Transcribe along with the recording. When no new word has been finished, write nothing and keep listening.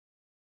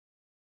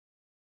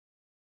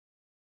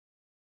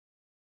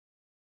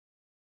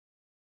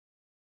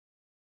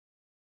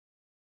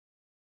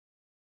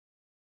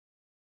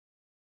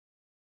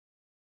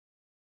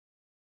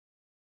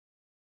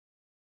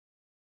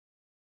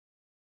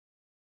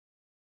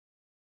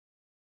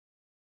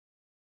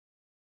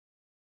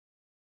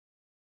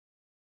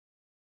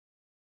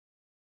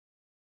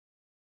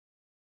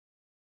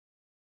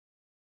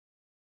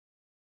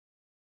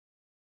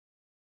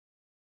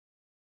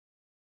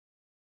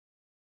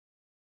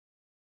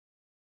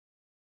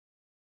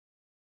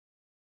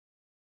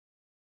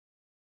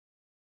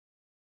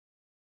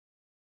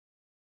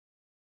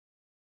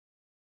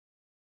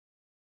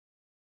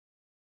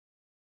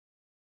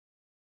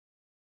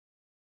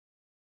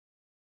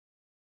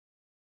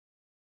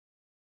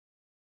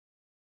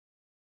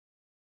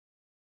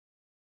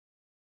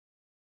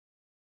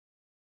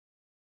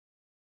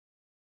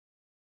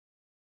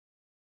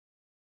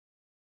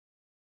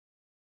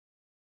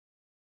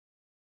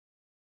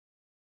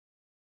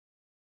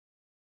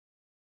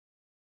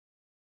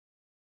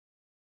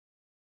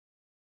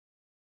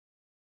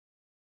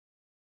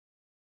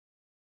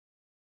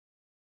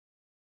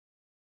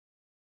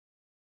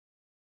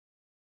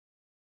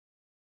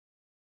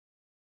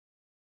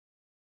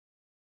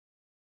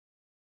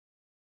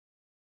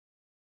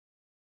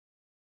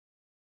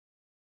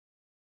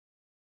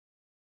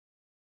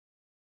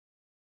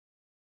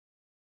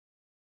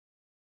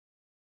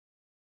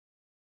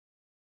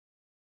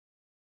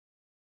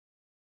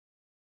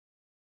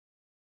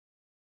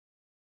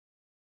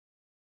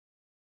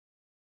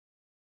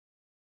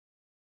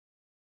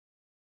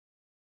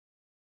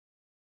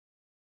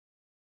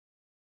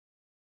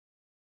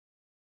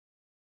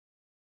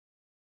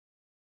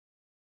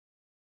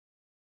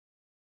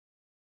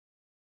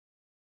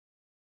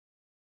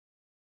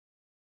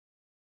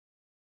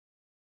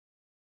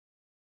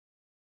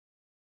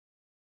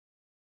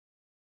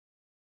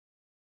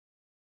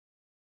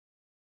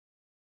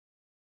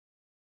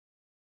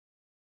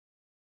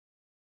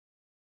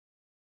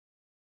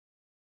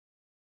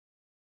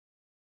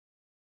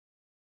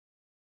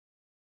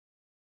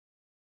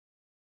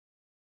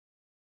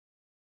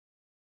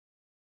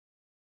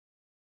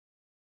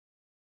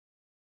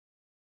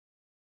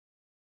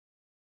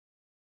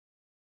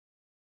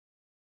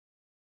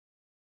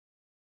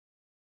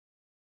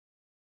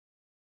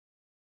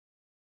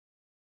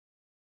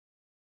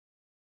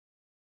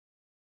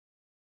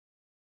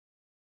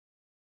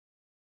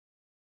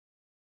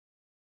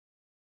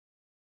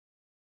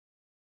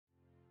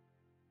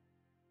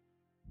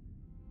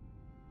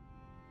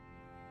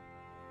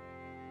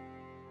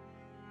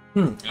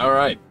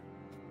Alright.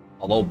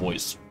 Hello,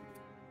 boys.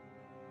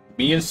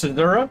 Me and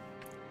Caesura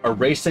are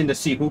racing to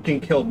see who can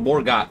kill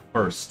Morgott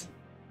first.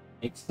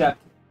 Except,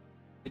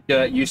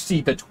 you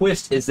see, the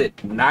twist is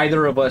that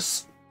neither of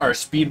us are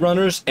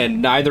speedrunners,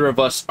 and neither of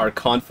us are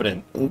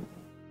confident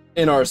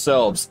in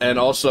ourselves. And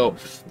also,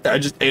 I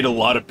just ate a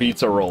lot of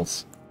pizza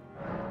rolls.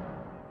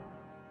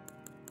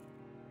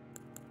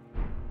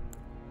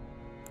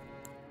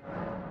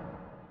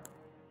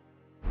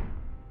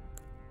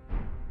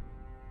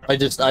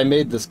 I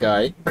made this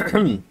guy.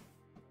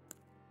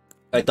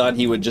 I thought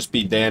he would just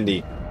be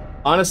dandy.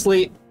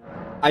 Honestly,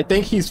 I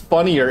think he's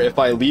funnier if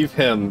I leave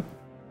him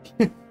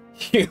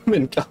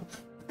human.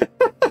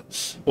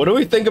 What do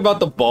we think about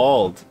the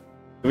bald?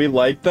 Do we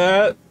like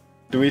that?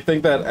 Do we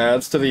think that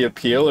adds to the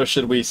appeal, or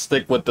should we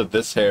stick with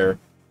this hair,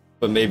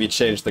 but maybe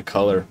change the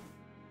color?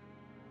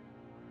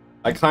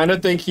 I kind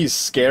of think he's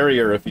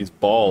scarier if he's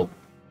bald.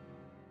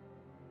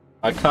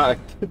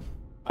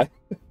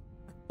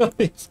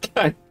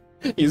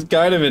 He's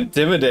kind of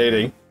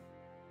intimidating.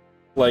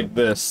 Like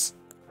this.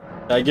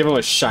 Did I give him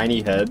a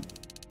shiny head?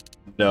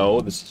 No,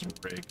 this is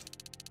rigged.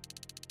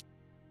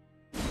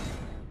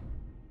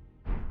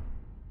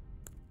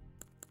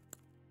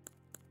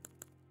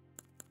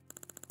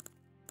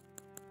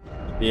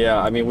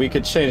 Yeah, I mean, we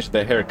could change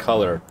the hair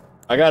color.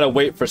 I gotta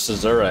wait for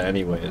Caesura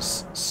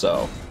anyways,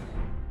 so...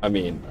 I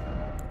mean,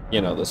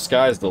 you know, the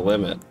sky's the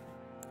limit.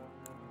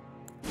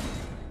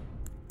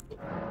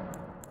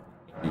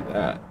 Do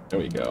that. There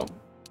we go.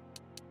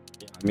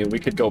 Yeah, I mean, we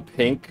could go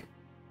pink.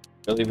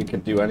 Really, we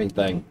could do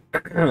anything.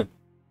 I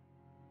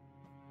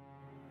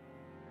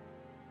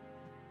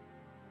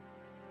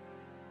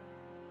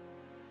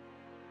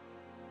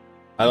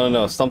don't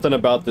know, something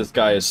about this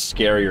guy is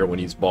scarier when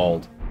he's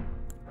bald.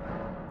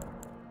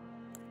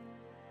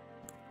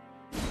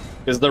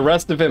 Because the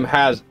rest of him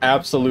has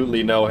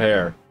absolutely no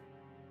hair.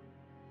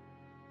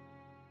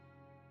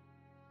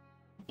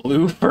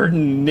 Blue for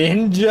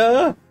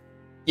Ninja?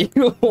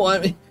 You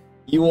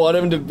want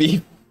him to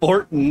be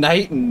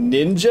Fortnite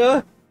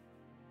Ninja?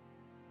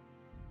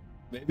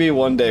 Maybe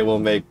one day we'll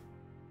make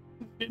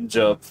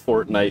Ninja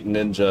Fortnite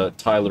Ninja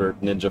Tyler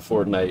Ninja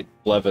Fortnite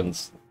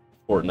Blevins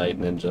Fortnite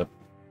Ninja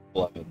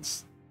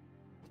Blevins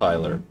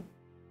Tyler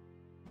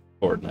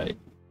Fortnite.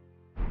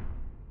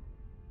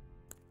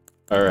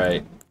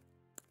 Alright.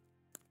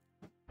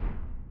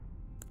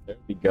 There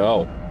we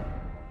go.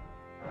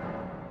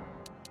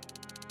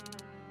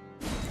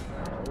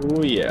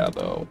 Oh yeah,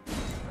 though.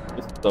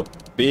 This is a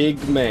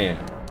big man.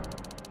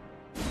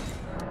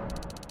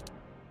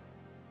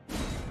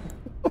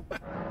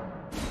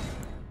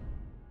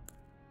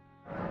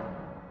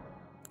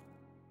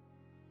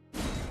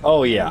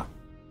 Oh yeah.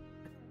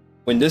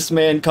 When this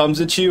man comes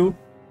at you,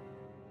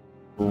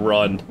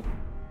 run.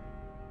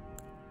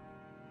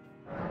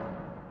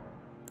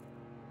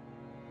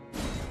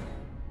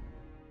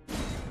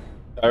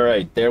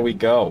 Alright, there we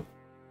go.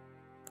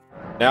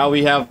 Now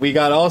we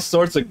got all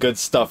sorts of good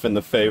stuff in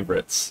the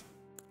favorites.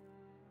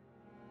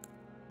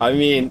 I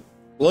mean,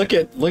 look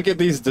at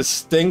these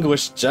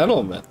distinguished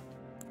gentlemen.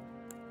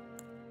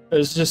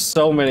 There's just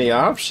so many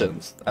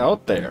options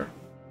out there.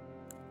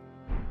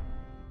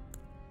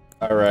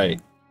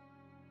 Alright.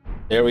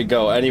 There we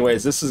go.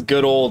 Anyways, this is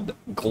good old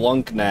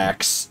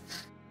Glunknax.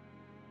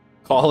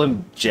 Call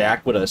him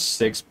Jack with a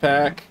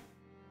six-pack.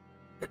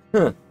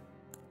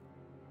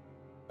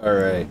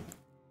 Alright.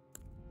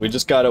 We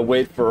just gotta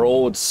wait for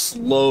old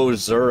slow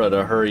Zura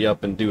to hurry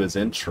up and do his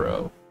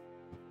intro.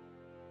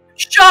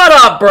 Shut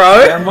up, bro!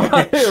 Am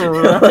I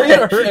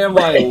right or am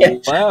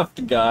I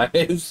left,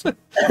 guys?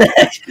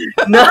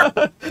 No.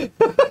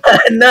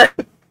 No.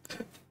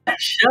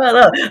 Shut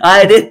up.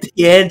 I did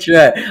the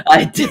intro.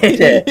 I did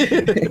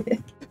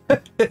it.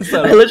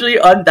 I literally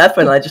on that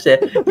phone, I just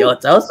said, yo,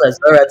 tell Zura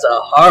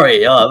to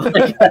hurry up.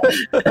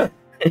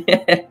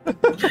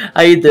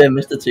 How you doing,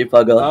 Mr.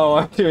 Tupuggle? Oh,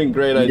 I'm doing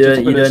great. I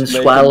just finished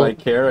making my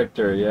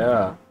character,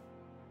 yeah.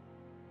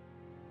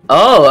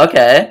 Oh,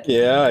 okay.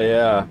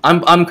 Yeah.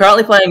 I'm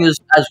currently playing as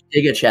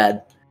Giga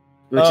Chad,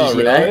 which is,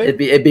 you know, really?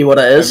 it'd be what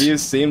it is. Have you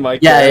seen my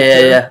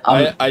character?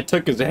 Yeah. I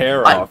took his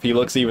hair off. He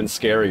looks even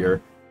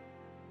scarier.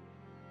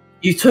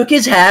 You took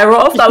his hair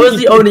off? That was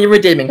the only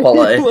redeeming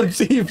quality. He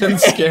looks even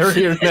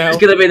scarier now.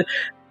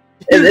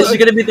 This is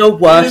gonna be the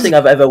worst thing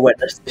I've ever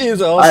witnessed.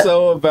 He's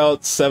also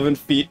about 7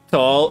 feet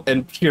tall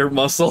and pure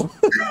muscle.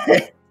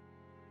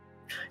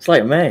 It's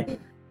like me.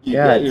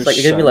 Yeah, it's like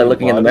you're gonna be like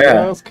looking in the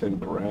mirror.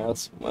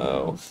 Congrats,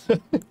 wow.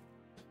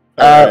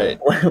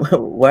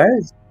 Where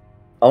is?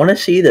 I want to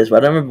see this, but I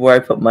don't remember where I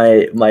put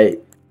my.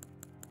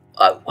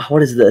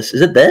 What is this?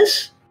 Is it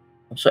this?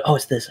 I'm sorry. Oh,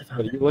 it's this. I found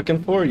What are you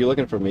looking for? Are you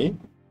looking for me?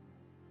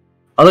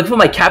 I'm looking for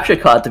my capture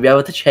card to be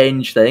able to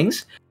change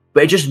things,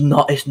 but it's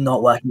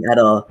not working at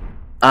all.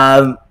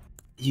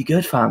 You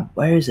good, fam?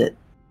 Where is it?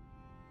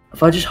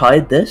 If I just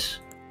hide this?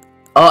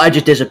 Oh, I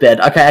just disappeared.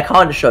 Okay, I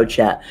can't show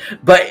chat,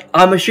 but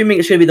I'm assuming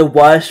it's gonna be the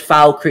worst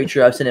foul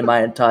creature I've seen in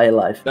my entire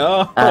life.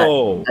 No.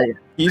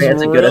 He's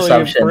That's a good really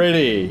assumption.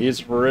 pretty.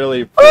 He's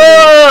really pretty.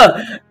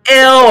 Oh! Ew!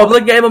 I'm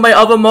looking at him on my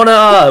other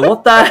monitor.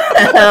 What the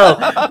hell?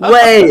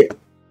 Wait.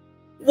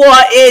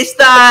 What is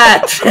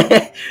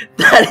that?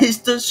 That is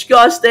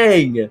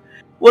disgusting.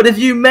 What have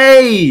you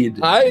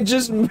made? I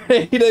just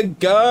made a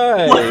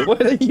guy. What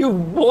do you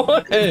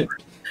want?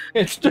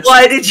 It's just.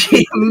 Why did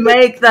you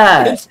make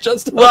that? It's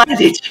just. Why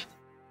did you?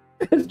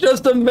 It's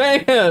just a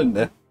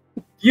man.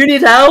 You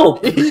need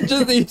help. He's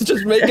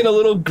just making a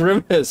little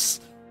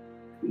grimace.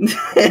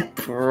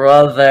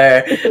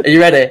 Brother. Are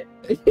you ready?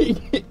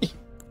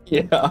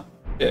 Yeah.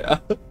 Yeah.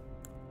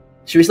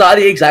 Should we start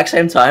at the exact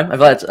same time? I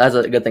feel like that's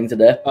a good thing to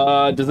do.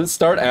 Does it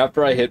start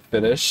after I hit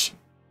finish?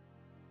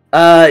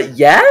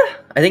 Yeah?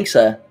 I think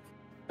so.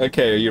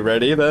 Okay, are you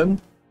ready then?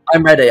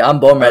 I'm ready. I'm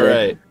born ready.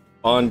 Alright.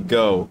 On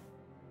go.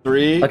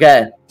 3,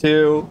 Okay.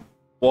 2,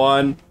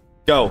 1,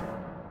 go.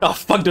 Oh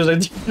fuck, there's a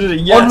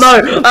yes! Oh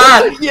no!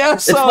 Ah!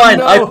 Yes! It's oh, fine.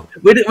 No.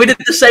 We did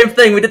the same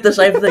thing. We did the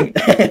same thing.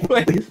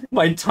 Wait,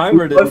 my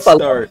timer didn't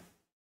start.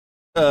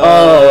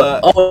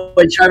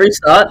 Wait, should I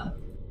restart?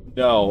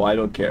 No, I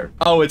don't care.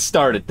 Oh, it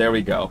started. There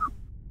we go.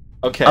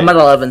 Okay. I'm at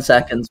 11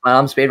 seconds, man.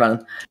 I'm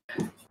speedrunning.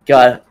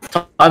 God.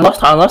 Time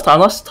lost.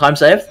 Time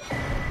saved.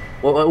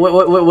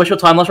 What's your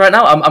time loss right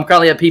now? I'm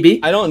currently at PB.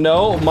 I don't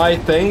know. My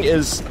thing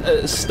is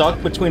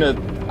stuck between a...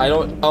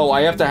 Oh,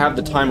 I have to have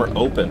the timer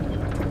open.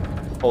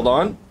 Hold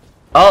on.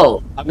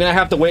 Oh. I'm gonna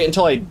have to wait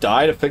until I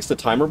die to fix the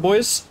timer,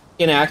 boys.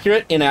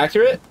 Inaccurate.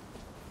 We're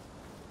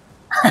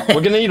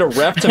gonna need a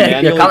ref to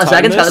manually count the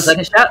time seconds, this. count the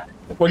seconds, chat.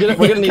 We're gonna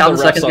need the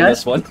refs on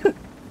this one.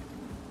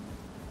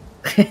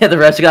 The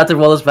refs are gonna have to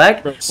roll us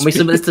back. When we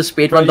submit this to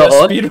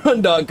speedrun.org. Yeah,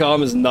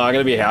 speedrun.com is not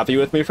gonna be happy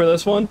with me for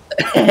this one.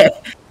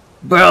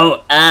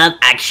 Bro,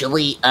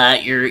 actually,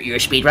 your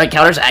speedrun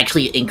counter's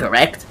actually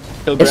incorrect.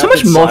 It's so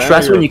much more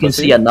stressful when you can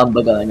see a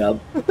number going up.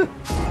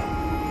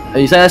 Are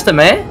you saying this to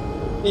me?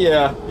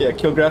 Yeah,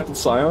 Killgrafted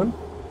Scion.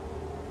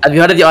 Have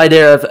you heard of the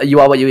idea of you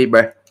are what you eat,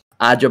 bro?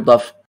 Add your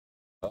bluff.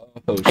 Oh,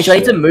 Actually, I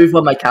need to move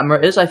where my camera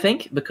is, I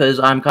think, because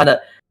I'm kind of...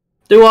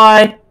 Do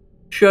I?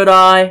 Should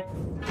I?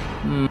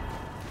 I'm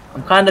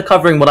kind of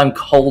covering what I'm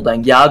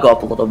holding. Yeah, I'll go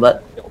up a little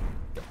bit.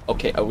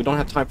 Okay, we don't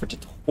have time for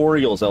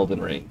tutorials,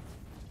 Elden Ring.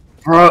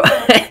 Bro,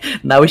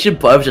 now we should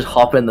both just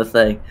hop in the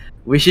thing.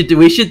 We should do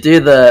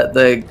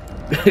the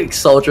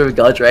Soldier of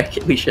Godric.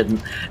 We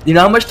shouldn't. You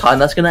know how much time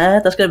that's gonna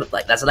add?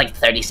 That's like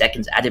 30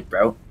 seconds added,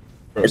 bro.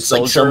 For It's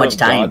like so much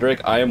time.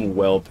 Godric, I am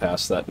well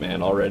past that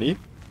man already.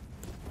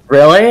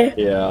 Really?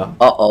 Yeah.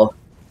 Uh-oh.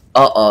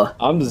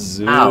 I'm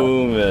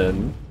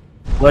zooming.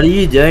 What are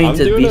you doing I'm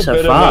to doing be a so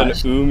bit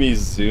fast? of an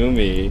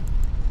zoomy.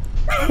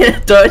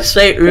 Don't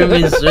say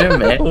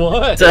umizoomi.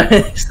 What?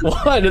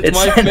 What? It's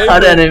my not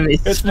favorite. enemy.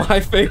 It's my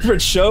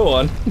favorite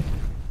show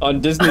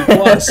on Disney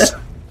Plus.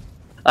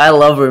 I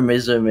love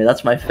umizoomi.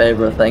 That's my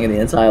favorite thing in the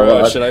entire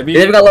world. Should I be?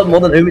 Anything I love more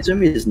than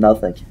umizoomi is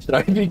nothing. Should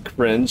I be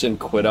cringe and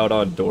quit out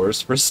on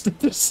doors for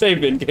to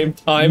save in-game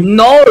time?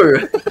 No,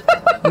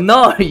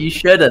 no, you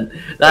shouldn't.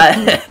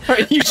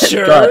 Are you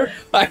sure? God.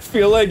 I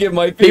feel like it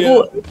might be.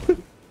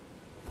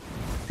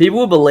 People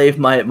will believe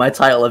my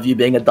title of you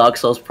being a Dark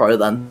Souls pro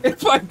then.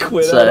 If I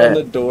quit out on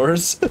the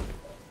doors.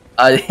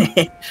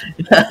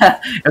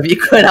 If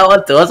you quit out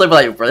on doors, I'd be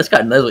like, bro, this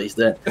guy knows what he's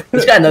doing.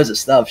 This guy knows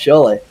his stuff,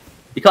 surely.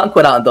 You can't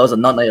quit out on doors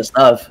and not know your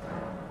stuff.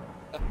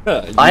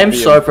 I am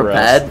so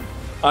prepared.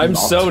 I'm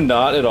so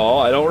not at all.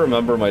 I don't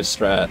remember my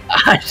strat.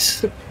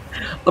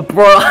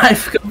 Bro,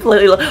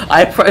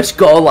 I press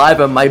go live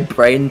and my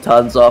brain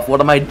turns off.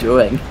 What am I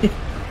doing?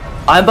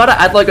 I'm about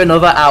to add like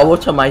another hour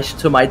to my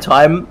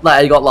time that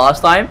I got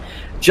last time,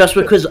 just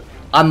because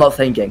I'm not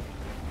thinking.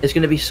 It's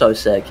gonna be so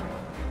sick.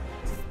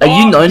 Are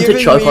you known to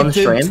choke on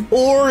stream?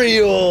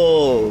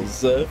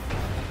 Tutorials.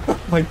 Oh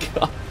my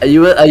god. Are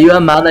you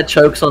a man that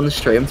chokes on the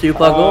stream,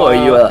 Tupac, or are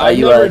you a? I've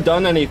never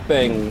done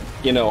anything,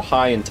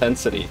 high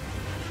intensity.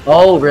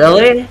 Oh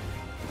really?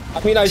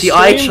 I mean, I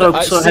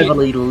choked so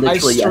heavily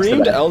literally yesterday. I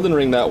streamed Elden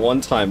Ring that one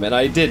time, and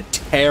I did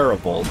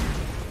terrible.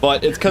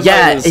 But it's because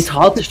it's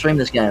hard to stream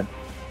this game.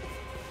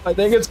 I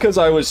think it's because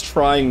I was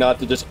trying not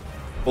to just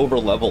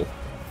over-level.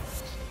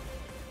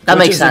 That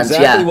makes sense,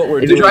 exactly yeah. What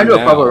we're if you're trying to do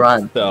a proper now,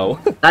 run, so.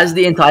 That's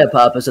the entire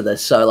purpose of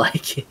this. So,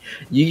 like,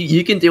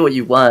 you can do what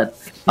you want.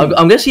 I'm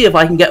gonna see if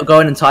I can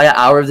go an entire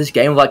hour of this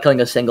game without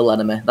killing a single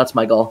enemy. That's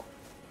my goal.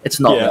 It's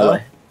not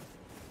really.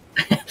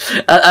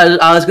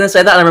 I was gonna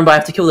say that. I remember I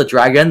have to kill the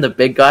dragon, the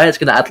big guy. It's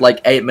gonna add like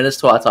 8 minutes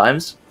to our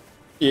times.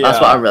 Yeah. That's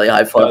what I'm really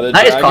hyped for. No,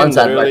 that is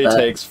content right there. It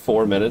takes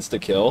 4 minutes to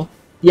kill.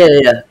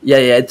 Yeah.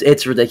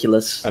 It's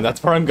ridiculous. And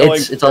that's where I'm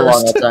going. It's a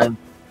long time.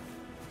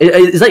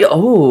 It's like,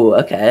 oh,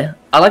 okay.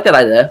 I like that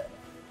idea.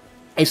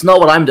 It's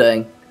not what I'm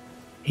doing.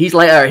 He's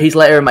later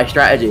in my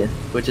strategy,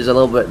 which is a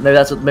little bit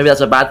maybe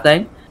that's a bad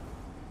thing.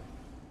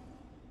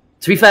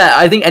 To be fair,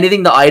 I think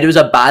anything that I do is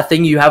a bad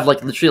thing. You have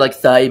like literally like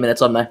 30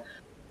 minutes on me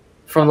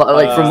from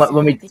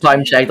when we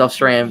time checked off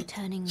stream.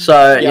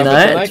 So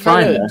it's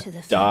fine.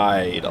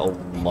 Died a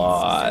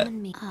lot.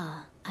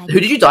 Who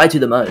did you die to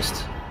the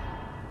most?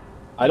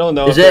 I don't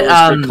know if it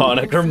was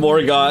Draconic or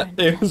Morgott.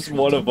 It was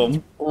one of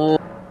them.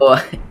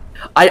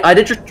 I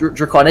did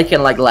Draconic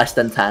in like less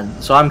than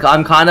 10, so I'm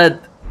kind of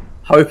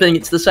hoping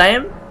it's the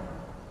same.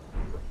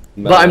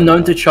 But I'm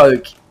known to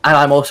choke, and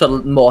I'm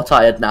also more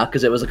tired now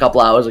because it was a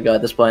couple hours ago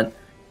at this point.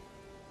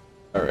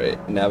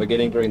 Alright,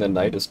 navigating during the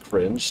night is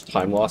cringe.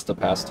 Time lost to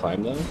pass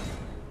time though.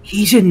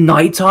 He's in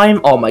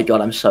nighttime? Oh my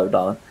god, I'm so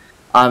done.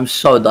 I'm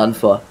so done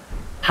for.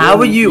 How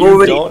are you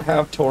already... You don't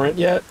have torrent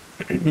yet?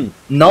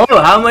 No,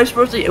 how am I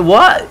supposed to...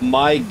 What?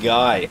 My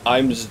guy,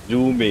 I'm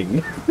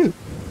zooming.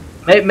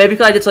 Maybe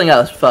because I did something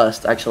else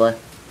first, actually.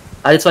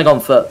 I did something on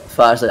foot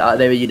first that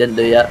maybe you didn't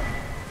do yet.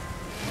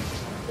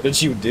 What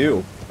did you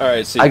do?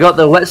 Alright, see. I got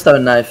the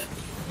whetstone knife.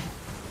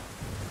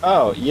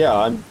 Oh, yeah,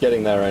 I'm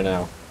getting that right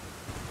now.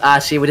 Ah,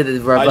 see, we did the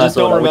reverse. I just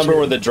don't order, remember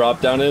where the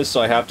drop down is,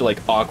 so I have to like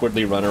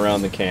awkwardly run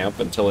around the camp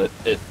until it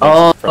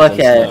Oh, presence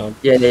okay. known.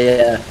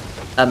 Yeah.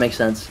 That makes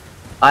sense.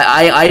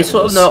 I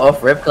sort of know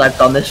off rip because I've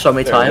done this so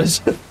many times.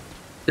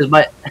 Because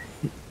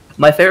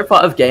my favorite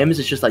part of games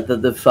is just like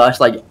the first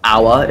like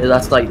hour.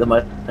 That's like the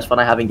most fun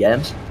I have in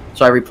games.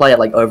 So I replay it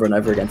like over and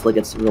over again until it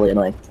gets really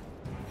annoying.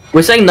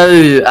 We're saying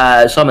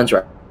no summons,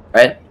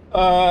 right?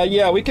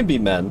 Yeah, we can be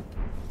men.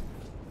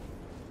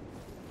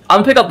 I'm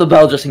gonna pick up the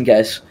bell just in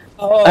case.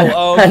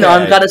 Oh, okay. I know,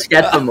 I'm kind of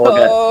scared for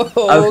Morgan.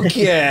 Oh,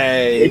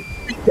 okay.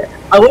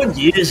 I wouldn't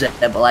use it,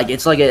 but like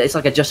it's like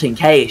a just in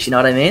case. You know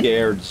what I mean?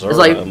 Scared Zora, it's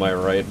like, am I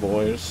right,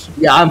 boys?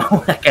 Yeah, I'm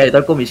okay.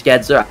 Don't call me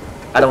scared Zora.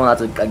 I don't want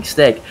that to like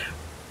stick.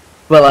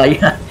 But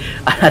like,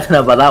 I don't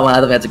know about that one. I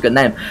don't think that's a good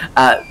name.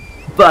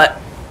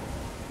 But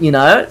you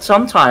know,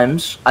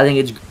 sometimes I think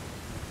it's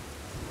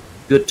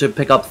good to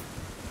pick up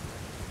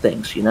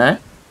things. You know?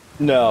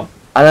 No.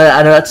 I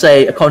know that's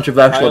a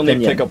controversial I only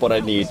opinion. pick up what I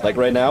need. Like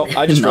right now,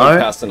 I just drove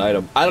past an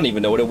item. I don't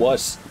even know what it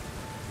was.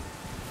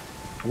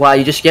 Wow,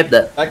 you just skipped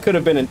it. That could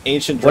have been an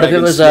ancient What if it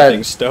dragon was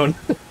smithing stone.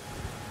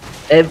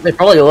 It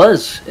probably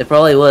was. It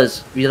probably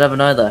was. You never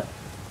know though.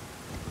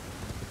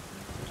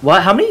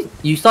 What? How many?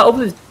 You start off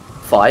with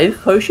 5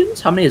 potions?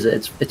 How many is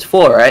it? It's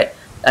 4, right?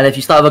 And if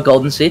you start with a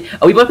golden seed,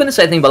 are we both going to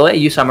say thing by the way? Are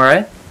you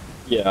samurai?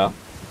 Yeah.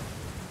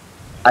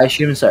 I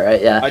assume so,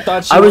 right? Yeah. I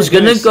thought I was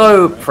gonna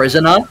go right?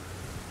 prisoner.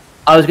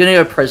 I was gonna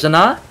go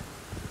prisoner,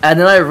 and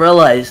then I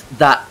realized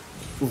that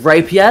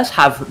rapiers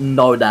have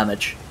no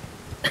damage.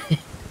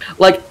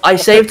 Like I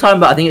saved time,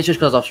 but I think it's just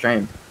because off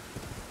stream.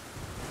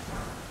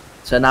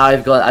 So now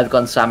I've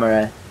gone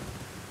samurai.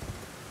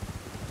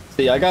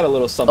 See, I got a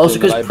little something. Also,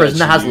 because that I prisoner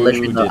bet has you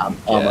literally no didn't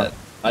armor. get.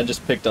 I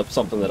just picked up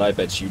something that I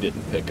bet you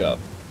didn't pick up.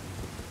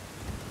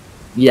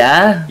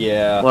 Yeah.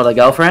 Yeah. What, a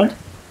girlfriend?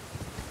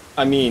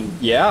 I mean,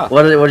 yeah.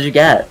 What did you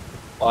get?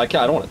 Well, I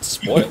don't want to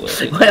spoil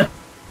it.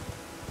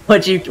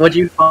 What'd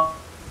you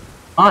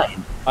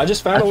find? I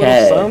just found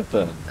Okay. a little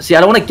something. See, I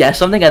don't want to guess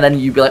something and then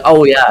you'd be like,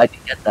 oh yeah, I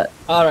did get that.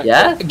 Alright,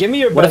 Yeah? give me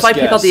your best What if I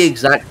guess. pick up the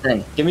exact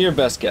thing? Give me your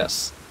best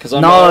guess. Because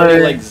I'm No,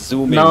 already like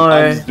zooming. no.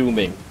 I'm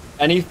zooming.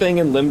 Anything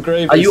in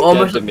Limgrave Are is you dead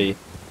almost- to me.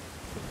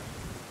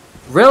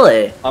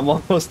 Really? I'm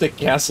almost at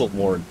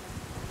Castlemorn.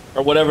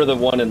 Or whatever the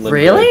one in Limgrave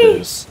Really?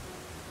 is.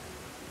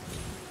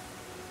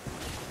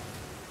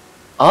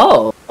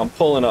 Oh. I'm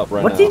pulling up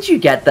right now. What did you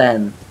get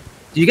then?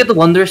 Did you get the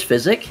Wondrous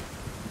Physic?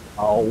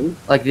 Oh.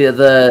 Like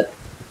the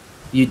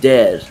you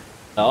did.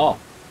 No,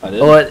 I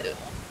didn't.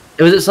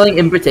 Or was it something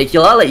in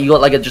particular? Like you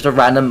got like just a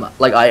random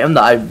like item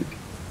that I'm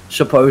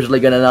supposedly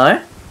gonna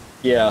know?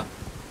 Yeah.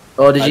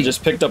 Or did I you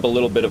just picked up a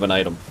little bit of an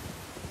item.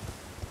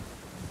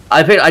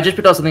 I just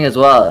picked up something as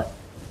well.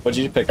 What'd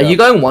you pick Are up? you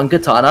going one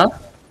katana?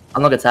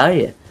 I'm not gonna tell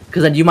you.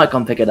 Because then you might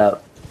come pick it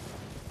up.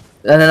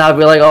 And then I'll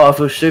be like, oh, I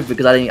feel stupid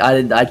because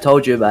I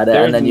told you about it,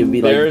 and then you'd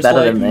be like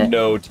better than me. There's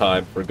no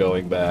time for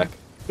going back.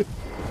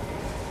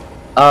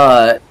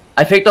 I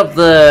picked up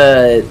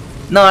the...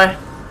 No, I'm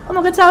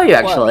not gonna tell you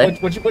actually.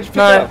 What'd you pick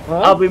No, up? Huh?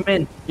 I'll be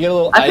mean. You got a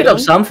little I picked item? up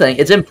something.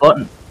 It's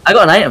important. I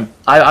got an item.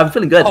 I'm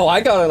feeling good. Oh,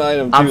 I got an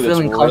item I'm too that's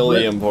feeling really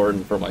confident.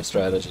 important for my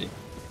strategy.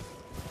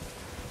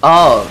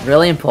 Oh,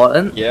 really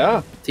important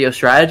Yeah. to your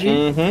strategy?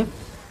 Mm-hmm.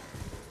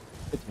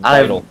 It's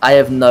vital. I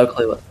have no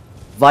clue. What...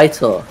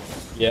 Vital.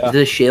 Yeah. Is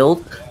it a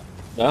shield?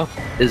 No.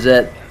 Is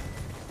it...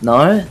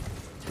 No?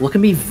 What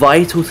can be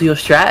vital to your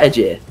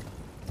strategy?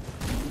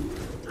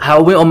 How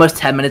are we almost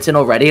 10 minutes in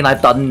already and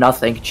I've done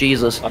nothing?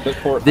 Jesus. I'm at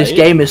Fort This Height.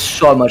 game is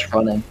so much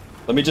running.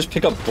 Let me just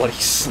pick up Bloody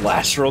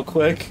Slash real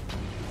quick.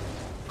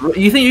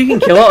 You think you can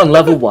kill it on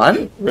level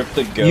 1? Rip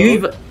the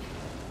goat.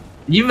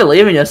 You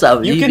believe in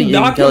yourself. You think can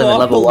knock kill him at off the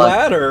level 1?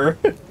 ladder.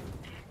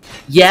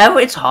 Yeah,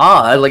 but it's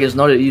hard. Like, it's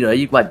not, you know,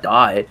 you might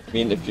die. I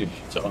mean, if you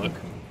talk.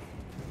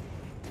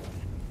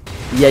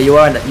 Yeah, you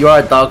are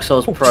a Dark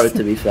Souls pro,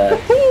 to be fair.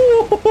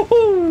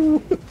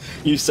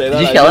 You say that?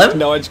 Did you kill him?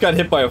 No, I just got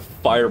hit by a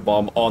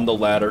firebomb on the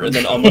ladder and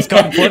then almost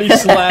got bloody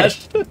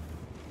slashed.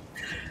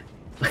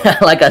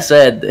 Like I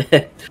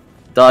said,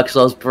 Dark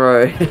Souls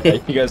pro. You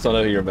guys don't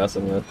know who you're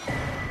messing with.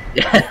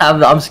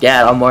 I'm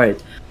scared. I'm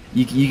worried.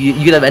 You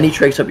could have any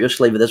tricks up your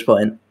sleeve at this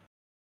point.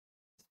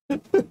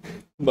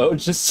 Mo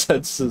just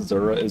said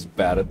Caesura is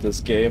bad at this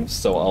game,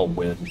 so I'll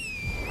win.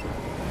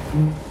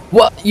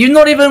 What? You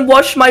not even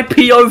watched my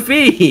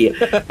POV?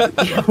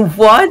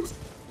 What?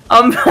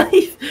 I'm.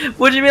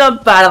 What do you mean I'm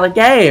bad at the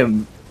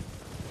game?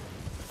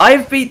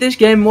 I've beat this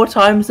game more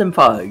times than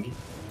Pug.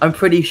 I'm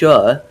pretty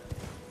sure.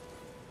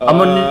 I'm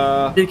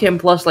on New Game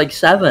Plus like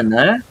 7,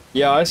 no?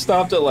 Yeah, I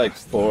stopped at like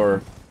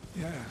 4.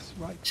 Yes,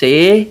 right.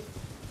 See?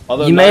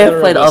 Although You may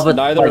have played other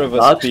neither like, of us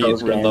Dark beat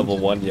Souls games. level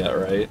 1 yet,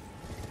 right?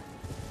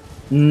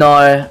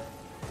 No.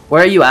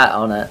 Where are you at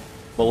on it?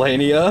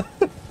 Melania?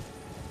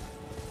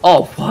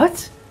 Oh,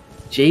 what?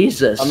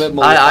 Jesus. I'm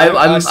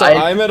at,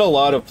 I'm at a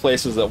lot of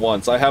places at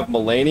once. I have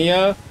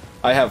Melania,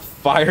 I have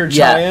Fire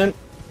Giant,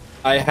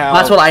 I have...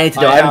 That's what I need to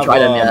do, I haven't tried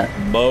them yet.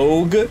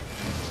 Moog,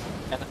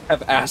 and I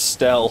have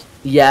Astel.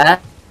 Yeah?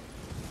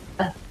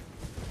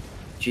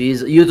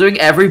 Jeez, you're doing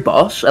every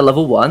boss at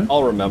level 1?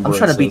 All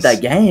remembrances. I'm trying to beat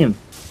that game.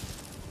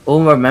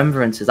 All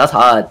remembrances, that's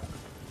hard.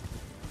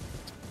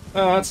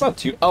 It's not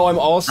too... Oh, I'm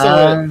also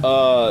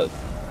at,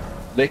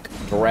 Thick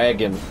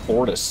Dragon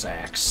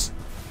Fortisax.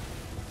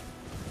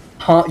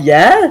 Huh,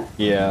 yeah?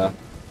 Yeah.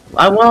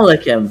 I wanna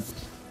lick him.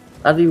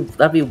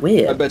 That'd be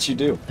weird. I bet you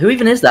do. Who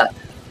even is that?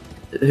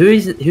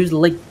 Who's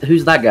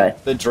that guy?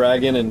 The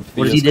dragon in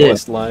What does he Thea's do?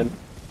 quest line.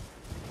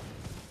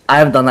 I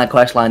haven't done that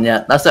quest line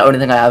yet. That's the only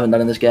thing I haven't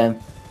done in this game.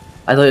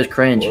 I thought it was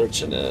cringe.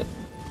 Fortunate.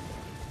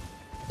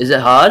 Is it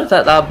hard,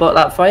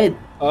 that fight?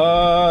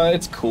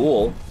 It's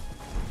cool.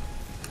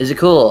 Is it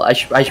cool? I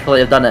should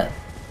probably have done it.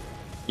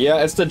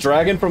 Yeah, it's the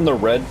dragon from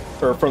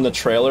the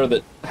trailer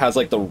that has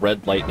like the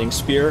red lightning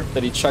spear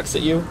that he chucks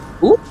at you.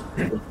 Ooh.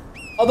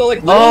 Although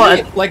like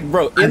literally, like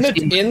bro,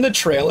 in the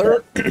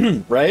trailer,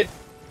 right?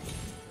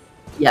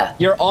 Yeah.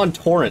 You're on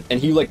Torrent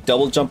and you like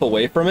double jump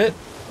away from it.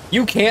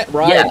 You can't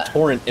ride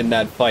Torrent in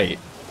that fight.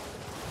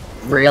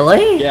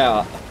 Really?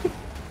 Yeah.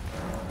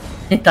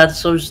 That's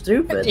so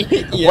stupid.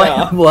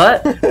 Yeah.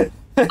 What?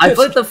 I feel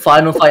like the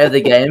final fight of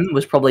the game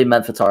was probably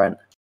meant for Torrent.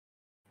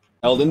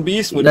 Elden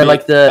Beast would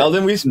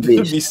Elden Beast would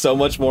be so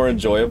much more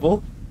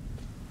enjoyable.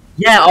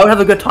 Yeah, I would have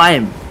a good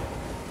time.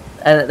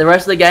 And the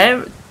rest of the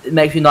game, it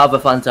makes me not have a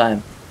fun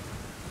time.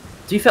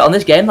 Do you feel on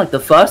this game, like the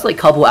first like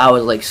couple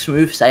hours, like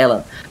smooth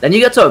sailing. Then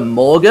you get to a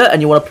Morga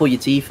and you want to pull your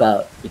teeth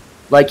out.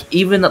 Like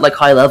even at like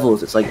high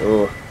levels, it's like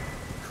oh,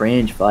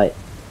 cringe fight.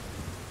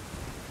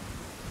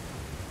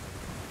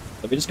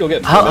 Let me just go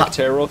get Mimic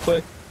Tear real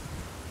quick.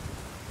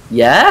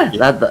 Yeah,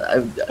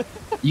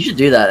 you should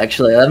do that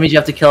actually. That means you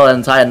have to kill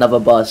another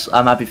boss.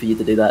 I'm happy for you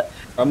to do that.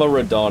 I'm a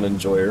Radon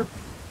enjoyer.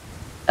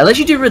 Unless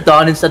you do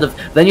Radon instead of,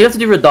 then you have to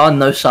do Radon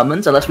no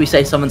summons. Unless we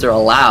say summons are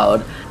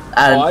allowed.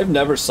 And I've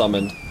never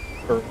summoned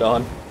for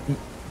Radon.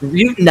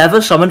 You've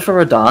never summoned for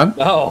Radon?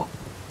 No.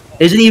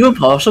 Is it even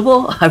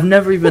possible? I've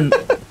never even.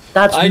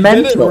 That's I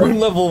mental. did it rune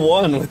level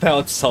 1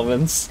 without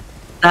summons.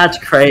 That's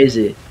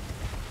crazy.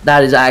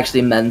 That is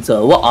actually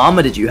mental. What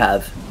armor did you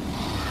have?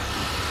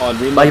 On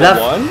rune Like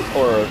level 1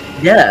 or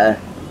yeah.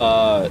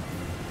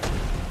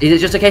 Is it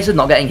just a case of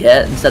not getting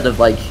hit instead of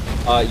like?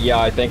 Yeah,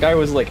 I think I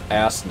was like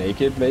ass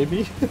naked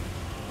maybe.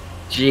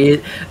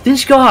 Gee,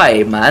 this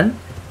guy, man.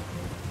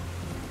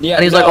 Yeah,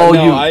 and he's no, like, oh,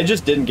 no, I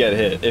just didn't get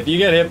hit. If you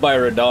get hit by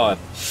Radon,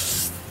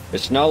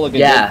 it's not looking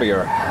good for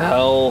your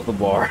health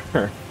bar.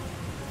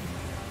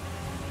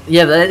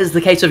 Yeah, that is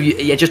the case of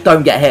you just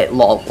don't get hit,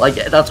 lol. Like,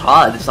 that's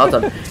hard. It's hard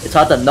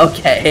to not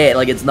get hit.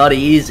 Like, it's not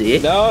easy.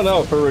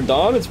 No, for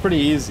Radon, it's pretty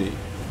easy.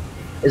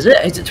 Is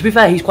it? To be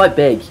fair, he's quite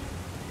big.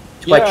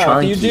 He's quite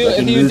chunky. If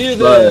you do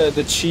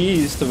the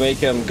cheese to make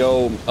him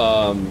go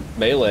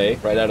melee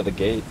right out of the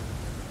gate.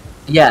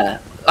 Yeah.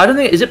 I don't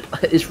think,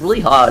 it's really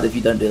hard if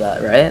you don't do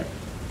that, right?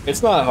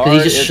 It's not hard,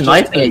 he's just it's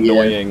sniping just at you.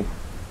 annoying.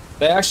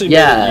 They actually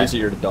made it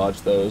easier to dodge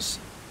those.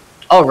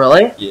 Oh,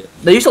 really? Yeah.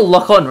 They used to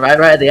lock on right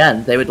at the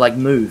end. They would, like,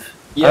 move.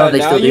 Yeah, they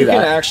now still do you that.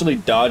 can actually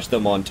dodge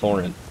them on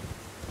Torrent.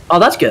 Oh,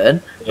 that's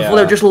good. Yeah. Before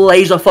they were just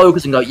laser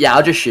focus and go, yeah,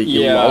 I'll just shoot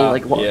you. Yeah, lol.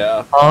 Like, what?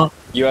 yeah. Oh,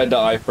 You had to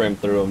iframe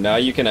through them. Now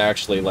you can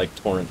actually, like,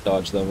 Torrent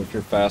dodge them if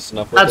you're fast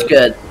enough with that's it.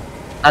 good.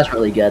 That's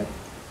really good.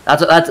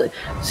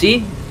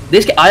 See?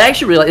 I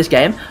actually really like this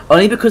game,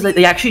 only because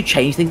they actually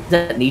change things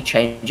that need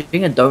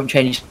changing and don't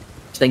change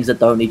things that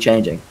don't need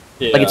changing.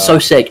 Yeah. Like, it's so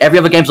sick. Every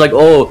other game's like,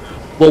 oh,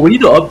 well, we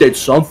need to update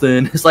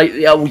something. It's like,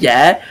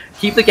 yeah,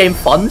 keep the game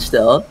fun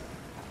still.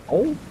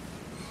 Oh.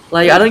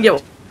 Like, I don't get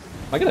Am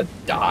I gonna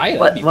die?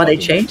 why they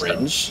changed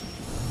them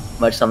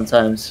much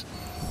sometimes.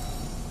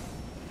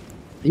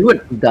 You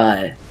wouldn't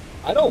die.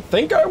 I don't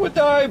think I would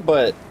die,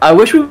 but... I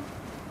wish we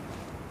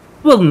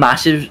were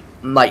massive,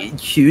 like,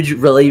 huge,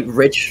 really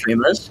rich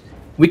streamers.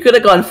 We could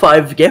have gone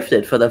 5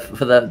 gifted for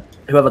the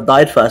whoever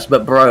died first,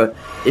 but bro,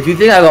 if you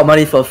think I got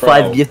money for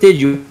 5 gifted,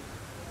 you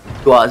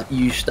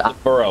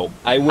stop. Bro,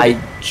 I would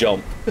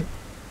jump.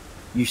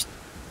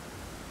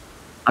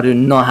 I do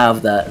not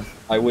have that.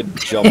 I would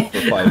jump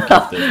for 5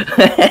 gifted.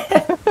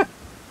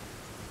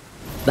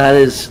 that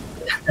is,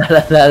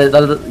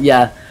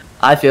 yeah,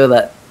 I feel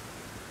that.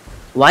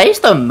 Why is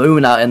the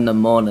moon out in the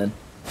morning?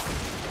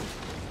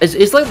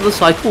 Is like the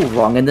cycle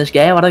wrong in this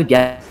game? I don't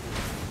get.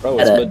 Bro,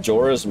 it's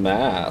Majora's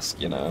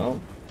Mask, you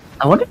know.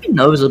 I wonder if he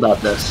knows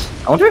about this.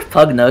 I wonder if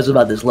Pug knows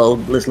about this little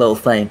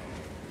thing.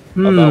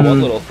 About what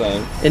little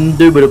thing?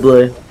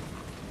 Indubitably.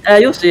 Yeah,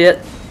 you'll see it.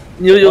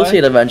 You'll see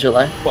it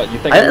eventually. What, you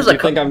think, you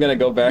think I'm gonna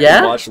go back yeah?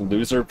 and watch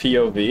loser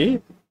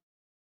POV?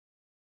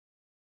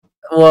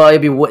 Well, I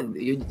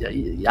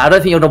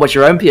don't think you'll watch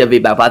your own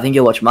POV back, but I think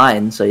you'll watch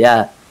mine, so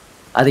yeah.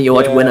 I think you'll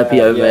watch winner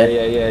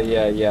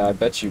POV. Yeah, I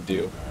bet you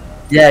do.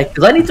 Yeah,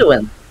 because I need to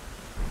win.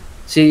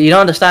 See, you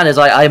don't understand is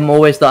I'm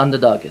always the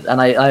underdog,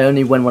 and I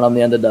only win when I'm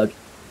the underdog.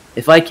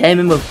 If I came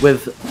in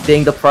with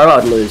being the pro,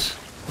 I'd lose.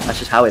 That's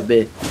just how it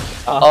be.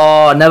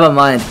 Oh, never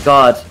mind.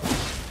 God.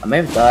 I may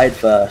have died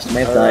first. I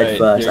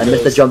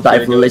missed the jump that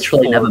I've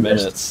literally never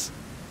missed.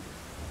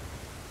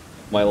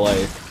 My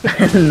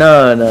life.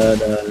 No.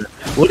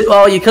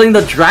 Oh, you're killing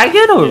the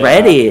dragon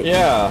already?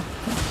 Yeah.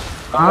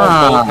 I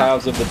have both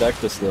halves of the deck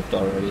to slipped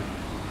already.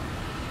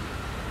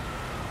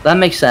 That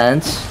makes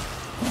sense.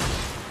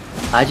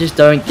 I just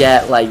don't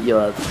get, like,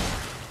 your...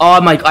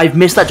 Oh my... I've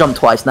missed that jump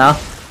twice now.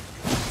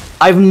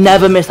 I've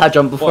never missed that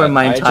jump before in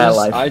my entire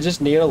life. I just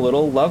need a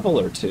little level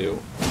or two.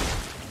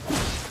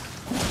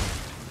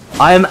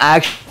 I'm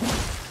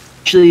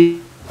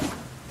actually...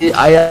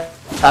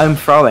 I'm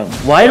throwing.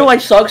 Why do I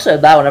suck so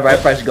bad whenever I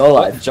press go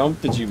live? What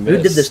jump did you miss?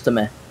 Who did this to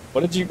me?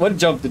 What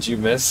jump did you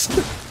miss?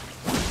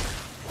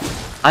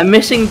 I'm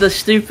missing the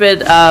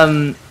stupid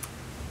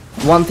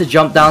one to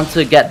jump down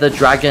to get the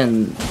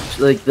dragon,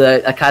 like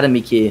the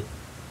academy key.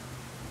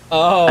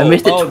 Oh, I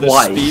missed it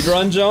twice. The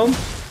speedrun jump?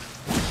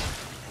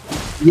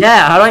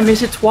 Yeah, how did I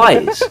miss it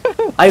twice?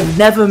 I've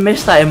never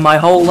missed that in my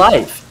whole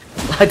life.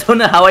 I don't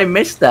know how I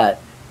missed that.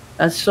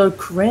 That's so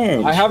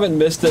cringe. I haven't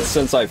missed it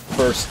since I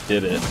first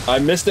did it. I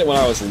missed it when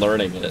I was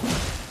learning it.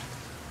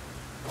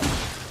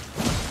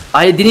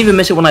 I didn't even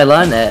miss it when I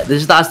learned it.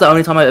 That's the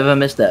only time I've ever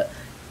missed it.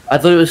 I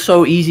thought it was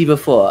so easy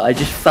before. I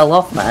just fell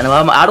off, man.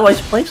 How do I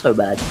play so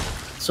bad?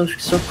 So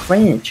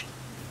cringe.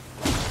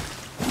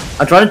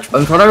 I'm trying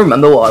to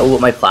remember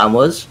what my plan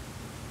was,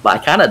 but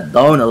I kind of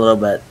don't a little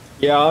bit.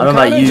 Yeah, I don't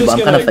know about you, but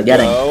I'm kind of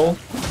forgetting. Go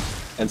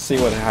and see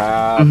what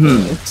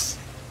happens.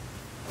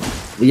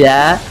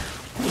 Yeah.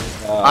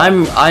 I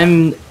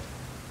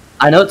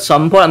know at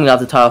some point I'm gonna have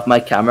to turn off my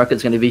camera because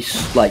it's gonna be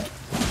like,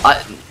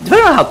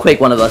 depending on how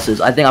quick one of us is,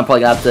 I think I'm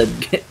probably gonna have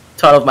to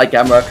turn off my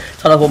camera,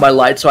 turn off all my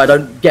lights so I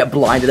don't get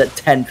blinded at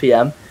 10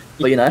 PM.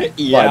 But you know,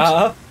 yeah.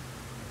 Vibes.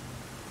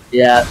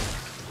 Yeah.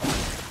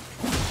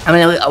 I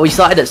mean, we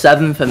started at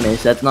 7 for me,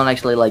 so it's not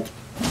actually like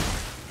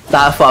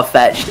that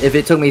far-fetched. If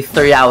it took me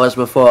 3 hours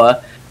before,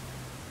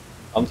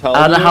 I'm telling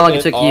you, I don't know how long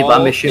it took you,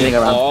 but I'm assuming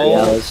around 3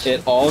 hours.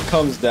 It all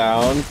comes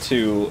down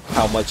to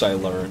how much I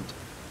learned.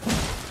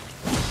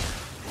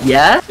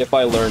 Yeah? If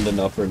I learned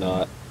enough or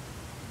not.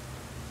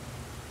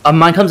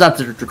 Mine comes down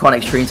to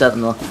Draconic Tree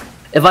Sentinel.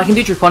 If I can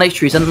do Draconic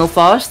Tree Sentinel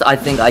fast, I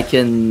think I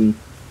can...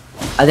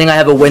 I think I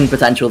have a win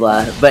potential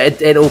there,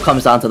 but it all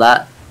comes down to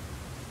that.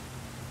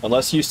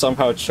 Unless you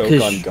somehow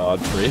choke on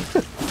Godfrey.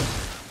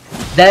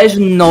 There's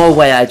no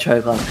way I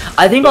choke on.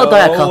 I think I'll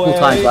die a couple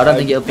times, but I don't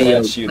think it'll be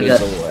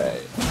way.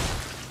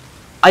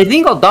 I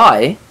think I'll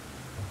die.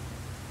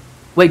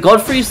 Wait,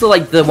 Godfrey's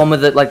the one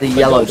with the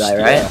yellow guy,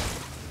 right?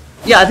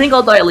 Yeah, I think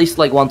I'll die at least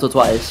like once or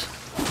twice.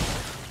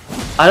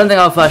 I don't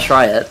think I'll first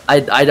try it.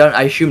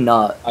 I assume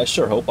not. I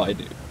sure hope I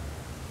do.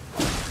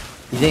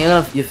 You think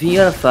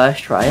you're gonna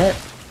first try it?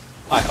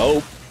 I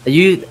hope.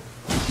 You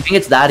think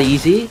it's that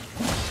easy?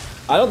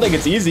 I don't think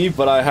it's easy,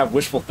 but I have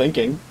wishful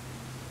thinking.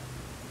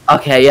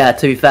 Okay, yeah,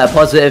 to be fair,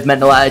 positive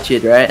mental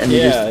attitude, right? And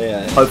you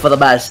just hope for the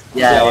best.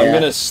 Yeah, I'm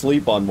gonna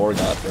sleep on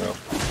Morgoth, bro.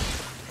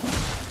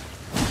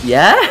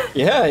 Yeah?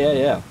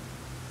 Yeah.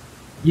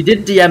 You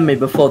did DM me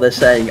before this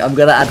saying, I'm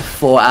gonna add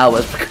 4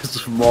 hours because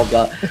of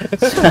Morgoth.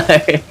 So,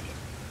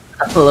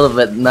 I'm a little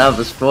bit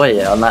nervous for you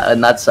in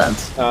that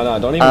sense. Oh, no,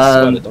 don't even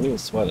sweat it. Don't even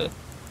sweat it.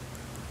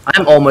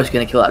 I'm almost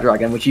gonna kill that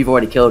dragon, which you've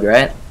already killed,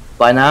 right?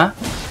 By now?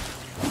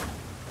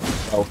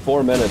 Oh,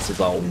 4 minutes is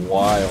a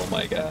while,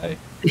 my guy.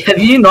 Have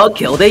you not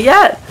killed it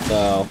yet?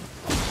 No.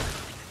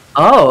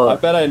 Oh. I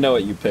bet I know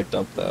what you picked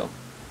up, though.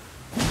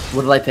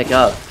 What did I pick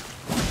up?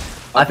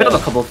 I picked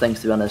up a couple of things,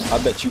 to be honest. I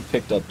bet you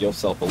picked up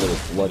yourself a little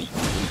bloody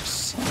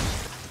goose.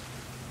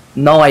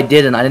 No, I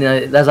didn't. I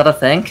didn't know. Is that a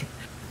thing?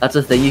 That's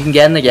a thing you can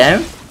get in the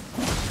game?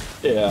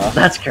 Yeah.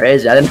 That's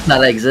crazy. I didn't know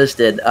that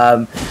existed.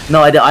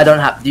 No, I don't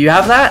have... Do you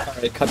have that?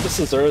 Alright, cut to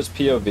Caesura's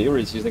POV where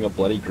he's using a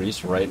bloody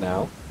grease right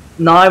now.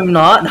 No, I'm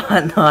not.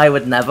 No, I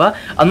would never.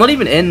 I'm not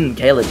even in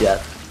Caleb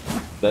yet.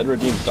 Then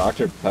redeem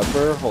Dr.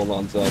 Pepper? Hold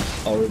on, Zed.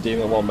 I'll redeem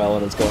it while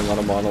Melon is going on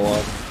a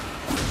monologue.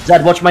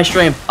 Zed, watch my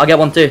stream. I'll get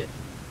one too.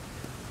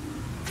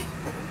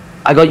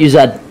 I got you,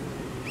 Zed.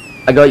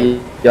 I got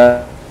you.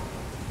 Yeah.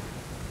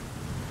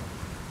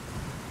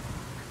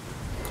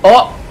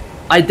 Oh!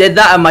 I did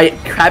that and my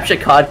capture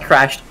card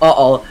crashed.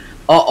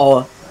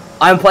 Uh-oh.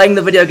 I'm playing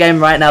the video game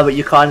right now, but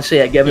you can't see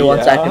it. Give me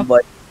 1 second, boy.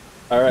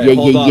 Alright,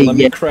 hold on. Let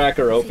me crack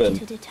her open.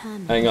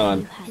 Hang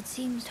on.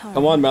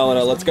 Come on,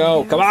 Melina. Let's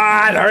go. Come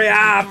on! Hurry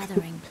up!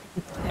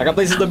 I got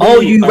places to be.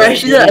 Oh, you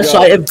rested at a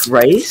site of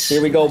grace?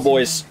 Here we go,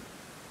 boys.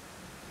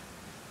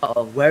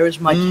 Uh-oh, where is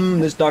my...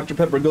 This Dr.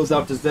 Pepper goes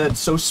out to Zed.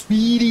 So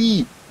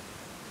speedy!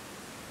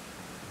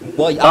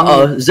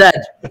 Well,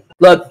 Zed.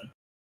 Look.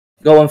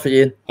 Go on for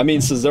you. I mean,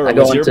 Caesura,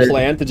 was your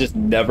plan to just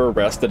never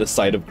rest at a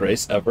site of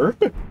grace ever?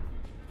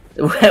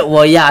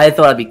 Well, yeah, I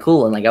thought it'd be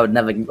cool, and like I would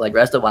never like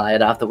rest at one.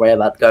 I'd have to worry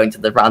about going to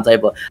the round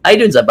table. How you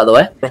doing, Zeb, by the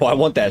way? Bro, I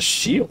want that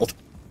shield.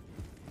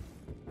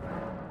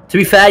 To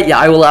be fair, yeah,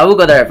 I will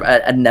go there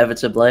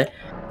inevitably.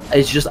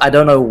 It's just I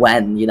don't know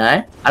when, you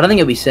know. I don't think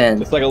it'll be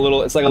soon. It's like a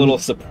little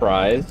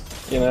surprise,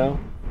 you know.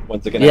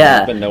 When's it gonna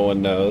happen? No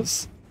one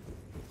knows.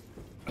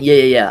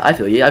 Yeah. I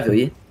feel you. Have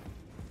you?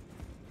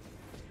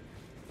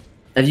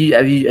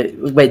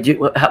 Wait.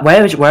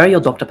 Where are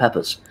your Dr.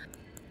 Peppers?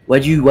 Where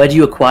do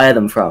you acquire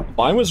them from?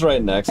 Mine was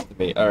right next to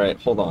me. All right,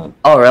 hold on.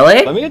 Oh,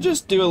 really? Let me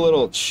just do a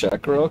little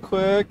check real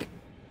quick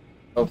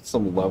of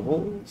some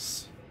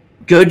levels.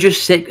 Good.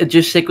 Just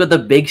stick with the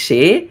big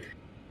C.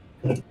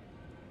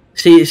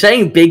 See,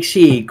 saying big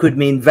C could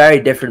mean very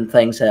different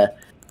things here.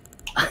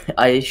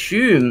 I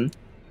assume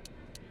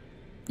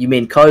you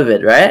mean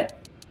COVID, right?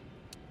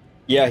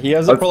 Yeah, he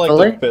has it for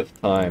like the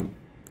 5th time.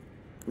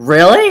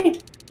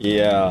 Really?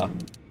 Yeah.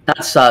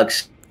 That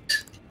sucks.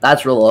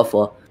 That's real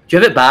awful. Do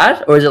you have it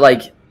bad, or is it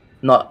like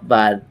not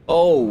bad?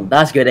 Oh,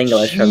 that's good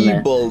English from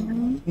there.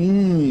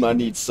 I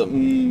need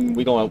some.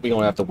 We gonna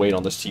have to wait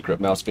on the secret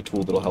mouse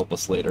tool that'll help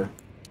us later.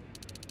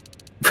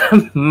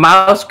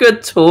 Mouse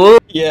tool?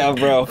 Yeah,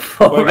 bro.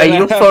 Are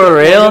you for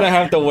real? We're gonna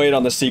have to wait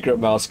on the secret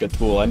mouse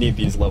tool. I need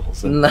these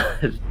levels. No,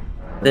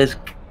 this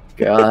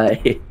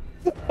guy.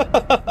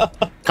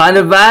 Kind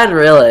of bad,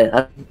 really.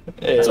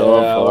 That's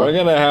awful. We're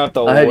gonna have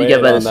to wait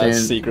on that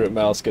secret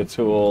mouse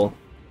tool.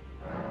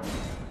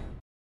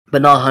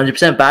 But not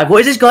 100% bad.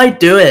 What is this guy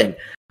doing?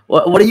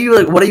 What are you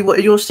like? What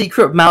are your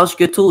secret mouse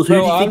tools? Who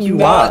do you think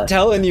you are? I'm not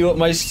telling you what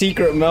my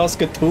secret mouse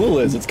tool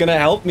is. It's gonna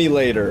help me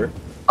later.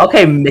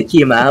 Okay,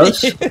 Mickey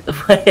Mouse. You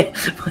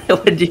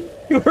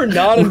were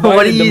not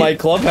invited to my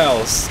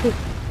clubhouse.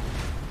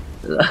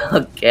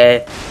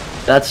 Okay,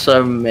 that's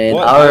so mean.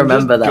 I'll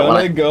remember that one.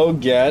 I'm gonna go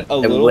get a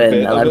little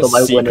bit of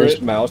a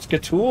secret mouse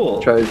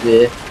tool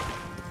trophy.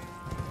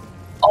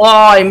 Oh,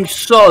 I'm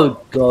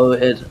so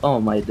goated. Oh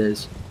my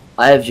days.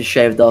 I have just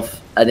shaved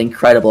off an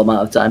incredible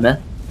amount of time here.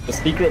 The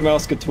secret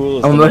mouse tool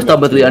is. I'm almost done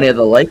with any of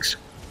the likes.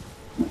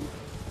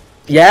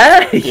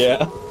 Yeah.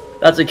 Yeah.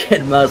 That's a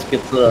good mouse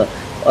tool.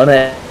 On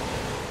a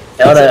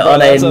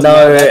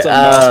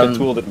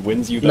tool that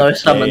wins you the no game.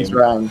 summons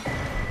round.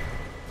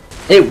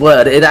 It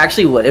would. It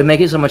actually would. It'd make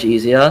it so much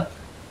easier.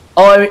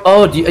 Oh,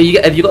 have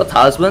you got a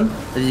talisman?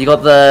 Have you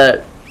got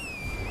the?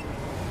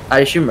 I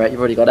assume right. You've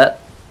already got it.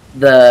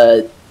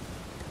 The.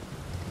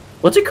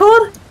 What's it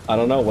called? I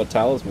don't know what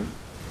talisman.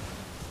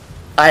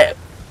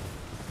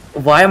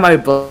 Why am I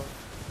Soul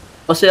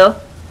Seal?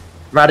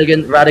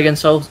 Radigan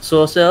Soul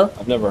Seal?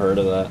 I've never heard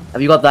of that.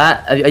 Have you got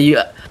that?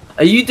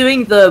 Are you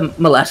doing the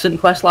Maleficent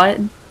quest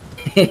line?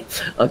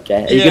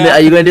 Okay.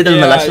 Are you gonna do the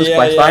Maleficent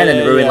quest line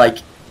and ruin like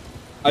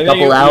a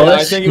couple hours? Yeah,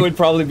 I think it would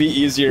probably be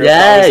easier if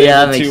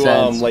I was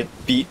able to like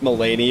beat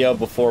Melania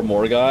before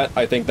Morgott.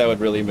 I think that would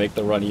really make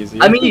the run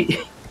easier. I mean,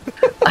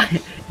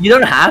 you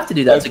don't have to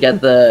do that to get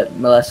the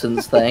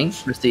Maleficent's thing,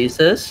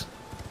 prosthesis.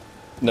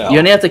 No. You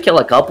only have to kill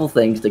a couple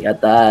things to get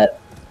that.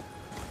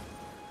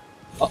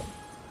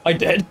 I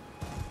did?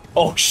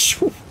 Oh,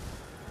 shoot.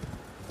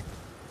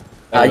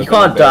 You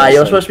can't die.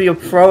 You're supposed to be a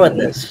pro at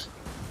this.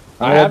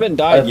 I haven't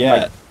died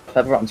yet.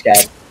 I'm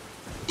scared.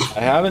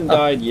 I haven't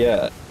died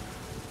yet.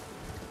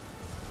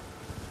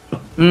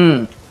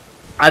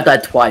 I've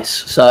died twice,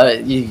 so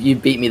you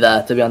beat me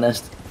there, to be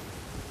honest.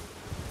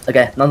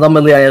 Okay,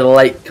 normally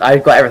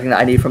I've got everything that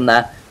I need from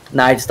there.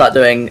 Now I just start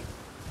doing.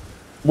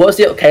 What's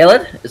the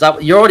Caelid? Is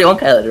that you're already on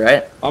Caelid,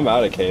 right? I'm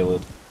out of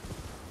Caelid.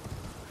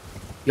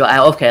 You're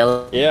out of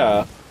Caelid?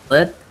 Yeah.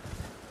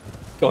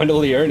 Going to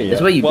Liurnia.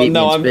 That's where you beat me.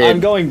 No, I'm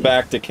going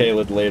back to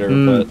Caelid later,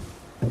 but.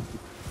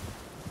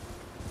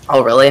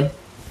 Oh really?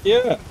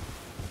 Yeah.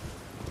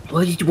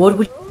 What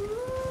would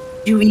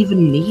you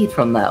even need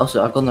from that?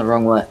 Also, I've gone the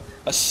wrong way.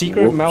 A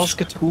secret mouse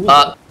tool.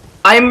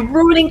 I'm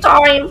ruining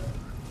time.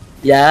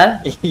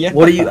 Yeah. Yeah.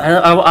 What do you?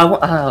 I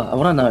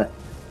want to know.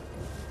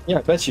 Yeah,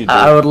 I bet you do.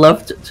 I would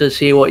love to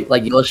see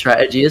what your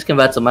strategy is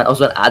compared to mine. I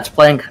was on ads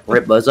playing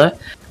Rip Bozo.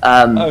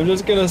 I'm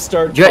just gonna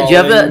start. Do you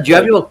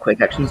have your quick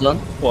actions on?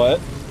 What?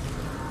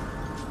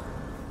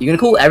 You're gonna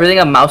call everything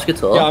a mouse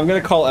tool? Yeah, I'm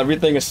gonna call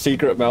everything a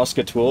secret mouse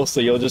tool, so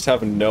you'll just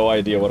have no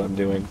idea what I'm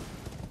doing.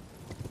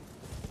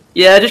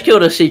 Yeah, I just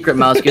killed a secret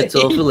mouse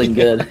tool, feeling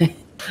good.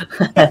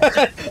 I'm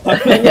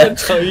not gonna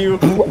tell you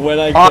when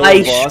I kill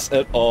a boss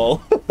at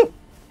all.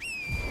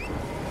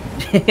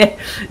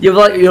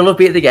 You'll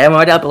beat the game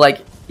right now, but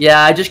like,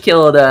 yeah, I just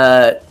killed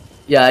I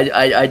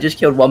just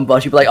killed one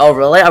boss. You'd be like, oh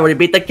really? I already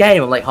beat the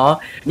game. I'm like, huh?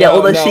 Yeah,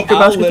 all those secret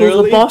mouse tools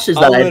are the bosses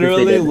that I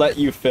literally let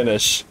you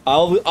finish.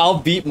 I'll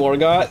beat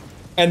Morgott,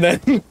 and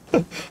then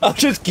I'll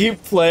just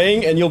keep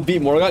playing, and you'll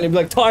beat Morgott, and you'll be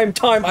like,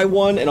 time, I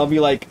won, and I'll be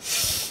like,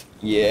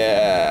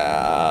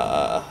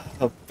 yeah.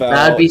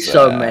 That'd be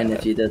so mean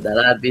if you did that.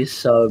 That'd be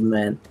so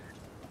mean.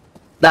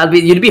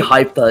 You'd be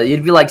hyped though.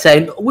 You'd be like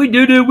saying, we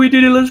did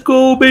it, let's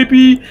go,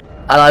 baby.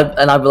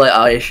 And I'd be like,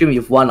 oh, I assume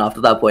you've won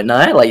after that point, no?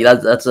 Like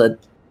that's a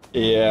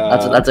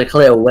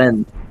clear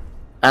win.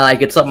 and I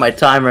could stop my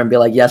timer and be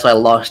like, yes, I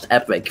lost,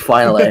 epic,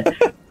 finally.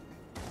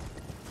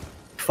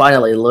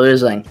 Finally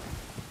losing.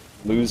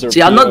 Loser.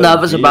 See, I'm not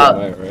nervous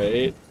about. Am I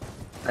right?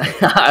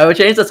 I would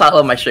change the title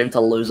of my stream to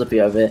Loser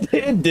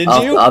POV. Did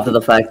you? After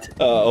the fact.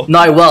 Oh. No,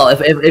 I will.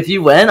 If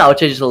you win, I'll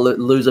change it to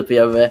Loser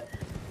POV.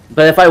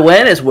 But if I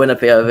win, it's Winner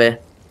POV.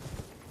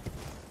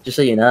 Just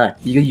so you know,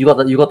 you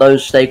got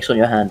those stakes on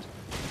your hand.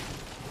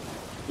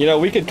 You know,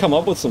 we could come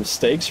up with some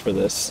stakes for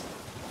this.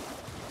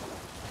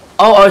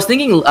 Oh, I was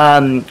thinking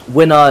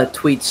winner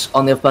tweets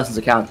on the other person's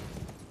account.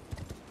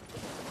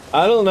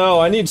 I don't know,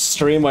 I need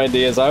stream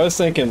ideas. I was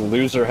thinking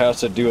loser has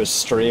to do a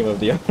stream of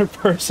the other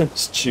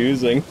person's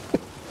choosing.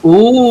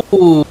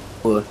 Ooh.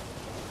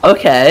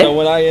 Okay. So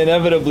when I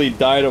inevitably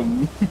die to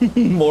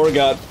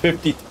Morgoth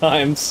 50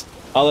 times,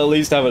 I'll at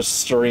least have a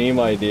stream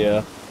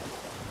idea.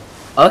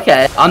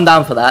 Okay, I'm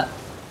down for that.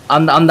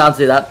 I'm down to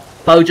do that.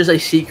 Pug just a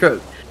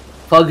secret.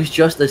 Pug is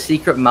just a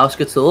secret mouse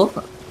tool.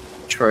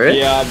 True.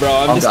 Yeah, bro.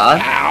 I'm just.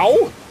 God.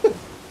 Ow!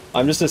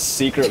 I'm just a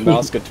secret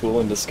mouse tool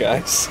in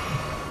disguise.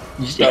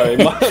 Sorry,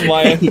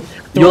 my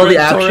You're the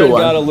actual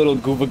one. Got a little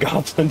Gooba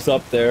Goblins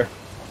up there.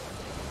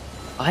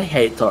 I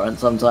hate Torrent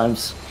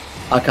sometimes.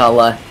 I can't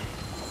lie.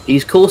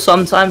 He's cool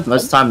sometimes,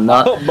 most of the time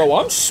not. Oh, bro,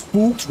 I'm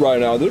spooked right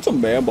now. There's a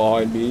man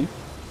behind me.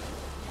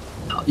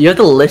 You have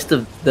the list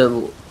of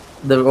you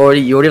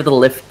already have the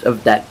list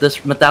of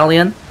this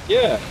medallion?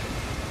 Yeah.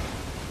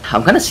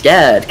 I'm kind of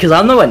scared, because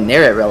I'm nowhere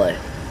near it, really.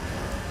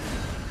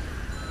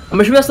 I'm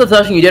assuming that's the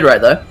first thing you did,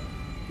 right, though?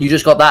 You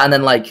just got that and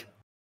then, like,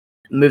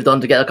 moved on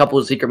to get a couple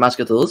of secret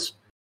masker tools?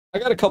 I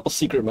got a couple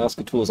secret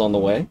masker tools on the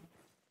way.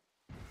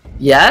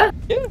 Yeah?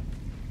 Yeah.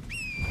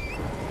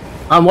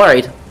 I'm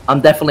worried. I'm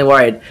definitely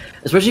worried.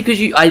 Especially because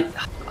I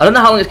don't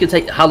know how long it's gonna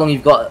take, how long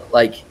you've got,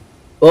 like,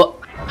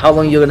 how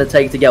long you're gonna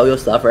take to get all your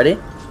stuff ready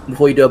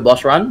before you do a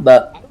boss run,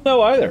 but... I don't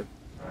know either.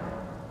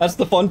 That's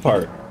the fun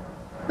part.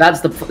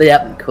 That's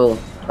yeah, cool.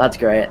 That's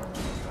great.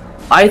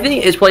 I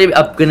think it's probably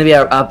going to be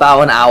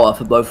about an hour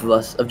for both of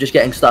us of just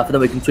getting stuff, and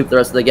then we can sweep the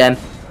rest of the game.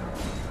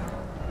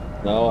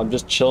 No, I'm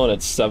just chilling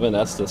at 7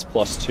 Estus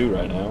plus 2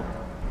 right now.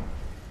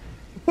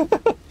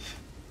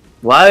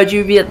 Why would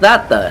you be at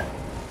that though?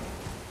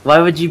 Why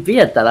would you be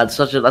at that? That's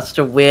such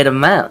a weird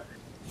amount.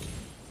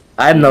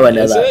 I'm nowhere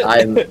near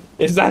that.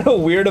 Is that a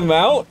weird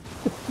amount?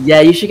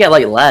 Yeah, you should get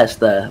like less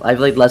though. I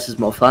feel like less is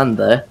more fun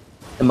though,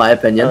 in my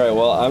opinion. Alright,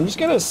 well, I'm just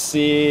gonna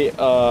see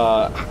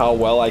how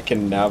well I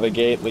can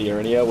navigate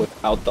Liurnia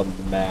without the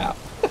map.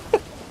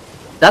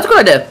 That's a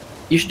good idea.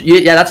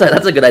 Yeah,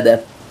 that's a good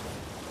idea.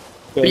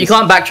 But you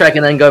can't backtrack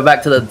and then go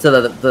back to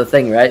the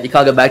thing, right? You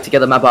can't go back to get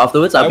the map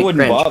afterwards. I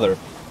wouldn't bother.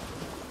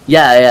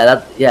 Yeah,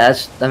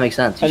 that makes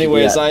sense.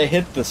 Anyways, I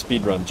hit the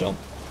speedrun jump,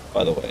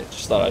 by the way.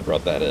 Just thought I'd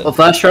rub that in. Well,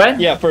 first try?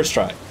 Yeah, first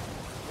try.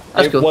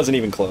 It wasn't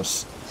even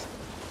close.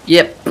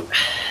 Yep.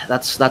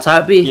 That's how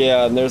it be.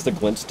 Yeah, and there's the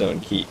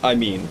glintstone key. I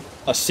mean,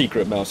 a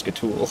secret mouse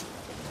tool.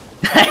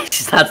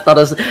 that's not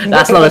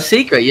a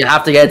secret. You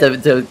have to get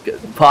to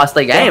pass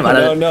the game.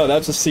 No,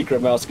 that's a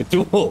secret mouse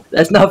tool.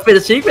 There's nothing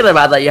secret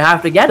about that. You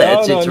have to get it.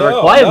 It's a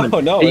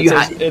requirement. No,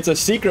 it's a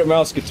secret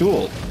mouse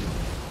tool.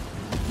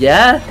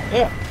 Yeah?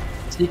 Yeah.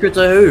 Secret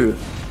to who?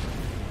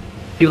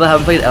 People that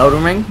haven't played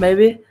Elden Ring,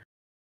 maybe?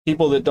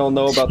 People that don't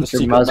know about the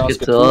secret mouse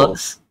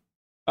tools.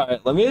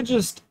 Alright, let me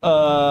just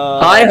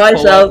Hi,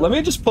 Sal. Let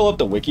me just pull up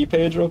the wiki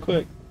page real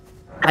quick.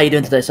 How you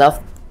doing today,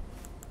 Sal?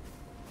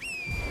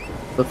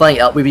 We've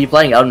been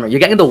playing Elden Ring. You're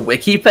getting the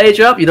wiki page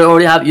up? You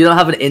don't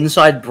have an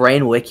inside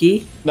brain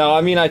wiki? No,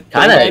 I mean I think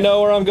I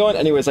know where I'm going.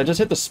 Anyways, I just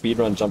hit the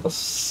speedrun jump a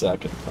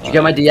second time. Did you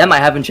get my DM? I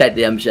haven't checked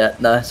DMs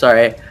yet. No,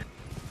 sorry.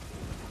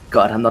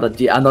 God, I'm not a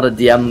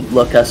DM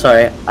looker.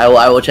 Sorry,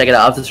 I will check it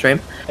out after the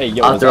stream. Hey,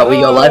 yo, after we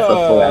go live for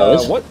 4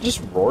 hours. What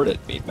just roared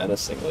at me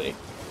menacingly?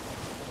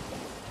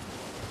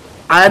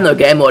 I have no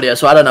game audio,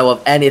 so I don't know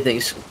if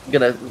anything's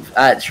gonna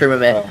stream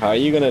at me. How are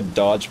you gonna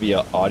dodge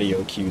via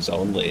audio cues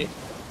only?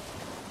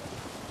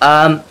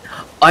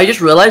 I just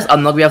realized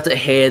I'm not gonna be able to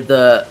hear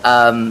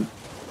the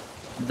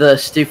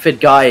stupid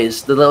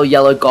guys, the little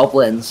yellow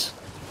goblins,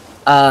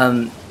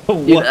 in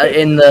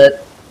the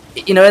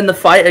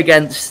fight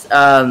against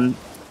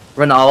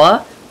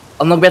Renala.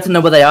 I'm not gonna be able to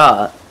know where they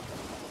are.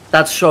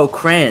 That's so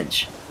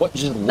cringe. What?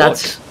 Just look.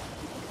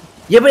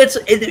 Yeah, but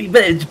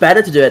it's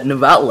better to do it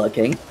without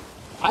looking.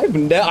 I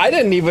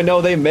didn't even know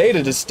they made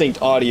a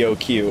distinct audio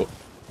cue.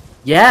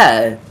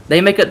 Yeah,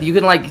 they make it. You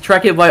can like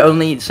track it by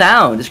only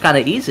sound. It's kind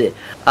of easy.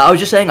 I was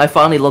just saying, I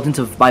finally logged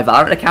into my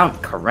Valorant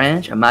account.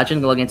 Cringe.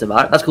 Imagine logging into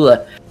Valorant. That's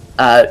cool.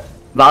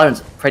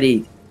 Valorant's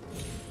pretty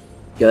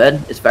good.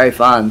 It's very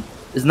fun.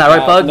 Isn't that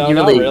right, Bug? No, you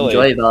really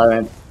enjoy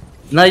Valorant.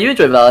 No, you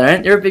enjoy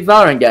Valorant. You're a big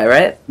Valorant guy,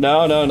 right?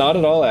 No, not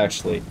at all,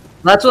 actually.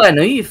 That's what I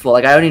knew you for.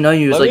 Like, I only know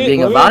you as like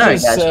being a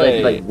Valorant guy. So it'd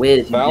be like weird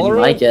if you didn't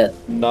like it.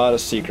 Not a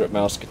secret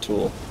mouse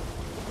tool.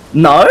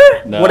 No?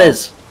 What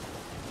is?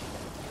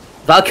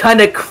 That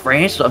kind of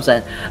cringe, what I'm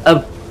saying.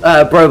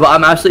 Bro, but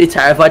I'm absolutely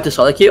terrified to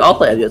solo queue. I'll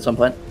play it at some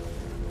point.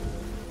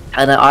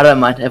 And I don't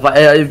mind.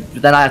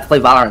 Then I have to play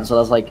Valorant, so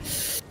that's like...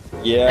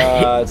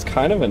 Yeah, it's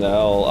kind of an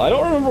L. I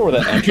don't remember where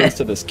the entrance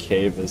to this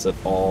cave is at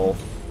all.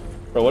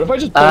 Bro, what if I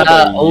just pull up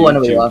a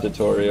YouTube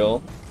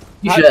tutorial?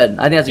 You should.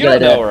 I think that's a good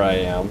idea. You don't know where I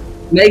am.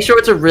 Make sure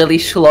it's a really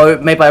slow,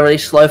 made by a really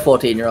slow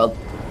 14-year-old.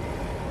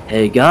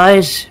 Hey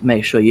guys,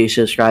 make sure you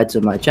subscribe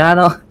to my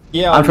channel.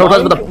 Yeah, I'm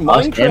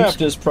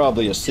Minecraft is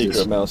probably a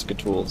secret mouse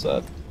tool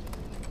set.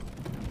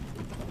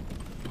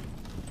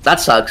 That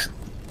sucks.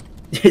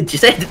 Did you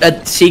say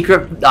a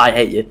secret? I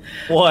hate you.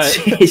 What?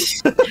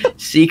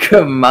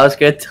 Secret mouse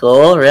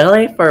tool?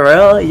 Really? For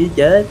real? You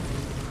good?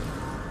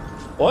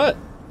 What?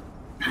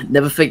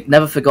 Never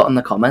forgotten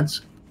the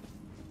comments.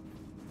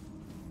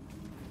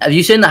 Have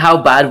you seen how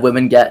bad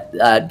women get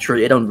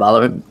treated on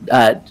Valorant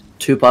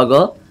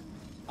 2.0?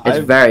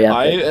 It's very epic.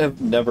 I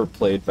have never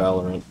played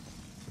Valorant.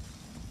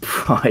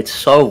 Bro, it's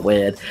so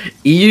weird.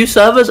 EU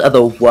servers are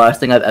the worst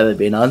thing I've ever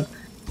been on.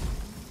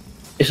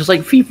 It's just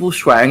like people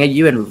swearing at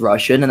you in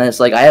Russian, and it's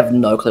like I have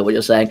no clue what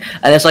you're saying.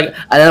 And it's like,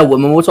 and then a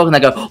woman will talk, and they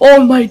go,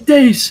 "Oh my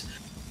days,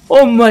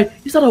 oh my,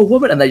 is that a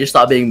woman?" And they just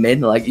start being mean.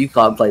 They're like, "You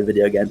can't play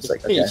video games." It's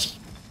like, okay.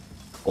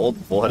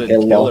 Cold-blooded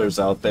killers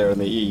out there in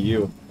the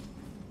EU.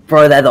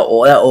 Bro, they're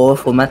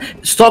awful, man.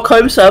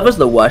 Stockholm server's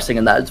the worst thing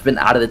in that. It's been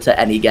added to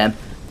any game.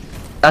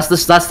 That's the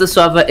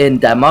server in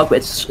Denmark, but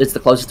it's the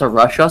closest to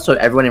Russia, so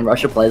everyone in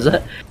Russia plays on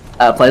it,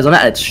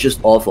 and it's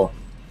just awful.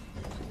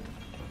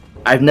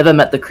 I've never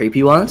met the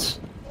creepy ones.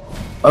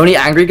 Only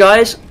angry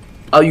guys.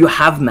 Oh, you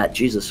have met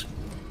Jesus.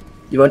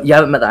 You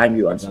haven't met the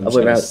angry ones. I'm just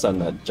gonna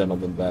send that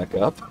gentleman back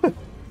up.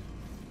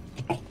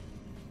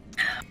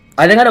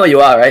 I think I know where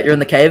you are, right? You're in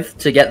the cave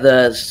to get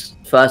the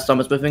first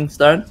Thomas Smithing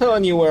stone. I'm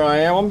telling you where I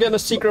am. I'm getting a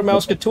secret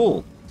mouse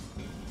tool.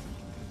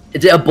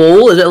 Is it a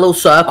ball? Is it a little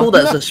circle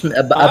that's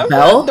a bell? I'm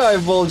not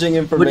divulging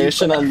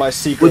information on my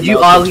secret. Would you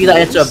argue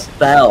that it's a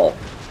bell?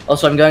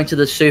 Also, I'm going to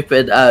the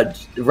stupid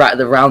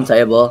the round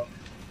table.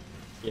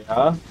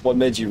 Yeah. What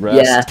made you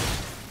rest? Yeah.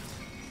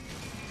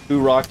 Who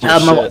rocked your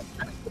shit?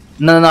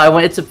 No, I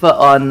wanted to put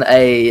on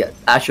a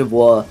Ash of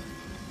War.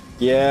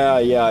 Yeah,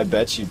 I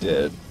bet you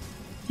did.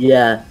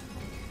 Yeah.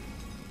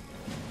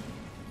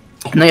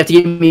 And then you have to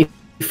give me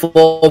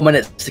 4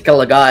 minutes to kill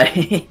a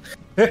guy.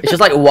 It's just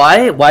like,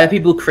 why are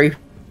people creepy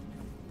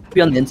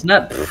on the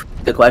internet? Pfft,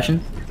 good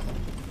question.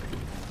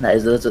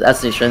 That's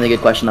an extremely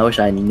good question. I wish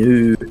I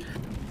knew.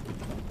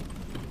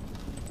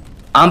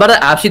 I'm about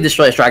to absolutely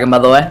destroy this dragon, by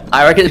the way.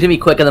 I reckon it's gonna be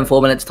quicker than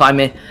 4 minutes. Time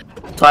me,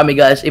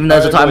 guys. Even though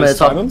there's a timer at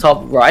the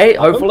top right,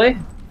 hopefully.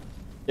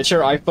 Get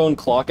your iPhone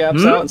clock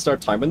apps out and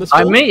start timing this.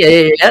 Time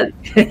me, yeah.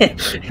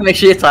 Make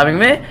sure you're timing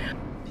me.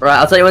 Right,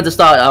 I'll tell you when to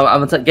start.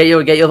 I'm gonna get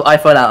your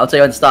iPhone out. I'll tell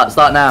you when to start.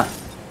 Start now.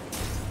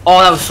 Oh,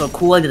 that was so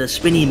cool. I did a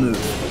spinny move.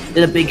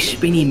 Did a big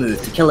spinny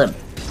move to kill him.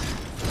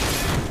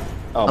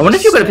 Oh, I wonder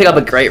if you're gonna pick up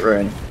a great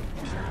rune.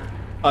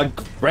 A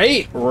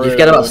great rune? You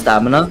forget about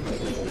stamina.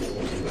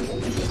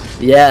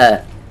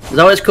 Yeah. Is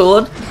that what it's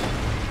called?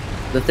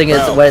 The thing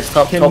is where it's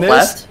top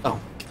left. Oh.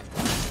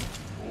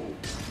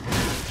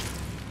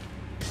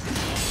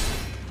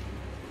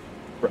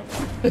 Bro.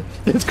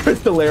 This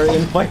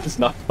Crystallarian fight is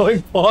not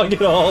going long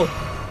at all.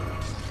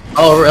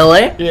 Oh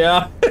really?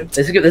 Yeah.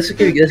 This could be good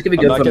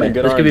for me.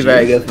 This could be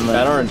very good for me.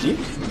 Bad RNG?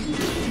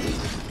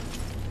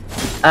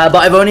 But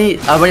I've only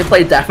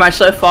played deathmatch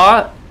so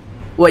far.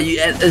 What,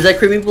 is there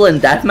creepy people in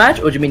deathmatch,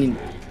 or do you mean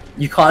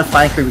you can't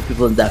find creepy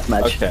people in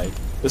deathmatch? Okay.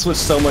 This was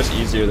so much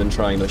easier than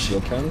trying to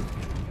shield counter.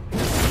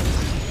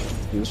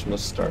 Do this from the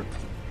start.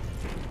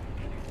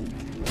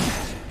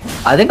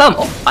 I think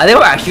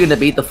we're actually gonna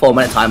beat the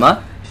 4-minute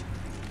timer.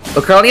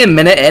 We're currently a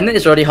minute in.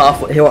 It's already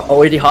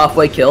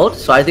halfway killed.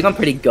 So I think I'm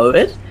pretty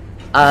goated.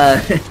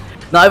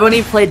 No, I've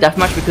only played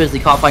deathmatch because they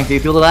can't find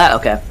creepy people there.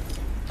 Okay,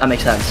 that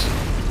makes sense.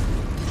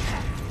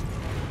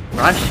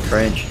 That's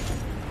cringe.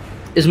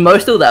 Is Mo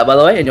still there, by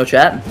the way, in your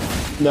chat?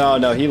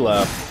 No, he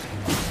left.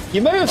 He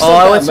may have sent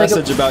that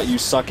message about you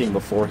sucking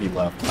before he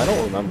left. I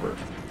don't remember.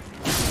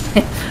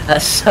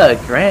 That's so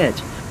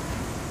cringe.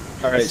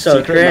 Alright,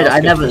 so cringe. I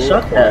never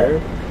sucked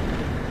there.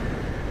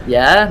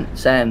 Yeah,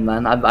 same,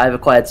 man. I've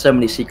acquired so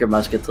many secret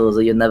musket tools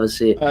that you'll never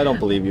see. I don't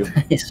believe you.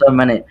 So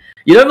many.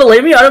 You don't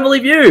believe me? I don't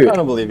believe you. I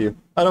don't believe you.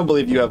 I don't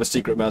believe you have a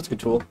secret musket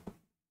tool.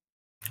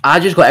 I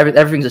just got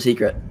everything's a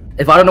secret.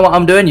 If I don't know what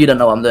I'm doing, you don't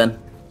know what I'm doing.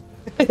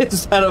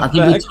 Is that a fact?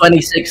 I think you're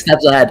 26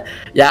 steps ahead.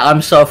 Yeah,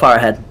 I'm so far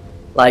ahead.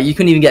 Like, you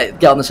couldn't even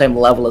get on the same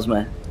level as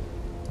me.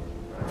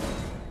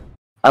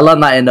 I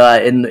learned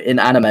that in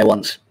anime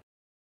once.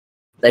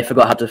 They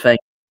forgot how to think.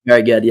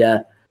 Very good,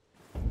 yeah.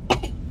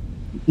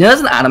 You know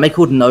there's an anime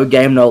called No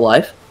Game, No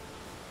Life?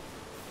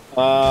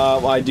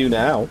 I do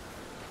now.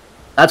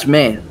 That's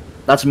me.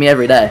 That's me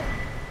every day.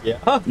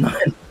 Yeah?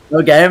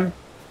 No game,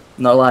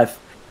 no life.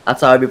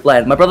 That's how I be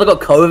playing. My brother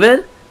got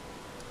COVID.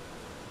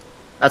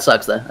 That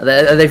sucks though.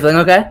 Are they feeling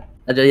okay?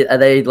 Are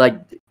they like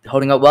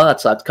holding up well?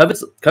 That sucks.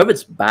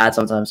 COVID's bad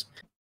sometimes.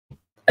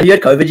 Have you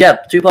had COVID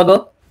yet,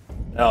 Tupac?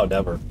 No,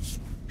 never.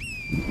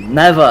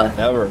 Never.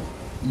 Never.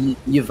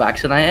 You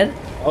vaccinated?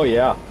 Oh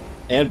yeah,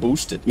 and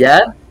boosted.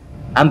 Yeah,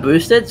 I'm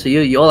boosted. So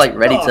you're like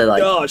ready to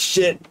like. Oh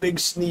shit! Big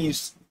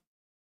sneeze.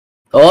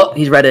 Oh,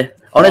 he's ready.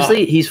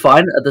 Honestly, he's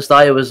fine. At the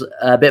start, it was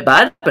a bit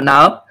bad, but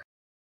now...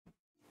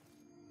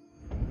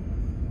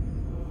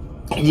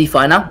 Is he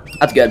fine now?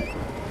 That's good.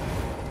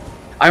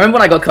 I remember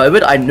when I got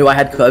COVID, I knew I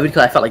had COVID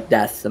because I felt like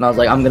death, and I was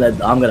like, I'm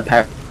gonna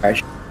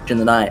perish in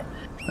the night.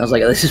 And I was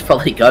like, this is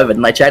probably COVID.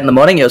 And I checked in the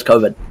morning, it was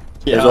COVID.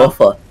 Yeah. It was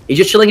awful. He's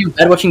just chilling in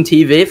bed watching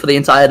TV for the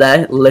entire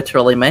day,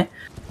 literally me.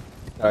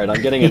 Alright,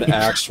 I'm getting an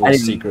actual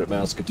secret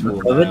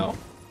Mousecatool now.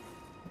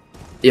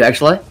 You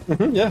actually?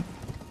 Yeah.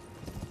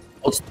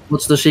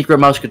 What's the secret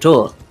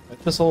Mousecatool?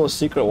 It's this whole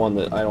secret one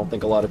that I don't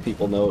think a lot of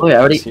people know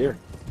is here.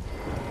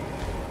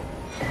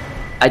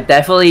 I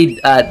definitely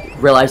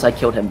realized I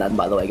killed him then,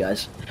 by the way,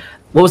 guys.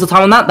 What was the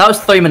time on that? That was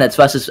 3 minutes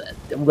versus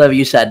whatever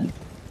you said.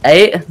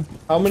 8?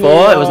 How many,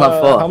 4? It was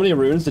not 4. How many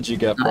runes did you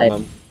get from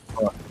him?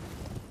 4.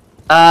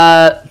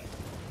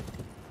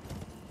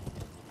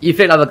 You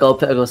picked up a gold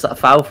pickle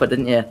foul foot,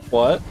 didn't you?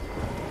 What?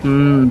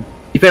 You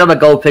picked up a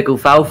gold pickle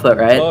foul foot,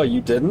 right? Oh,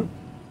 you didn't?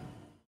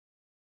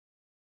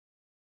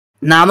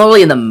 Nah, I'm not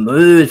really in the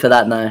mood for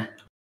that now.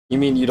 You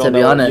mean you don't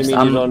know? You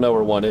mean you don't know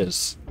where one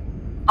is?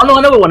 Oh no,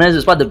 I know where one is.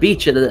 It's by the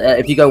beach.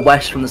 If you go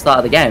west from the start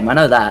of the game, I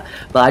know that.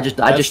 But I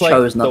just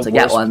chose not to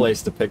get one. That's the worst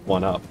place to pick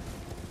one up.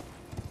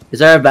 Is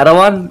there a better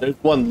one? There's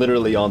one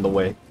literally on the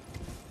way.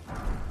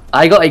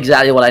 I got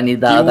exactly what I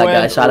need out of that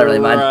guy, so I don't really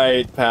mind.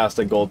 Right past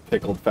a gold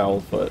pickled foul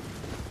foot.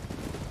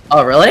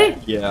 Oh really?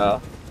 Yeah.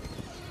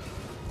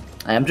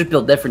 I am just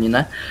built different, you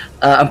know.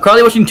 I'm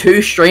currently watching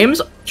 2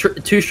 streams.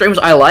 2 streams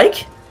I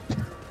like.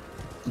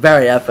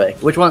 Very epic.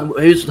 Which one?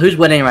 Who's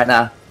winning right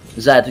now?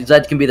 Zed.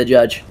 Zed can be the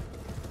judge.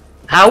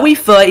 How are we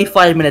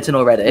 35 minutes in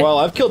already? Well,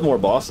 I've killed more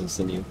bosses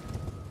than you.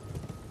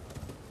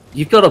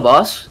 You've killed a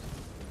boss?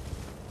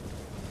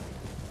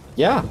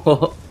 Yeah.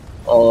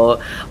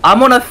 Oh,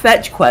 I'm on a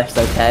fetch quest,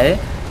 okay?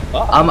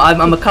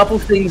 I'm a couple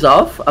things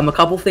off. I'm a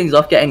couple things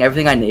off getting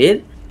everything I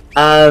need.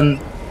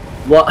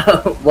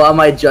 What am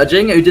I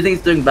judging? Who do you think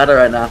is doing better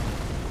right now?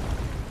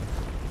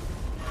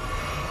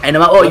 And no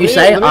matter what you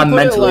say, I'm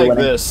mentally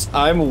winning. This.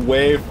 I'm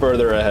way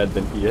further ahead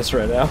than he is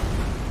right now.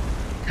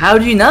 How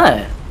do you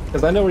know?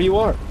 Because I know where you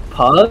are.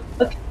 Pug?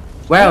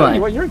 Where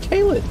am I? You're in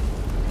Caelid.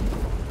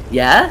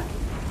 Yeah?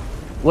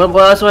 What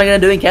else am I gonna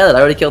do in Caelid? I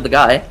already killed the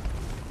guy.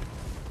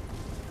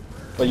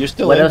 Well, you're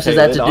still what in else is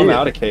that to do? I'm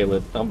out of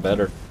Caelid. I'm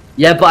better.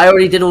 Yeah, but I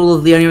already did all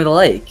of the Onion of the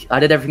Lake. I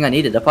did everything I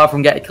needed, apart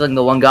from killing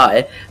the one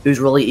guy who's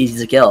really easy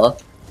to kill.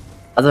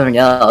 Everything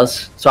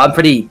else. So I'm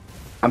pretty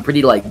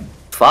like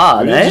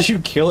far. Where did you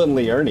kill in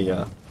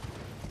Liurnia?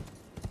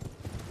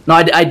 No,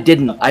 I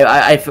didn't.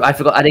 I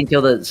forgot. I didn't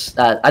kill the.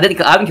 I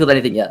haven't killed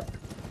anything yet.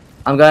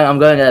 I'm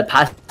going a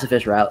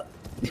pacifist route,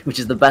 which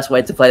is the best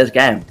way to play this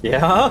game.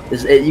 Yeah.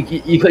 You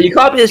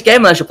can't play this game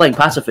unless you're playing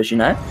pacifist. You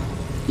know.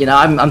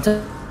 I'm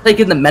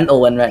taking the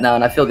mental win right now,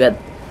 and I feel good.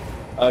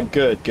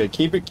 Good.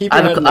 Keep it.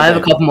 I have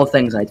a couple more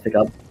things I need to pick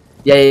up.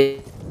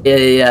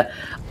 Yeah.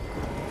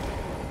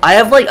 I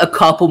have like a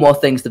couple more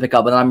things to pick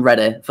up, and then I'm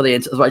ready for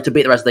to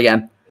beat the rest of the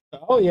game.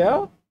 Oh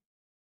yeah.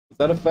 Is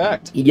that a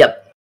fact?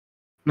 Yep.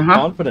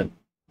 Confident.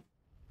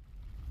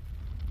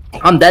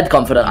 I'm dead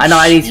confident. I know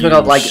I need to pick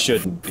up like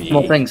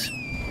more things.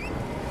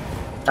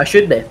 I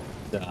should be.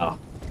 No.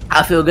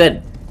 I feel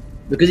good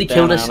because he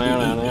killed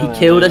he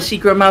killed a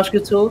secret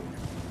Mousecatool.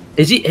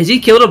 Has he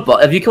killed a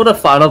boss? Have you killed a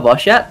final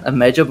boss yet? A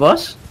major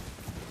boss?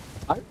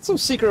 I have some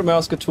secret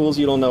Mousecatools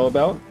you don't know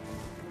about.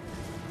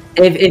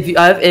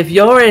 If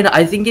you're in,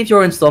 I think if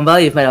you're in Storm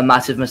Valley, you've made a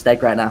massive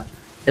mistake right now.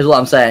 Is what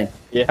I'm saying.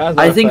 Yeah.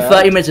 I think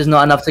 30 minutes is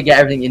not enough to get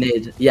everything you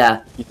need.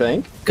 Yeah. You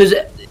think? Because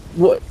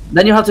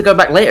then you have to go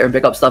back later and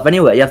pick up stuff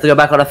anyway. You have to go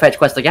back on a fetch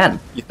quest again.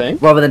 You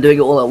think? Rather than doing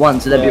it all at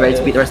once and then be ready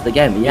to beat the rest of the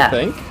game. Yeah.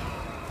 You think?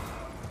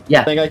 Yeah.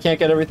 You think I can't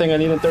get everything I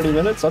need in 30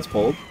 minutes? That's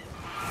bold.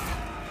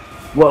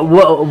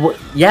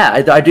 Yeah,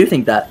 I do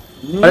think that.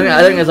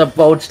 I think it's a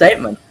bold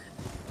statement.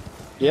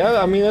 Yeah,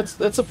 I mean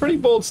that's a pretty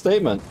bold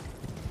statement.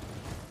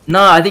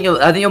 No, I think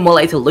you're more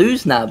likely to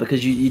lose now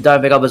because you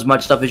don't pick up as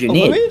much stuff as you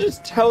need. Let me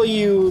just tell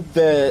you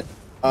that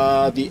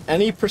the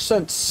any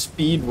 %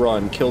 speed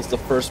run kills the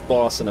first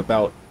boss in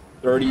about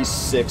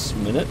 36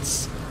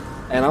 minutes,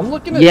 and I'm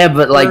looking at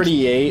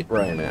 38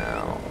 right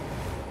now.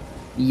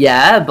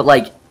 Yeah, but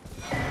like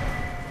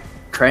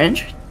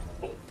cringe.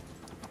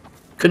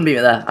 Couldn't be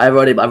there. I've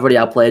already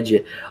outplayed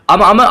you. I'm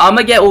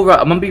gonna get all right.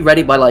 I'm gonna be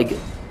ready by like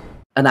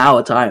an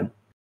hour time.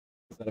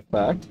 Is that a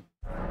fact?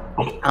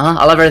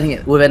 I'll have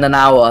everything within an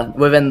hour.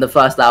 Within the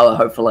first hour,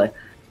 hopefully.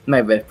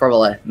 Maybe,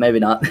 probably, maybe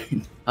not.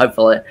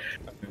 Hopefully.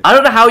 I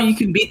don't know how you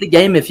can beat the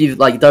game if you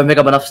like don't pick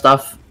up enough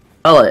stuff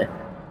early.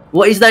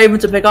 What is there even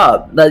to pick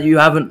up that you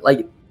haven't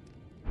like?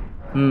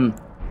 The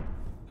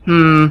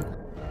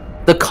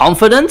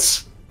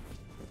confidence.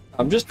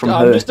 I'm just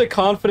a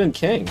confident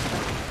king.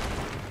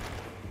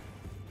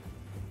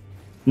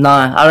 No,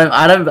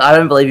 I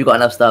don't believe you got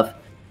enough stuff.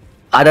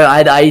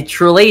 I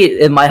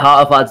truly, in my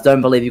heart of hearts, don't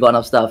believe you got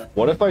enough stuff.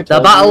 What if I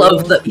told the battle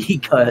of the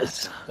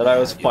egos? That I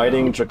was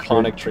fighting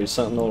Draconic Tree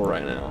Sentinel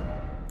right now.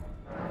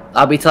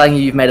 I'll be telling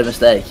you, you've made a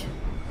mistake.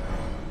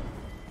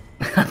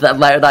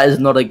 that is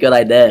not a good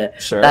idea.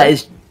 Sure. That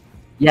is,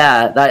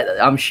 Yeah,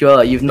 that I'm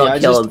sure you've not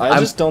killed. I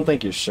just don't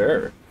think you're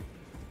sure.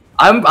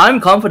 I'm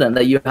confident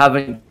that you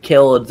haven't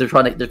killed the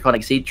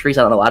Draconic Seed Tree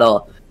Sentinel at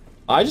all.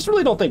 I just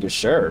really don't think you're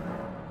sure.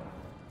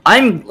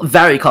 I'm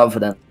very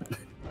confident.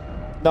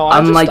 No,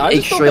 I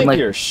just don't think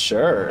you're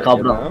sure.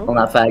 Confident on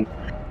that fact.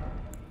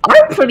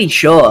 I'm pretty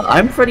sure.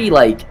 I'm pretty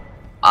like,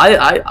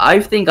 I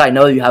think I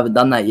know you haven't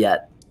done that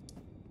yet.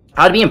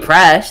 I'd be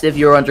impressed if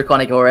you were on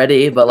Draconic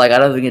already, but like I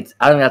don't think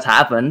that's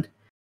happened.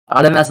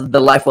 I don't think that's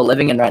the life we're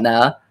living in right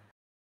now.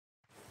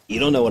 You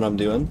don't know what I'm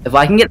doing. If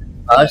I can get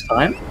the first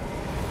time,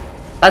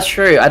 that's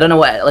true. I don't know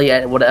what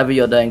like whatever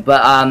you're doing,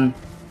 but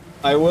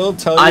I will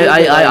tell you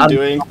that I'm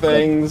doing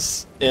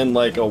things in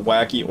like a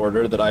wacky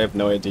order that I have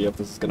no idea if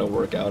this is gonna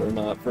work out or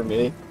not for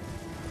me.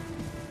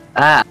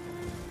 Ah,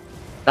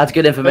 that's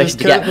good information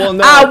to get. Well,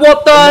 no,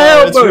 what the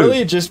hell? It's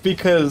really just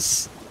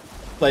because,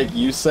 like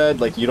you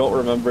said, like you don't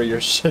remember your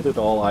shit at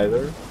all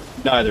either.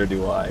 Neither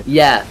do I.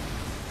 Yeah.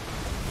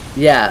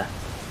 Yeah.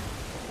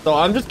 So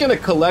I'm just gonna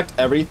collect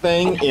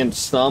everything in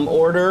some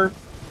order,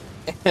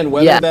 and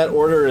whether that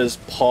order is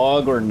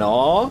Pog or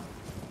Gnaw,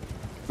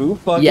 who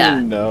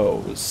fucking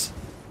knows?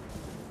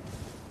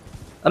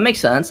 That makes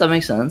sense. That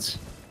makes sense.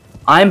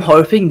 I'm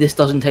hoping this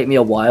doesn't take me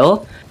a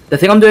while. The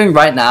thing I'm doing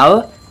right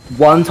now,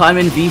 one time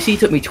in VC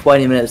took me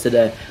 20 minutes to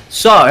do.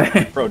 So,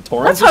 bro,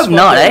 Torrance let's hope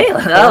not, eh?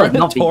 That would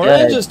not be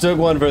Torrance good. just took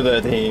one for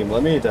the team.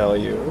 Let me tell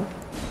you.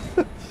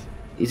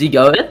 Is he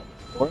going?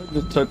 Torrance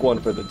just took one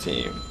for the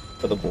team,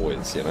 for the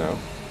boys. You know.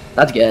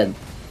 That's good.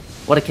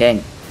 What a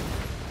king.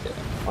 Yeah,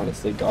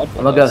 honestly, God bless.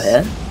 I'm gonna go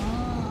here.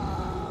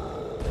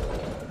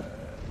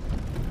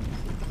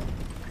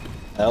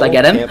 Did I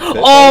get him?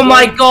 Oh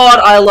my god,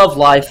 I love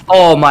life.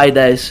 Oh my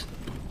days.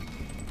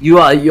 You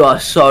are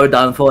so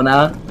done for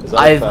now.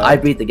 I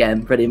beat the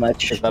game pretty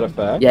much. Is that a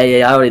fact? Yeah,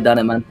 I already done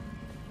it, man.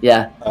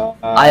 Yeah.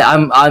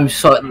 I'm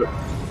so.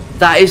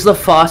 That is the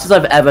fastest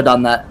I've ever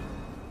done that.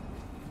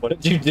 What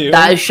did you do?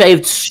 That has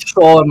shaved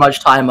so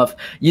much time off.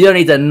 You don't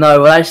need to know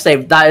what I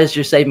saved. That has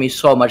just saved me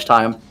so much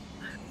time.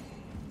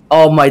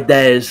 Oh my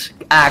days.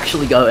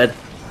 Actually goated.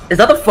 Is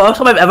that the first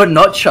time I've ever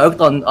not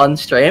choked on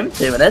stream?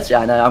 2 minutes? Yeah,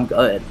 I know, I'm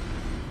goated.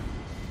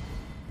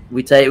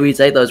 We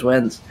take those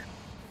wins.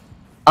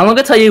 I'm not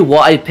gonna tell you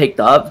what I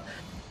picked up,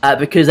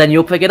 because then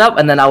you'll pick it up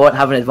and then I won't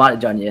have an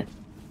advantage on you.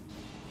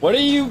 What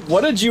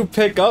did you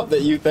pick up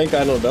that you think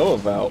I don't know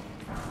about?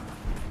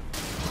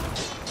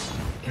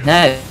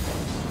 Hey.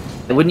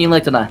 Wouldn't you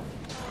like to know?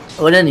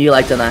 Wouldn't you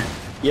like to know?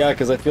 Yeah,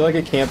 because I feel like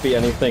it can't be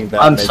anything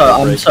that. I'm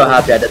so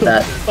happy I did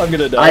that. I'm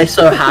gonna die. I'm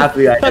so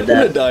happy I did that. I'm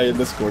gonna die in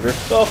this quarter.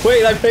 Oh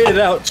wait, I paid it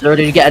out. So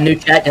did you get a new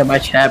chat? Yeah, my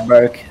chair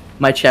broke.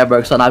 My chair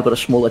broke, so now I've got a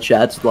smaller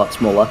chair. It's a lot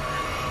smaller.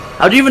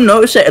 How do you even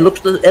notice it? It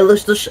looks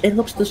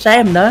the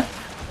same, no?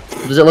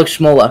 Does it look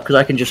smaller?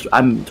 Because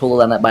I'm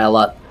taller than that by a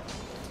lot.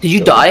 Did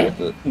you die?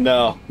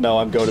 No,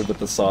 I'm goated with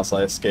the sauce.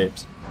 I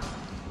escaped.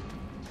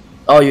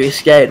 Oh, you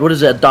escaped. What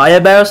is it, a dire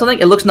bear or something?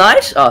 It looks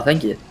nice. Oh,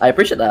 thank you. I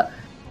appreciate that.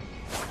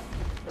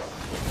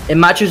 It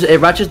matches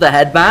the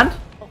headband.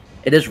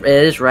 It is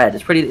red.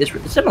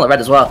 It's similar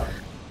red as well.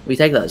 We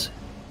take those.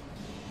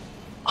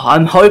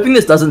 I'm hoping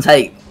this doesn't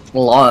take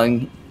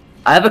long.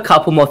 I have a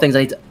couple more things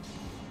I need to.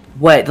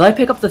 Wait, did I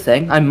pick up the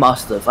thing? I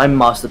must have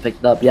picked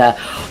it up. Yeah.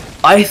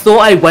 I thought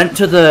I went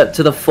to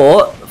the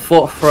Fort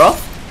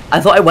Froth. I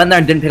thought I went there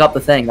and didn't pick up the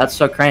thing. That's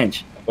so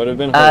cringe. Would have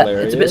been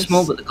hilarious. It's a bit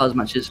small, but the colours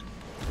matches.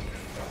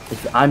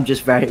 I'm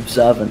just very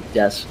observant.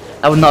 Yes,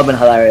 that would not have been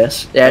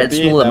hilarious. Yeah, it's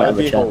smaller than my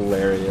other chat.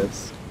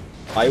 Hilarious.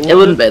 It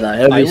wouldn't be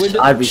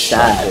though. I'd be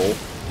sad.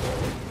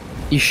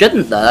 You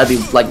shouldn't though. That'd be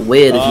like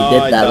weird if you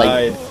did that.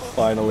 I died,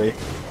 finally.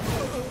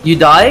 You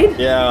died?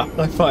 Yeah,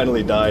 I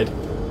finally died.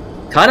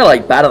 Kind of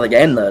like bad of the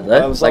game though.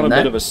 I was on a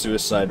bit of a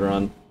suicide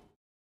run.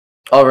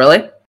 Oh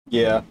really?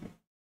 Yeah.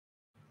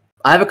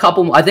 I have a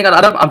couple. I think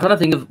I'm trying to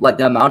think of like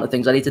the amount of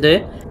things I need to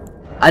do.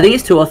 I think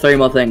it's 2 or 3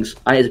 more things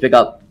I need to pick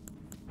up.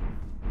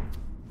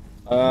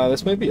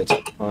 This might be a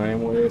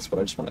time waste, but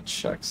I just want to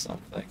check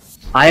something.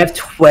 I have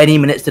 20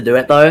 minutes to do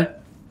it though.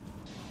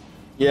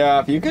 Yeah,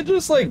 if you could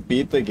just like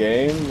beat the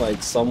game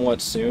like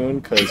somewhat soon,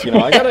 because you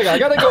know I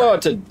gotta go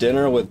out to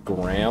dinner with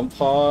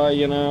Grandpa.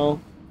 You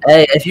know.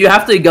 Hey, if you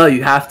have to go,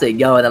 you have to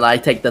go, and then I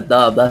take the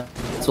dub.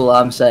 That's all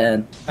I'm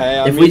saying. Hey,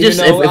 I mean,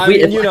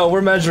 you know,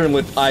 we're measuring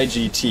with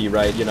IGT,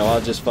 right? You know,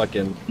 I'll just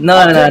fucking no.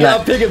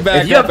 I'll pick it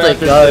back up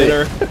after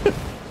dinner.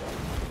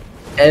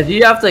 If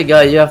you have to go,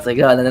 you have to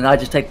go, and then I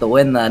just take the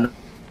win then.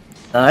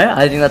 No,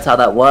 I think that's how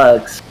that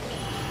works.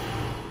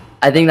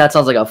 I think that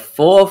sounds like a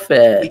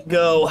forfeit.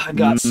 Go. I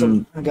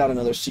got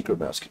another secret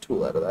basket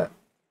tool out of that.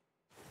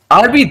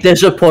 I'd be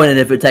disappointed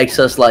if it takes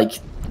us like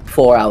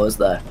 4 hours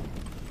though.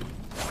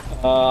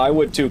 I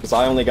would too, because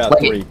I only got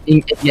 3.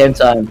 In game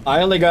time.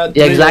 I only got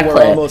 3. Yeah, exactly.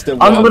 We're almost at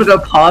I'm 1. gonna go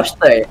past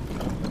 3.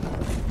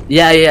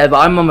 Yeah, but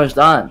I'm almost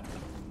done.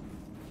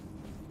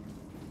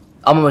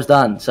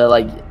 So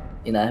like,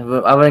 you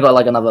know, I've only got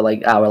like another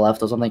like hour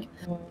left or something.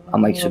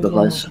 I'm like super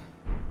close.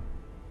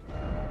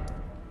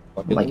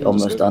 I'm like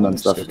almost done and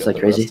stuff. It's like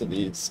crazy.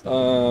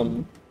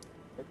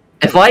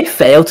 If I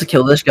fail to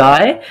kill this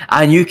guy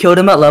and you killed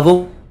him at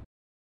level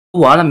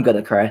One, I'm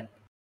gonna cry.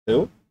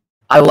 Who?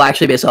 I will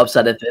actually be so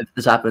upset if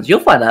this happens.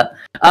 You'll find out.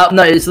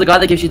 No, it's the guy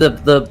that gives you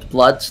the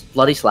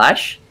bloody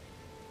slash.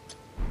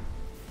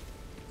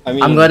 I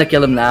mean, I'm going to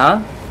kill him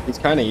now. He's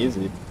kind of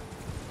easy.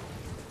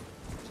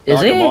 Is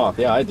Knock he? him off.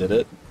 Yeah, I did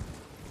it.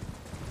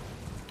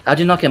 How'd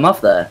you knock him off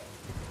there?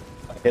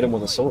 I hit him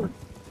with a sword.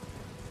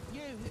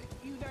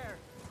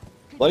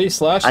 Bloody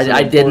slash.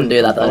 I didn't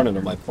do that though. Component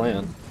of my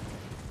plan.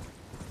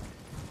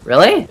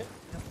 Really?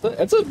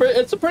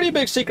 It's a pretty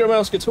big secret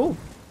mouse tool.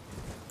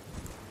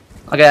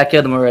 Okay, I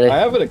killed him already. I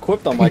have it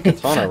equipped on my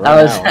katana right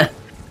that was now. that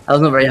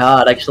was not very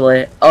hard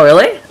actually. Oh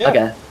really? Yeah.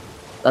 Okay.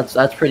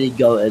 That's pretty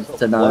goated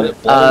to know.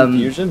 Blood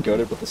infusion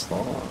goated with the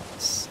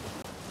slots.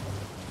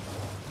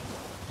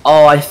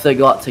 Oh, I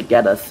forgot to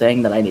get a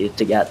thing that I needed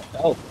to get.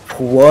 Oh.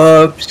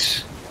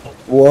 Whoops.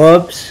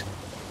 Whoops.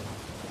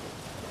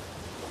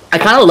 I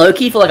kind of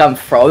low-key feel like I'm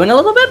throwing a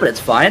little bit, but it's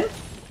fine.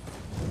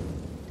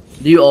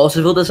 Do you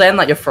also feel the same,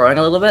 like you're throwing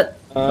a little bit?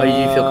 Or do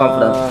you feel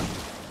confident?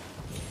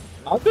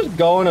 I'm just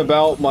going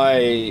about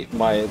my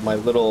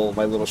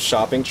little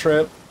shopping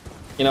trip.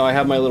 You know, I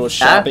have my little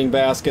shopping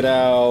basket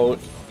out.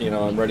 You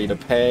know, I'm ready to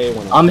pay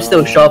when I'm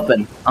still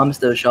shopping. I'm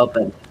still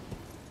shopping.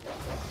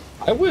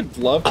 I would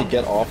love to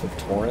get off of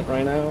Torrent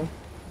right now.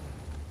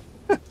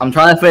 I'm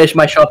trying to finish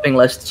my shopping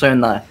list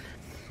soon though.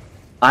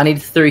 I need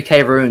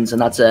 3k runes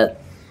and that's it.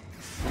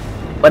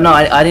 But no,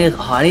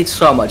 I need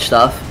so much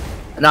stuff.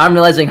 Now I'm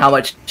realizing how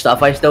much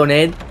stuff I still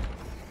need.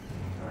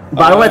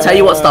 But I don't want to tell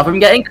you what stuff I'm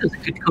getting because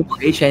it could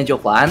completely change your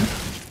plan.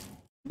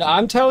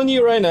 I'm telling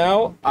you right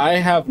now, I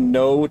have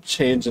no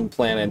change in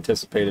plan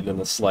anticipated in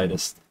the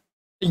slightest.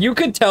 You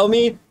could tell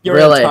me your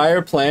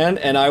entire plan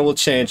and I will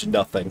change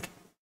nothing.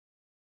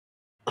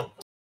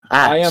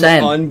 I am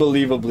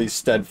unbelievably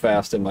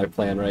steadfast in my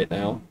plan right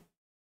now.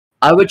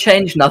 I would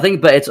change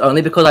nothing, but it's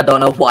only because I don't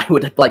know what I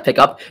would like pick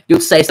up.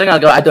 You'd say something, I'll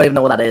go, I don't even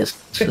know what that is.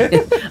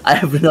 I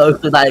have no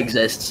clue that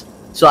exists.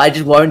 So I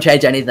just won't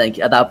change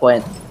anything at that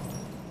point.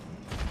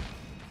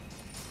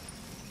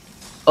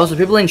 Also,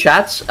 people in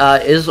chats,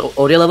 is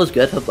audio levels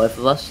good for both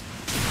of us?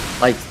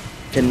 Like,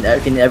 can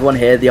everyone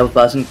hear the other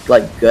person,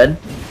 like, good?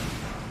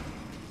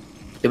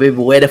 It'd be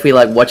weird if we,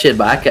 like, watch it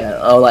back,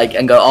 or, like,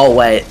 and go, oh,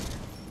 wait.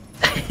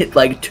 It's,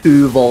 like,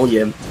 2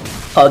 volume.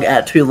 Pug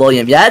at 2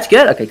 volume. Yeah, it's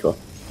good? Okay, cool.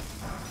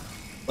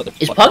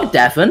 Is Pug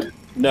deafened?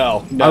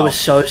 No. I was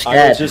so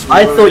scared.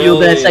 I thought you were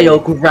going to say your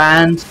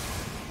grand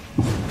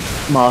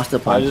master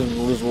Pug. I just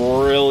was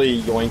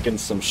really yoinking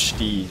some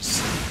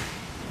stees.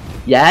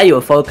 Yeah, you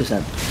were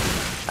focusing.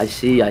 I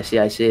see.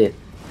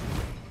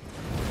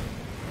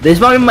 This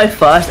might be my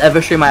first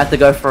ever stream I have to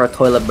go for a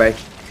toilet break.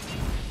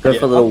 Go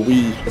for a little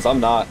wee. Because I'm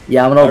not.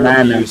 Yeah, I'm an old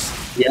man now.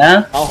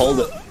 Yeah? I'll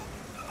hold it.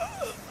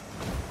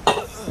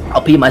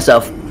 I'll pee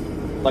myself.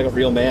 Like a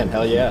real man,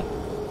 hell yeah.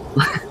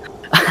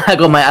 I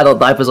got my adult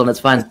diapers on, it's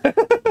fine.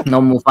 No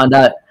one will find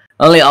out.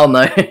 Only I'll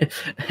know.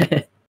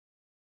 That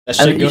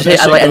shit goes to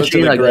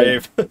the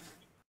grave.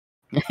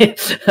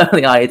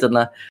 Only I hate it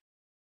now.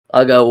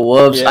 I'll go,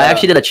 whoops. Yeah. I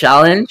actually did a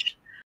challenge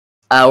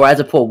where I had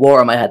to pour water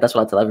on my head. That's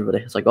what I tell everybody.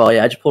 It's like, oh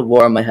yeah, I just poured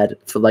water on my head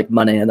for like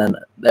money, and then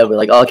they'll be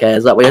like, oh, okay,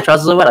 is that what your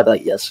trousers are wet? I'd be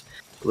like, yes.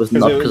 It was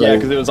not because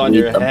it was on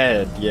your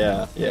head.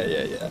 Yeah,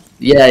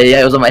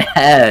 it was on my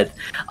head.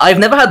 I've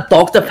never had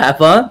Dr.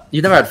 Pepper.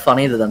 You've never had fun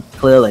either, then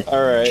clearly.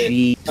 All right,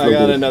 Jeez, I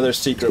got another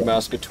secret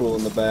Masca tool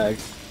in the bag.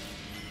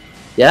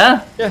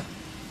 Yeah. Yeah.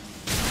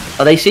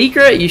 Are they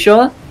secret? You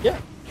sure? Yeah.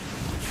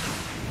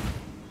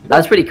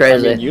 That's pretty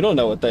crazy. I mean, you don't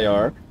know what they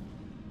are.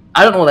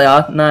 I don't know what they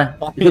are. No,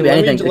 it could be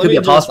anything. It could be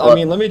a passport. I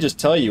mean, let me just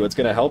tell you, it's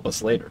gonna help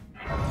us later.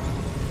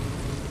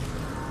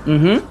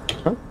 Huh?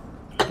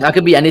 That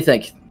could be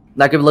anything.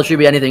 That could literally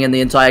be anything in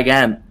the entire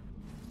game.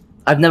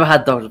 I've never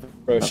had Dr.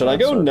 Bro, should I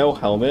go no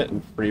helmet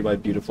and free my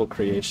beautiful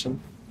creation?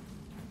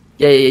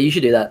 Yeah, you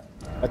should do that.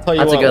 I tell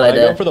you That's what, a good when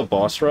idea. I go for the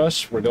boss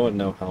rush, we're going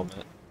no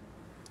helmet.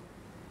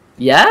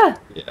 Yeah?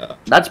 Yeah.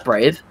 That's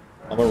brave.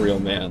 I'm a real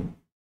man.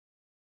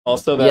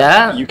 Also,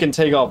 you can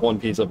take off 1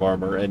 piece of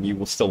armor and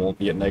you still won't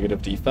be at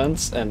negative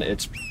defense, and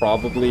it's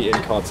probably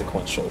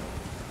inconsequential.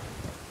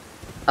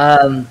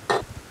 I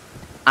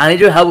need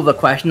your help with a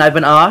question I've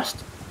been asked.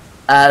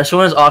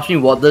 Someone has asked me,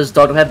 what does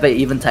Dr. Pepper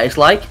even taste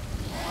like?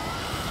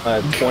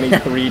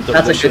 23 delicious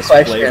That's a good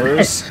question.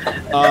 flavors.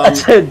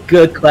 That's a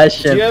good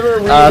question. Did you ever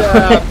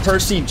read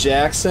Percy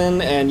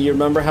Jackson, and you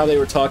remember how they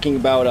were talking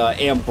about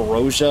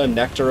ambrosia,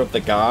 nectar of the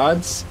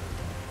gods?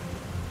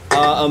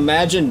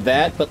 Imagine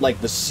that, but like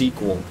the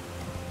sequel.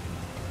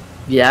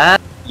 Yeah?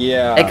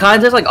 Yeah. It kind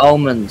of tastes like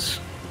almonds.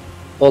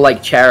 Or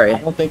like cherry. I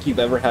don't think you've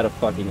ever had a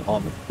fucking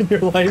almond in your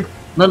life.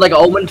 No, like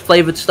almond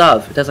flavored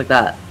stuff. It tastes like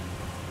that.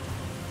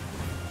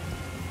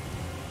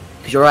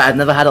 Cause you're right, I've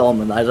never had an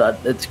almond.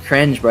 It's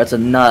cringe, bro. It's a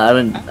nut. I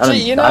don't.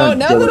 You know,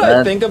 now that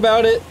I think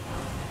about it,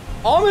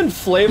 almond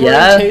flavoring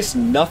tastes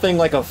nothing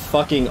like a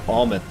fucking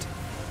almond.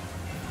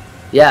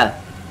 Yeah,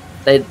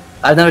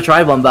 I've never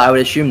tried one, but I would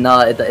assume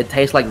not. It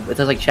tastes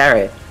like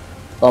cherry,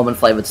 almond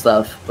flavored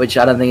stuff, which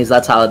I don't think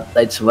that's how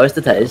it's supposed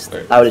to taste.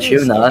 I would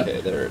assume not.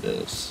 Okay, there it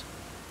is.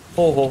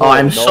 Oh,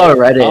 I'm no. so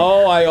ready.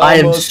 Oh, I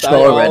am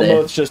so ready. I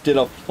almost just did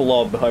a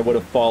flub. I would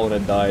have fallen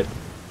and died.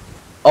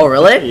 Oh,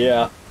 really?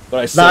 Yeah, but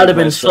I That saved would have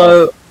been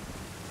myself.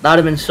 that would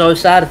have been so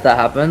sad if that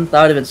happened.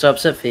 That would have been so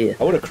upset for you.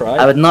 I would have cried.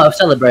 I would not have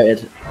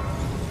celebrated.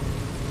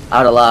 I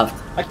would have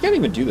laughed. I can't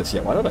even do this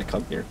yet. Why did I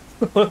come here?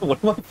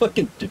 What am I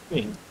fucking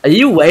doing? Are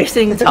you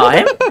wasting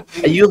time?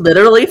 Are you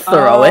literally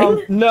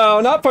throwing?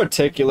 No, not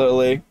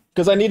particularly.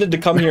 Because I needed to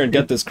come here and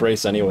get this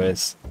grace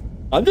anyways.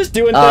 I'm just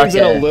doing things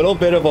in a little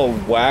bit of a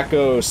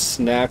wacko,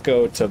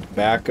 snacko,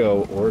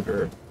 tobacco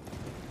order.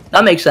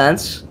 That makes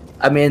sense.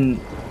 I mean,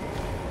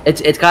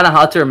 it's kind of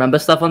hard to remember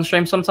stuff on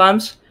stream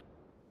sometimes.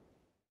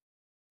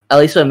 At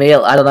least for me,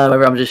 I don't know,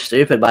 maybe I'm just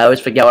stupid, but I always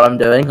forget what I'm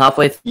doing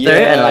halfway through,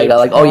 and I go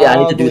like, oh yeah, I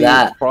need to do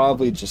that.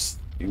 Probably just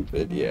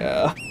stupid,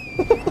 yeah.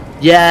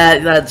 Yeah,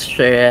 that's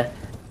true.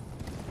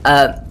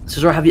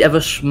 Caesura, have you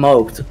ever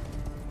smoked?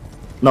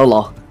 No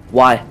law.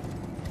 Why?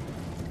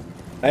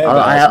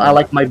 I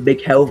like my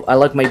big health. I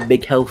like my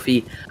big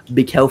healthy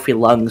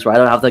lungs. Right, I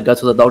don't have to go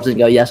to the doctor and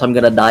go, yes, I'm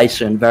gonna die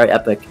soon. Very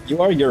epic.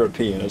 You are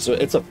European. It's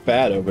a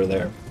fad over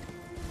there.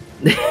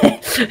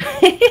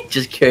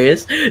 Just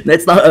curious.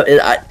 It's not.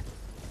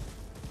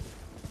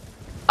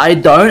 I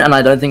don't, and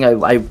I don't think I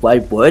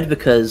would,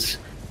 because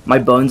my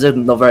bones are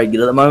not very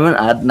good at the moment,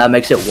 and that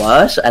makes it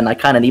worse, and I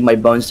kind of need my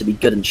bones to be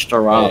good and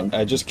strong.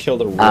 I just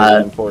killed a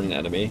really important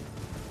enemy.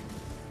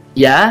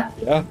 Yeah?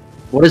 Yeah.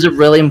 What is a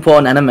really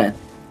important enemy?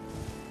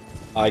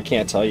 I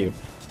can't tell you.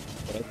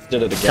 But I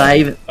did it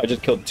again. I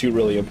just killed 2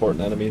 really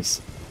important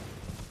enemies.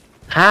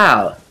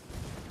 How?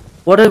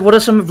 What are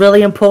some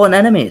really important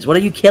enemies? What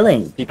are you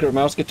killing? Secret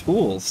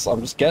Mousquetools. I'm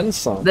just getting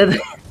some.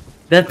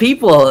 They're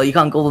people. You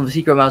can't call them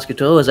secret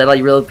Mousquetools. They're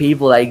like real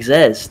people that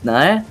exist,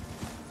 no?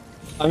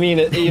 I mean,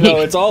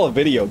 it's all a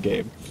video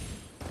game.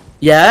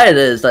 Yeah, it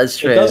is. That's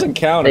true. It doesn't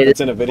count if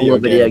it's in a video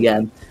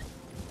game.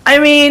 I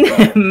mean,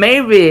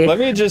 maybe. Let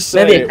me just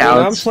say, when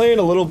I'm playing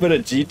a little bit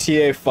of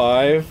GTA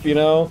 5,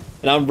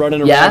 and I'm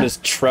running around as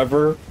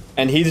Trevor,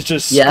 and he's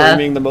just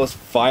screaming the most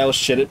vile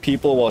shit at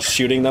people while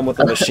shooting them with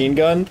a machine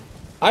gun,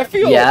 I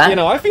feel,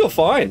 I feel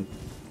fine.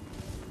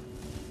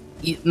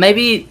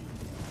 Maybe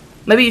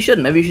you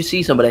shouldn't. Maybe you should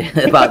see somebody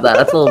about that.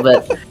 That's a little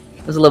bit.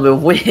 That's a little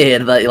bit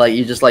weird. That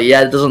you just like,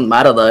 yeah, it doesn't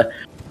matter though.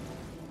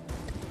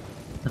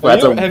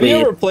 Have you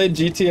ever played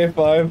GTA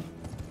 5?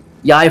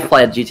 Yeah, I've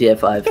played GTA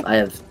 5. I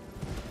have.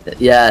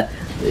 Yeah.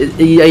 Are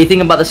you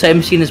thinking about the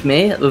same scene as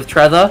me with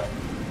Trevor,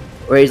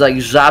 where he's like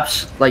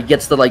zaps,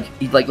 gets the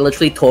he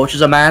literally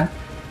tortures a man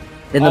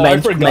in the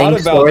main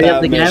story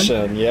of the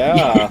game?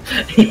 Yeah.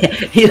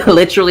 He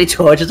literally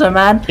tortures a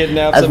man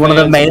as one of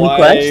the main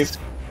quests.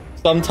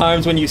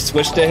 Sometimes when you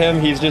switch to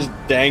him, he's just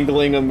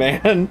dangling a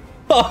man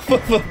off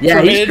of a bridge.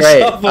 Yeah, he's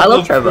great. I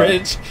love Trevor.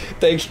 Bridge.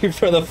 Thank you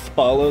for the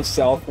follow,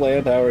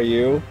 Southland. How are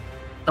you?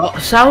 Oh,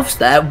 South's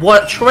there?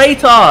 What?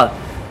 Traitor!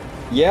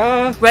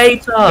 Yeah.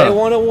 Traitor! They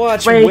want to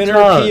watch winner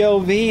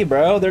POV,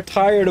 bro. They're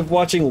tired of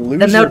watching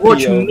loser POV. Then they'd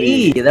watch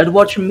me. They'd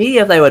watch me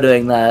if they were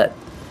doing that.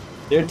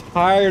 They're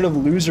tired of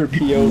loser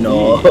POV.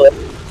 No.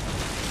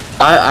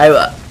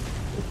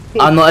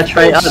 I'm not a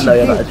traitor. No,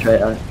 you're not a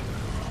traitor.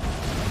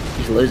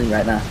 He's losing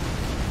right now.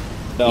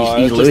 No,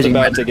 I was just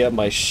about to get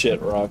my shit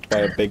rocked by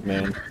a big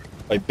man.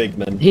 By big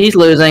men. He's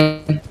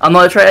losing. I'm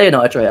not a traitor, you're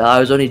not a traitor. I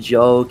was only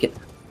joking.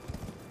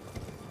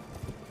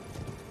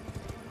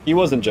 He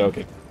wasn't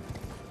joking.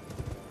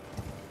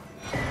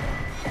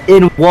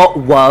 In what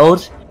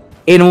world?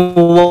 In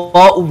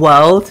what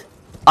world?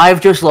 I've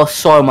just lost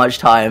so much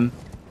time.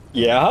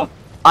 Yeah?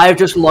 I've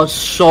just lost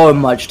so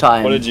much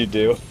time. What did you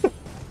do?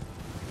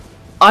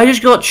 I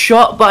just got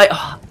shot by...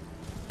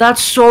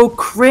 That's so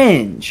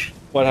cringe.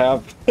 What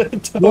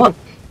happened? What?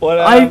 What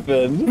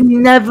happened? I've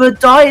never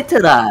died to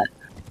that.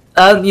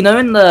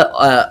 In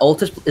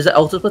the is it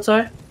Altus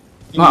Plateau?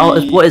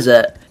 What is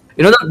it?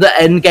 You know the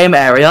end game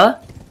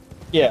area?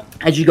 Yeah.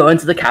 As you go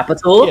into the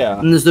capital? Yeah.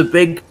 And there's the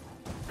big...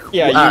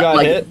 Yeah, you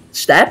got hit?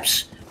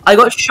 Steps? I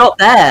got shot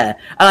there,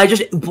 and I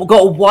just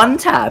got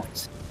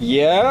one-tapped.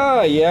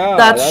 Yeah,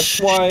 that's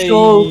why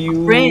so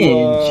you,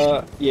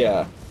 cringe.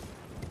 Yeah.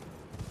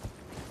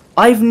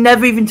 I've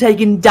never even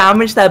taken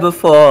damage there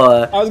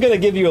before. I was gonna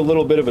give you a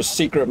little bit of a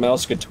secret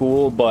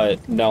Mousquetool,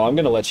 but no, I'm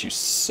gonna let you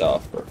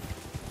suffer.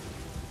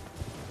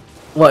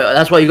 What,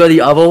 that's why you go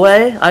the other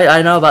way?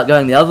 I know about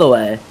going the other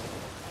way.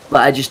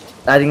 But I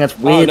think that's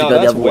weird to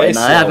go the other way.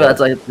 No, I feel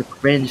that's like the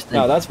cringe thing.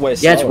 No, that's way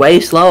slower. Yeah, it's way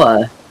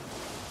slower.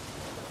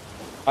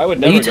 I would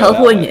never. Are you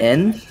teleporting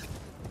in?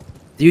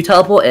 Do you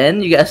teleport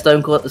in? You get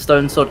a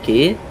stone sword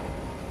key?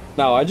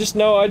 No, I just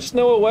know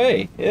a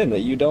way in that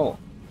you don't.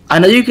 I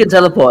know you can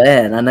teleport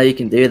in. I know you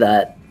can do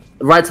that.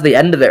 Right to the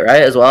end of it,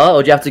 right, as well?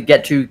 Or do you have to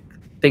get 2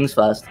 things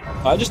first?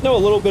 I just know a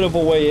little bit of a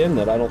way in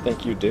that I don't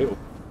think you do.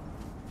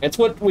 It's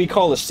what we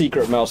call a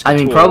secret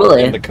Mousquetool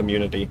probably in the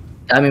community.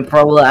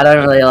 Probably. I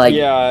don't really like.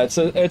 Yeah, it's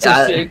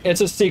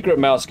a secret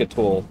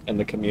Mousquetool in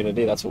the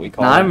community. That's what we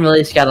call it. I'm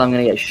really scared I'm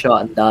gonna get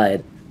shot and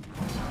died.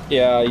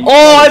 Yeah.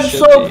 Oh, I'm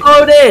so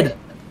goated!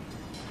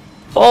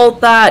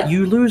 Hold that,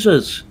 you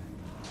losers!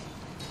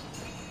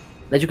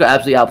 They just got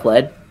absolutely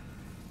outplayed.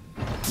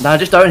 No,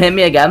 just don't hit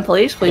me again,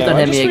 please. Please don't I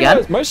hit me just again.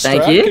 realized my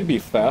Thank strat you. could be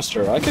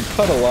faster. I could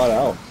cut a lot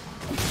out.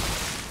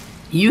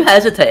 You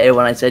hesitated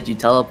when I said you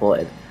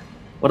teleported.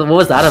 What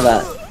was that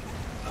about?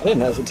 I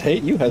didn't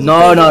hesitate. You hesitated.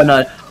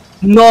 No.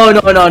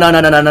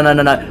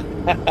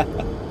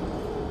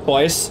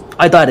 Twice.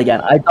 I died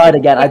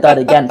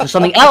again for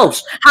something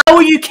else. How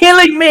are you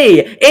killing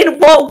me? In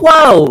what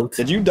world?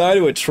 Did you die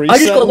to a tree I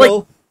just got, sentinel?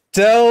 like...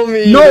 Tell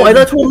me. No, I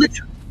died to a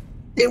literal...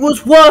 It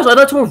was worse. I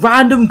died to a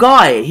random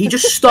guy. He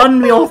just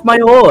stunned me off my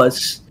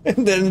horse.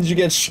 And then did you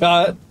get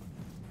shot?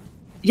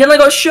 Yeah, and I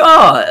got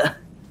shot.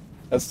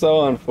 That's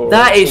so unfortunate.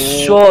 That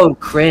is so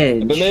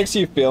cringe. If it makes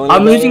you feel any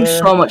I'm losing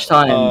better, so much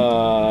time.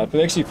 if it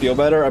makes you feel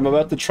better, I'm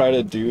about to try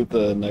to do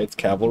the Knights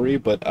Cavalry,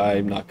 but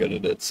I'm not good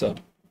at it, so...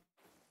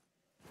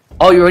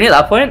 Oh, you're already at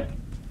that point?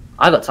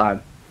 I got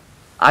time.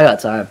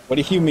 What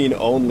do you mean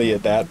only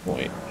at that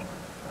point?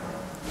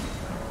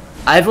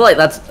 I feel like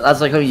that's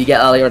like how you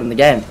get earlier in the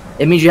game.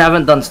 It means you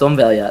haven't done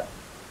Stormveil yet.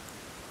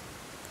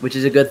 Which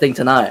is a good thing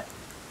to know.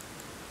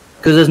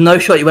 Because there's no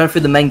shot you went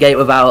through the main gate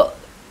without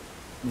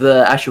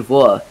the Ash of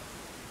War.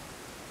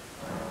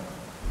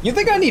 You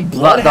think I need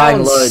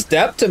Bloodhound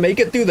Step to make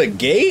it through the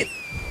gate?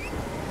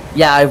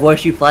 Yeah, I've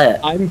watched you play it.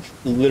 I'm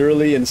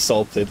literally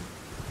insulted.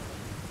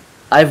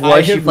 I've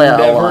watched you play it a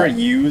lot. I have never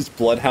used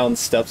Bloodhound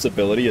Step's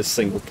ability a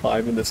single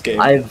time in this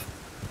game.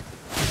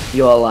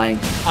 You are lying.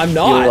 I'm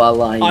not. You are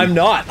lying. I'm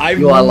not. I've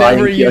you are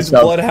never lying used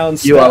Bloodhound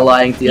Step. You are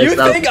lying to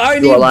yourself. You think I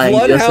need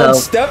Bloodhound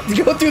Step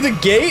to go through the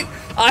gate?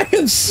 I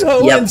am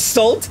so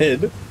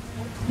insulted.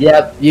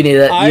 Yep, you need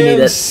it. You need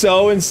it. I am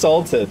so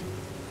insulted.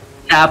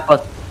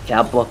 Kappa.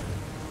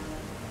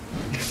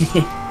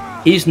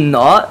 He's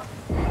not?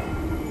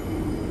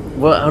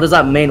 What does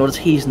that mean? What does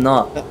he's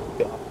not?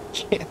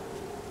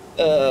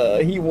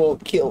 He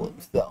won't kill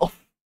himself.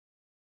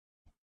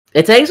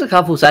 It takes a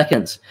couple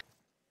seconds.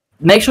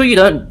 Make sure you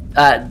don't.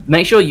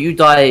 Make sure you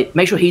die.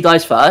 Make sure he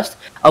dies first.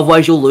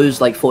 Otherwise, you'll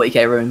lose like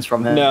 40k runes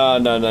from him.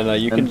 No.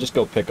 You can just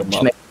go pick him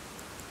up.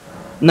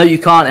 No, you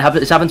can't.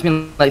 It's happened to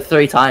me like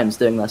 3 times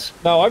doing this.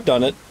 No, I've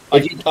done it.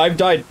 I've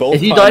died both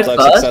times.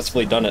 I've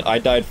successfully done it. I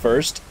died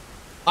first.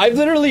 I've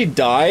literally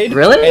died.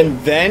 Really? And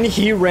then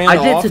he ran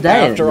off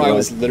after I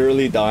was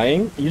literally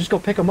dying. You just go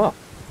pick him up.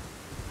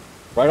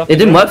 Right off. It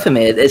didn't work for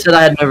me. It said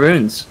I had no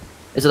runes.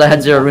 It said I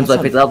had 0 runes when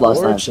I picked it up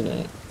last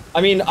time. I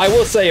mean, I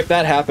will say if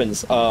that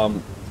happens,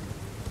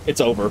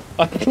 it's over.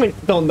 I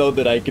don't know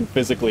that I can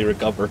physically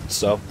recover.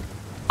 So.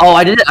 Oh,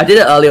 I did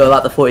it earlier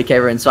without the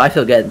 40k runes, so I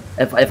feel good.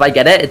 If I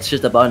get it, it's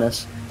just a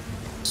bonus.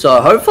 So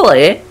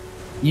hopefully,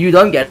 you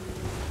don't get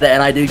it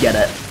and I do get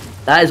it.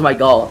 That is my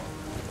goal.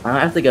 I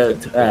have to go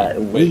to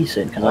wee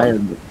soon because I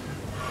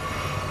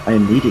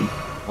am needing.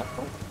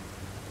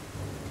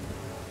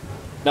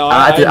 No,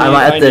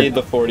 I need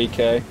the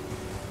 40k.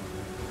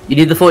 You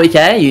need the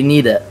 40k? You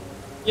need it.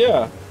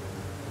 Yeah.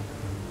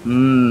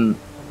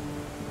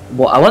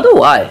 Well, I wonder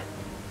why.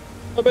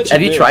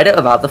 Have you tried it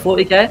without the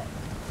 40k?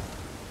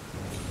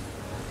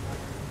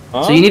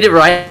 Huh? So you need it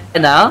right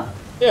now?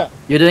 Yeah.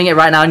 You're doing it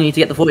right now and you need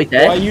to get the 40k? Do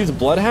I use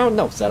Bloodhound?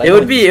 No, Seth.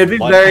 It'd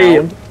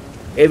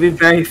be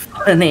very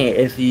funny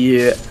if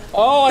you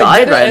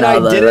died right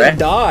now, I didn't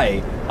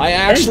die. I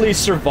actually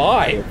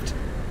survived.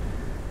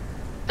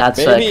 That's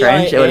so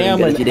cringe. Maybe I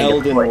am an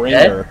Elden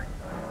ringer.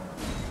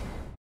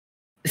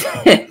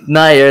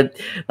 No,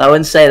 I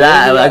wouldn't say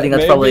that. I think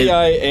that's probably. Maybe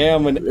I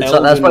am an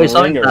Elden That's probably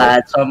something ringer.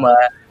 bad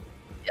somewhere.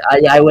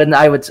 I wouldn't.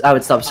 I would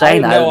stop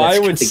saying that. No, I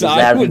would say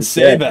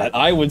that.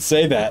 I would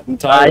say that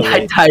entirely.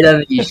 I don't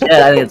think you should.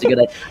 I think it's a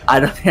good. I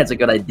don't think that's a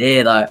good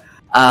idea though.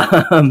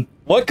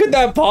 What could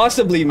that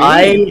possibly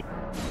mean?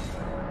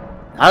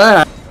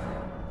 I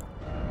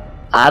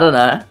don't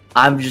know.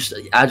 I just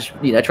try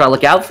to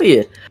look out for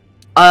you.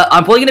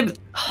 I'm probably gonna.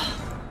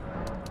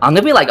 I'm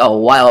gonna be like a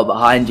while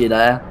behind you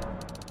there.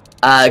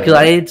 Because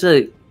I need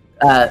to.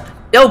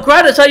 Yo,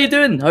 Gratis, how you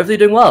doing? Hopefully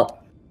you're doing well.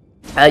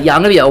 Yeah,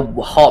 I'm gonna be a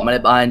hot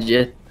minute behind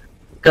you.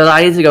 Because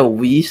I need to go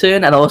wee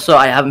soon, and also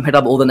I haven't picked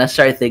up all the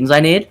necessary things I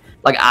need,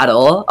 like at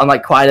all. I'm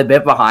like quite a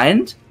bit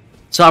behind.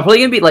 So I'm probably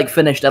gonna be like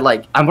finished at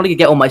like, I'm probably gonna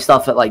get all my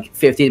stuff at like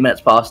 15 minutes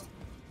past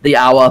the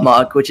hour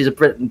mark, which is a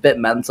bit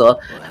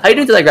mental. How you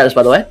doing today, Gratis,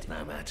 by the way?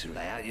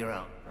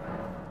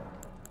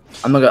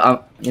 I'm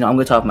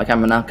gonna turn off my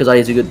camera now, because I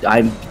need to go,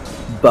 I'm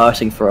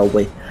bursting for a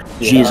wee.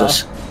 Yeah.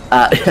 Jesus.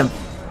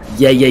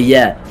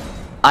 Yeah.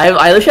 I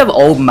literally have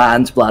old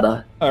man's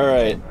bladder.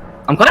 Alright.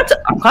 I'm quite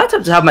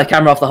tempted to have my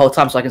camera off the whole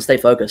time so I can stay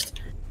focused.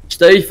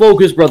 Stay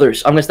focused,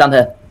 brothers. I'm gonna stand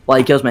here while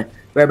he kills me. Be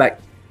right back.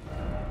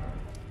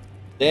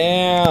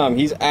 Damn,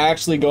 he's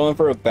actually going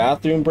for a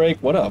bathroom break?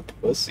 What a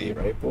pussy,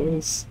 right,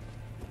 boys?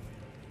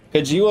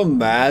 Could you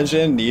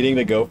imagine needing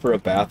to go for a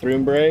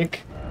bathroom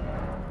break?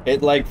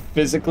 It, like,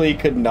 physically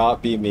could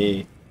not be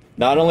me.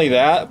 Not only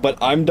that, but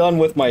I'm done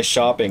with my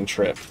shopping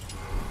trip.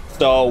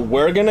 So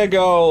we're gonna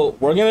go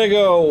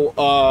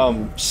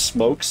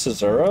smoke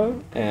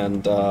Caesura, and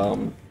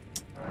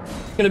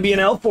it's gonna be an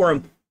L for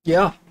him.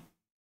 Yeah.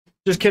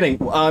 Just kidding.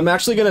 I'm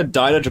actually gonna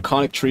die to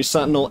Draconic Tree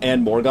Sentinel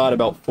and Morgott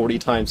about 40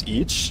 times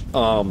each.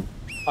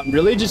 I'm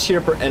really just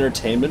here for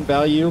entertainment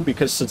value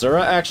because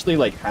Caesura actually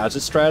like has a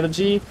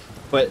strategy,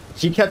 but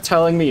he kept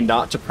telling me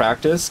not to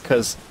practice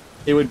because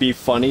it would be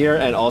funnier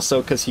and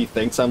also because he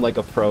thinks I'm like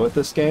a pro at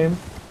this game.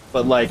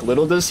 But like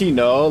little does he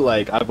know,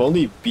 like I've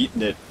only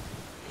beaten it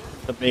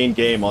the main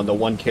game on the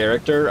one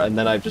character and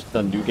then I've just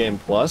done New Game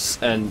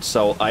Plus, and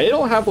so I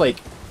don't have like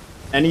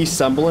any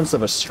semblance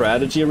of a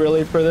strategy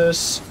really for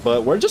this,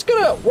 but we're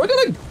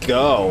gonna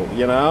go,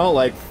 you know?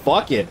 Like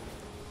fuck it.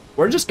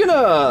 We're just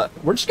gonna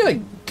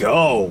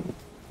go.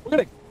 We're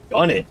gonna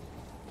gun it.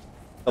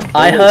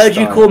 I heard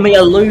you call me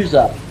a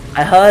loser.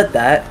 I heard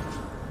that.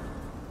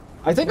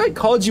 I think I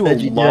called you a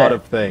lot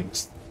of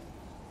things.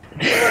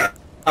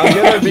 I'm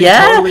gonna be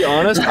totally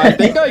honest. I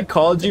think I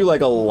called you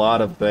like a lot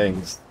of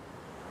things.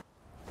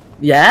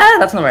 Yeah,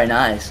 that's not very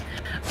nice. Do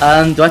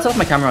I turn off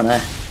my camera on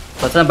there?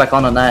 Do I turn it back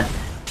on there?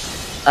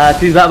 To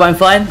be back, I'm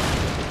fine.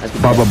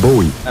 Baba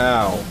Booey.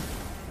 Ow.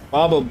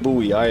 Baba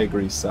Booey, I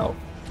agree, Sal.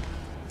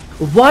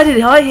 Why did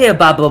I hear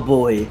Baba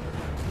Boy?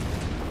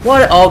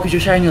 What? Oh, because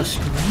you're sharing your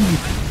screen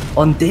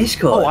on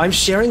Discord. Oh, I'm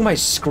sharing my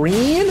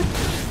screen?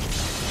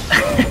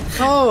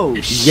 Oh,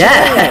 shit.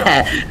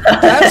 Yeah.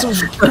 That's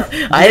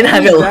I didn't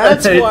have it.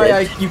 That's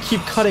why you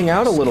keep cutting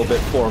out a little bit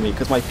for me,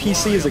 because my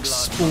PC is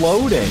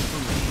exploding.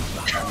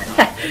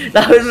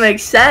 That would make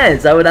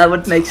sense. That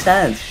would make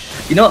sense.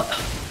 You know,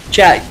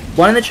 chat.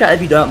 One in the chat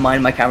if you don't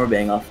mind my camera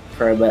being off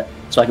for a bit,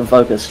 so I can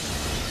focus.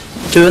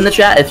 Two in the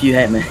chat if you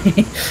hate me.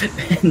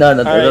 No.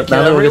 Alright,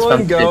 can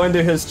everyone go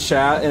into his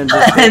chat and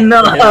just hit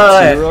no.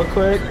 two real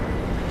quick?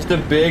 Just a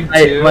big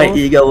two. My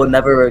ego will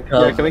never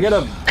recover. Yeah, can we get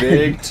a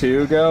big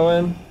two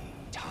going?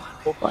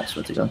 I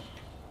swear to God.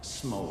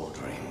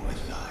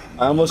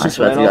 I almost just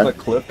ran off a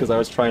cliff because I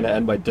was trying to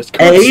end my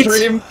Discord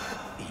stream.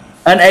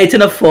 An 8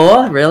 and a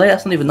 4? Really?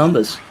 That's not even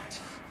numbers.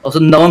 Also,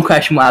 no one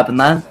questioned what happened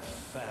there.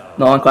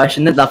 No one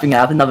questioned it. Nothing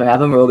happened. Nothing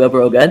happened. We're all good.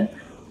 We're all good.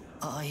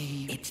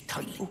 It's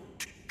tight.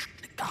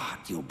 God,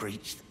 you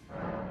breached.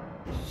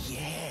 Yeah.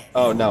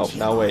 Oh no!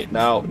 No wait!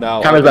 No!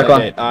 Camera's back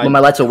on. Well, my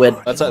lights are weird.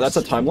 That's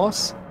a time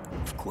loss.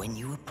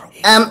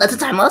 That's a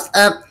time loss.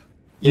 Yeah,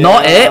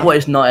 not it. What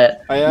is not it?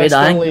 I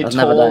accidentally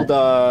told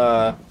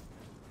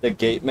the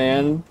gate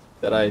man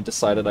that I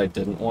decided I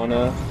didn't want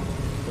to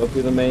go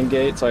through the main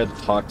gate, so I had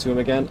to talk to him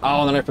again.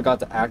 Oh, and then I forgot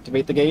to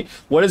activate the gate.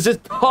 What is this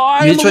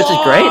time Your choice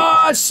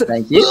loss? is great.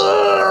 Thank you.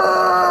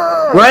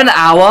 We're an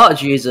hour.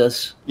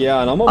 Jesus.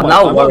 Yeah, and I'm on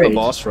the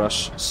boss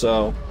rush,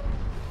 so.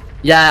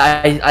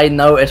 Yeah, I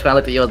noticed when I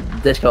looked at your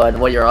Discord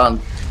what you're on,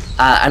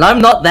 and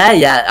I'm not there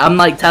yet. I'm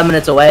like 10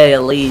 minutes away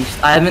at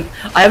least. I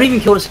haven't even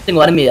killed a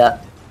single enemy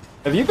yet.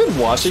 Have you been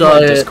watching my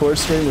Discord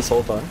stream this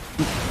whole time?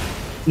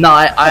 No,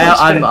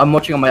 I'm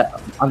watching on my.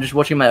 I'm just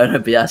watching my own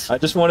OBS. I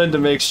just wanted to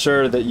make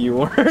sure that you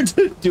weren't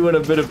doing a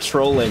bit of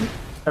trolling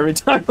every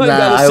time I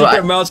got a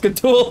secret mouse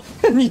control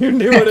and you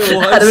knew what it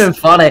was. That'd have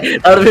been funny.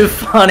 That would have been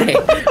funny.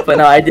 But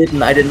no, I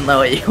didn't. I didn't know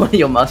what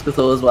your mouse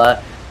controls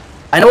were.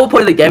 I know what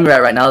point of the game we're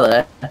at right now,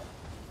 though.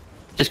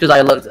 Just because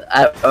I looked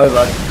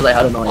over because I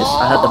heard a noise.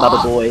 I heard the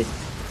Baba Boy.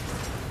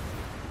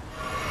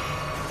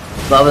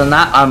 But other than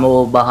that, I'm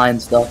all behind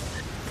stuff.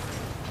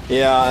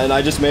 Yeah, and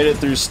I just made it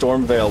through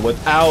Stormvale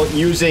without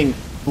using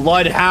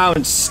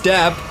Bloodhound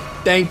Step.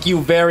 Thank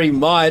you very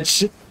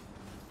much.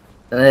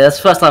 That's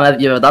the first time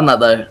you've ever done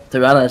that, though. To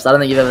be honest, I don't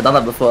think you've ever done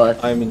that before.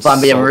 If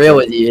I'm being real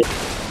with you.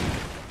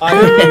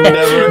 I've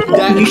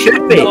never. You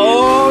should be.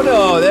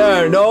 No,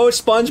 there are no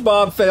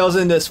SpongeBob fails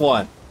in this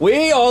one.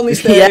 We only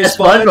stand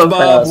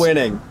SpongeBob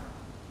winning.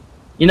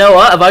 You know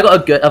what? Have I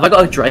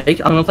got a Drake?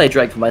 I'm gonna play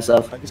Drake for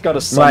myself. I just got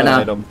a summon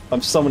item.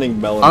 I'm summoning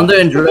Melon. I'm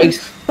doing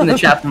Drakes in the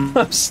chat.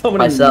 I'm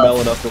summoning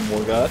Melon up from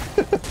Morgoth.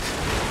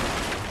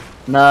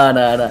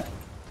 No.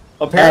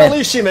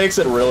 Apparently, she makes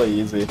it really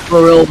easy.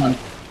 For real, man.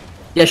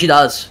 Yeah, she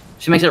does.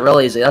 She makes it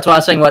real easy. That's why I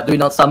was saying, what do we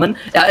not summon?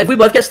 Yeah, if we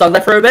both get stuck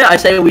there for a bit, I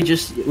say we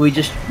just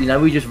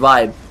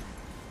vibe.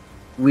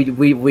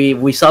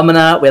 We summon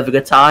her. We have a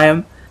good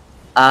time.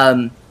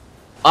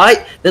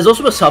 There's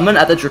also a summon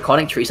at the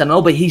Draconic Tree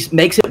Sentinel, but he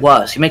makes it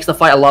worse. He makes the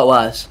fight a lot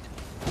worse.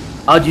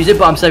 I'd use it,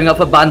 but I'm saving up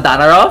for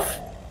Bandana off.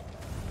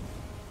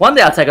 One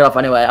day I'll take it off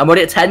anyway. I'm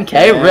already at 10k.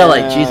 Damn,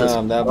 really, Jesus.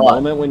 That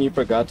moment when you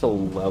forgot to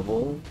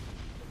level.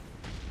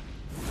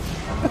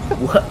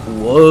 What?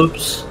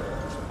 Whoops.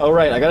 Oh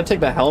right, I gotta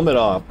take the helmet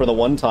off for the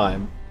one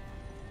time.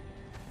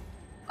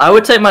 I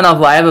would take mine off,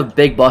 but I have a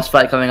big boss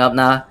fight coming up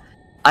now.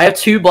 I have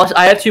two bosses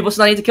I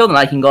need to kill, and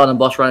I can go on and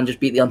boss run and just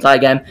beat the entire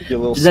game.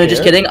 No,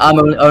 just kidding. I'm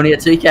only at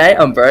 2k.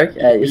 I'm broke.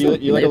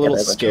 You like a little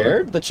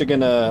scared that you're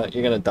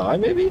gonna die,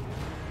 maybe?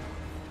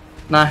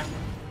 Nah,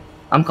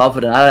 I'm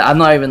confident. I'm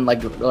not even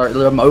like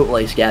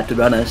remotely scared, to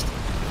be honest.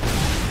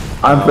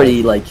 I'm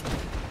pretty like.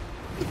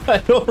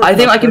 I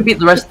think I can beat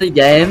the rest of the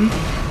game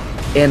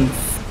in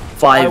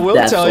 5 I will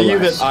deaths tell or you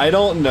less. that I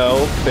don't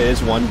know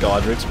Phase 1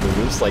 Godric's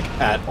moves like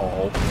at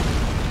all.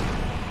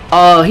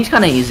 Oh, he's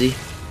kind of easy.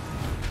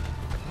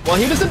 Well,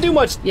 he doesn't do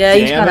much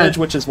damage,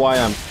 which is why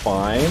I'm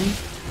fine.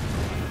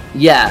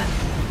 Yeah.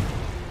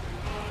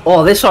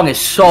 Oh, this song is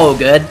so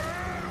good.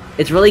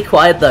 It's really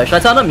quiet though. Should I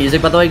turn on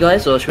music by the way,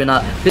 guys, or should we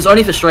not? It's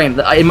only for stream.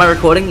 In my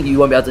recording, you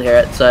won't be able to hear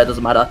it, so it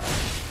doesn't matter.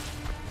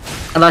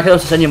 And I can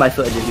also send you my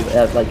footage if you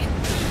like,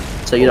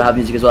 so you don't have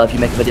music as well if you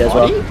make a video as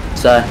well.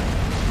 So,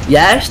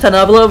 yeah, just turn it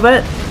up a little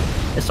bit.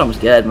 This song's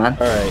good, man.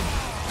 All right,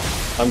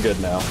 I'm good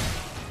now.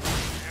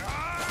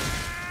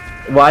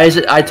 Why is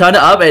it? I turned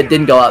it up, it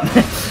didn't go up.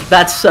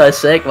 That's so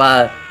sick,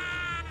 wow.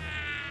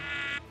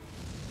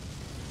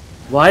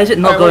 Why is it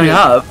not going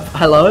up?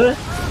 Hello?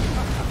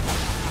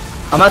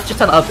 I'm about to just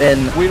turn it up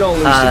in. We don't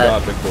lose to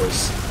Godric,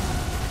 boys.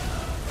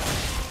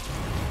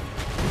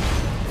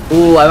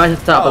 Ooh, I might have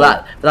to turn up for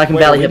that, but I can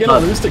barely hit Are we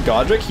gonna lose to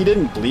Godric? He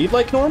didn't bleed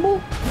like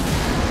normal?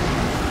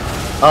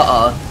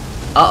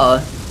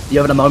 You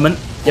having a moment?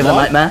 You having a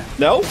nightmare?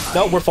 No,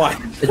 we're fine.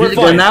 Is we're it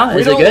fine. good now?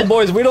 Is it good?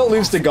 Boys, we don't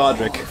lose to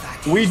Godric.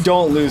 We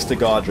don't lose to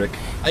Godric.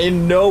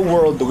 In no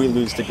world do we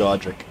lose to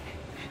Godric.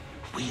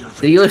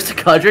 Did he lose to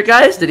Godric,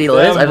 guys? Did he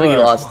lose? I think he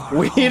lost.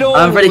 We don't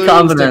I'm pretty lose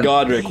confident. to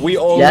Godric. We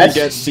only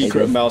get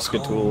secret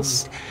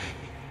Mousecatools.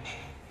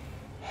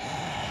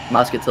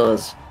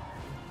 Mousecatools.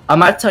 I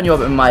might turn you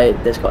up in my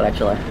Discord,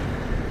 actually.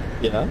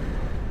 Yeah?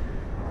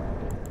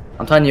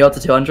 I'm turning you up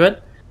to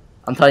 200.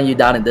 I'm turning you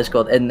down in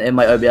Discord, in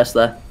my OBS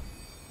there.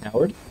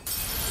 Howard?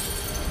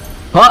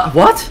 What?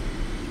 What?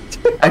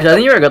 Actually, I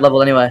think you're a good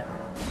level anyway.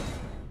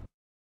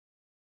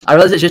 I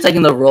realize it's just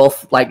taking the raw,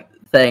 like,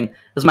 thing.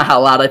 Doesn't matter how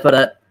loud I put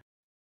it.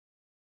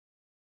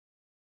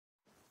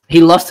 He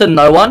lost to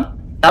no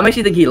one? That makes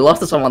you think he lost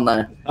to someone,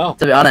 though. Oh.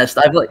 To be honest,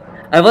 I feel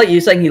like you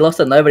saying he lost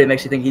to nobody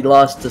makes you think he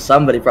lost to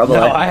somebody, probably.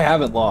 No, I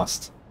haven't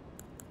lost.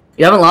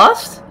 You haven't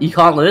lost? You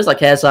can't lose, like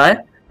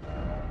KSI?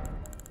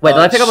 Wait, did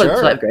I pick up a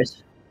Sight of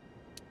Grace?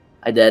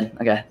 I did.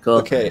 Okay, cool.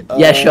 Okay.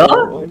 Yeah,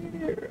 sure?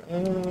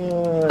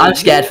 I'm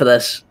scared for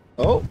this.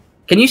 Oh.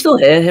 Can you still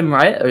hear him,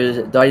 right?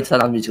 Or do I need to turn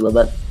on the music a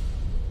little bit?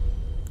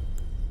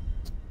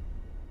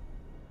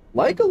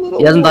 Like a little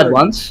He hasn't died more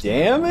once?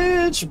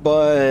 damage,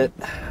 but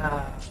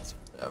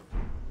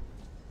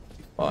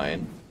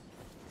fine.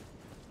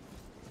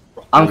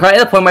 I'm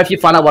currently at the point where if you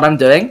find out what I'm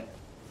doing,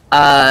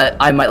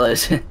 I might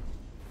lose.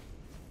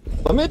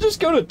 Let me just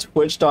go to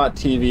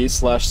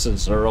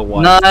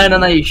twitch.tv/Caesura1.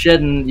 No, you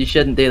shouldn't. You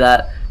shouldn't do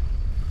that.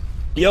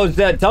 Yo,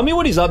 Zed, tell me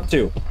what he's up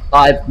to.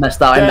 I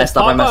messed up. I messed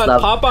up. I messed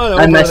up. Pop on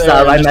over I messed there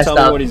up. I and just messed tell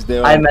me up. what he's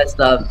doing. I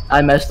messed up.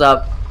 I messed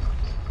up.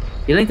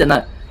 You don't need to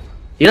know.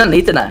 You don't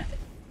need to know.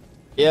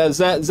 Yeah,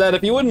 Zed,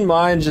 if you wouldn't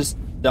mind just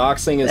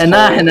doxing his No.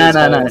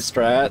 whole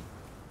strat.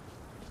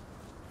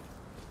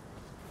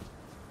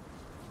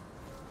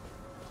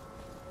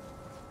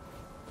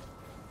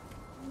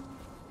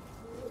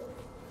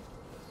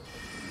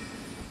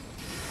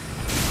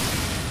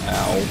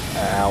 Ow,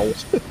 ow.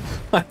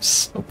 I'm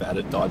so bad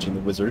at dodging the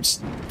wizards.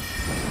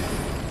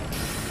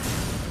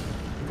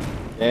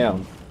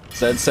 Damn.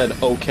 Zed said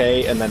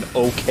okay and then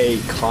okay,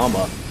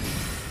 comma.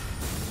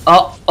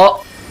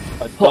 Oh.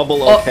 A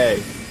double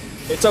okay.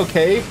 It's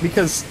okay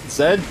because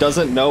Zed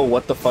doesn't know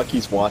what the fuck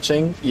he's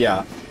watching.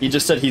 Yeah, he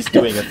just said he's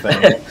doing a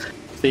thing.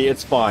 See,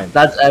 it's fine.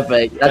 That's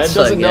epic. That's Zed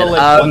so doesn't good. know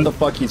like what the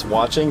fuck he's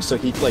watching, so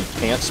he like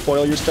can't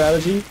spoil your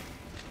strategy.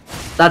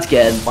 That's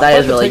good. Am I That about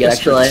is to really take good, a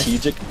actually.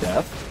 Strategic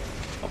death.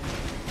 Oh.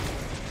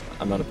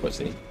 I'm not a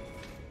pussy.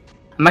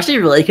 I'm actually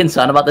really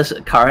concerned about this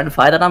current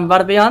fight that I'm about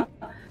to be on.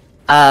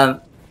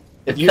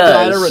 If you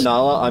die to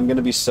Renala, I'm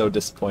gonna be so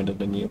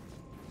disappointed in you.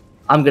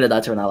 I'm gonna die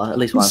to Renala at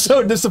least once.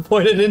 So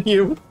disappointed in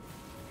you.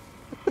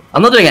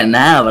 I'm not doing it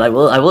now, but I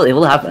will. It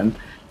will happen.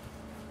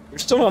 You're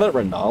still not at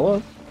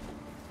Renala?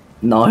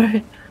 No.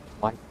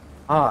 My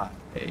God.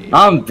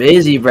 I'm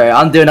busy, bro.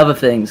 I'm doing other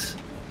things.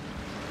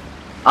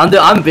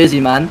 I'm busy,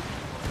 man.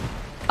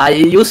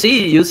 You'll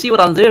see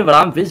what I'm doing, but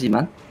I'm busy,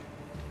 man.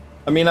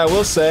 I mean, I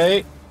will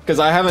say, because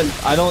I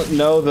don't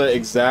know the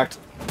exact.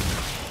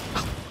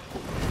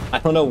 I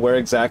don't know where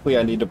exactly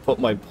I need to put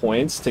my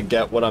points to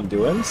get what I'm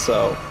doing,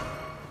 so.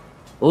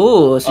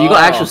 Ooh, so you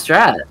got actual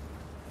strat.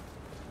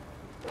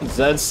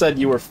 Zed said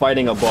you were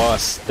fighting a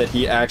boss that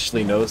he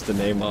actually knows the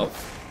name of.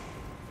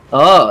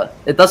 Oh,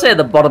 it does say at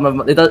the bottom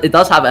of it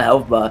does have a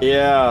health bar.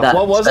 Yeah,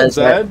 what was it,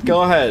 Zed? Right.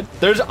 Go ahead.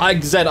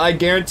 Zed, I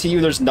guarantee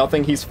you there's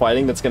nothing he's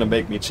fighting that's gonna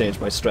make me change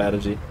my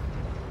strategy.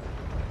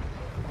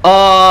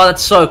 Oh,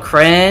 that's so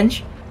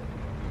cringe.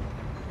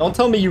 Don't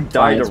tell me you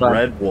died to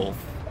Red Wolf.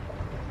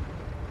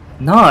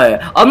 No,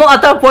 I'm not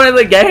at that point in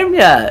the game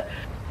yet.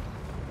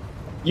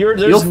 You're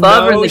further no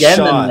in the game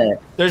shot. than me.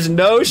 There's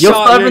no shot.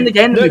 You're further in the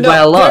game than me by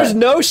a lot. There's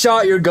no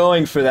shot you're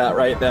going for that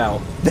right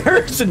now.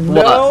 There's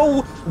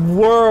no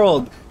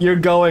world you're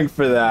going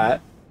for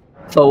that.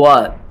 For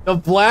what? The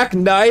black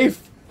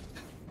knife?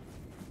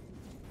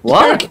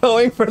 What? You're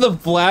going for the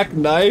black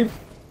knife?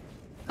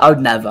 I would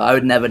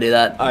never do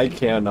that. I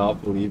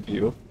cannot believe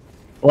you.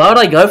 Why would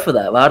I go for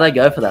that? Why would I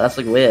go for that? That's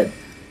like weird.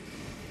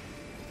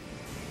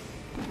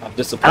 I'm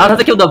disappointed. I don't have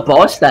to kill the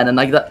boss then, and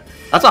like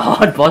that's a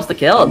hard boss to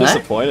kill, I'm man.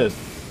 disappointed.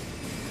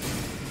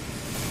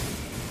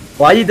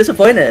 Why are you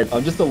disappointed?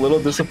 I'm just a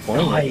little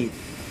disappointed.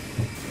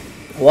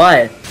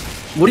 Why?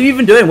 What are you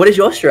even doing? What is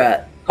your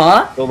strat?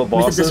 Huh? Kill the Mr.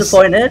 bosses.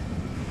 Disappointed?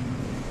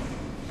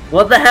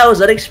 What the hell is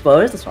that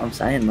exposed? That's what I'm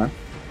saying, man.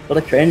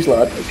 What a cringe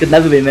lord. It could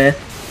never be me.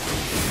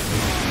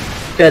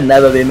 Could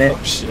never be me.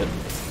 Oh shit.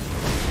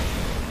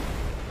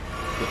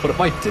 What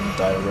if I didn't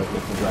die to Red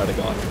Wolf and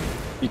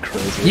Radagon? Be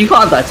crazy. You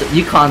can't die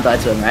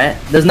to him, right?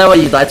 There's no way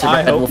you die to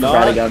I Red Wolf hope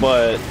and not, Radagon.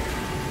 but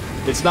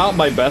it's not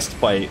my best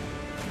fight.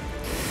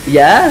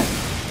 Yeah?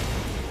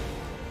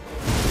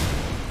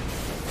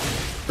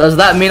 Does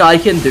that mean I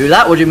can do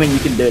that? What do you mean you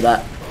can do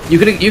that? You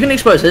can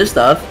expose his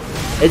stuff.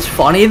 It's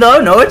funny though?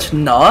 No, it's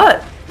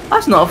not.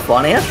 That's not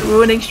funny. That's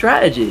ruining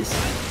strategies.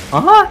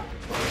 Uh-huh.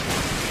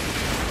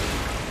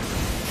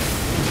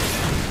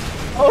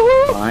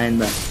 Fine,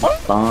 then.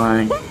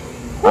 Fine.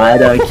 I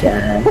don't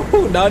care.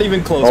 Not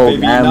even close, Oh,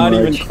 baby. Not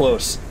even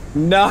close.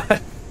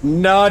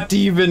 Not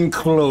even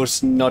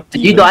close. Not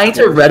even You dying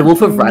close. to Red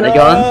Wolf of Radagon?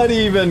 Not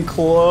even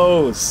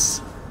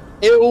close.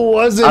 It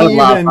wasn't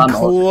even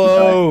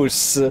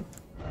close.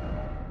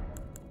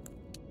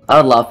 I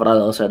would laugh, but I'd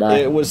also die.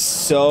 It was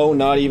so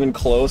not even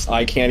close.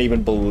 I can't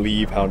even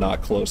believe how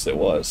not close it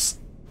was.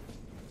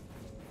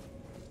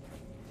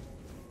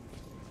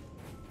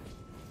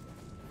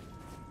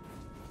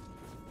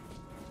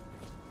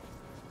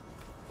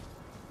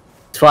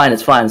 It's fine,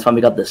 it's fine, it's fine, we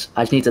got this.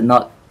 I just need to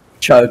not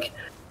choke,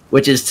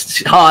 which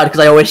is hard because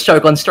I always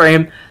choke on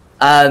stream.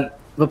 But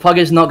Pug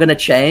is not going to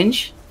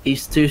change.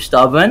 He's too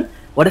stubborn.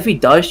 What if he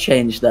does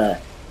change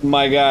there?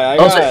 My guy, I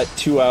Also- got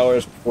 2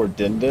 hours before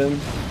Din Din.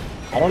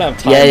 I don't have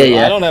time.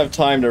 Yeah. I don't have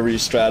time to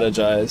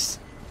re-strategize.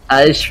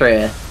 That is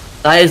true.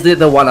 That is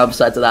the one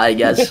upside to that, I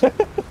guess.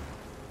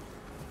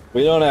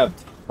 We don't have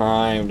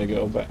time to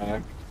go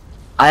back.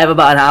 I have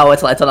about an hour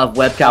till I turn off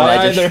webcam and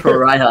I just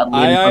try hard.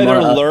 I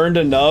either learned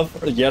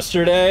enough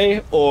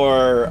yesterday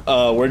or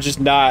we're just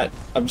not.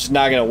 I'm just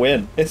not gonna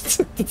win. It's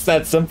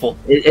that simple.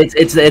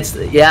 It's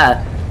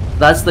yeah.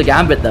 That's the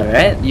gambit though,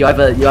 right? You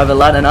either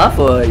learn enough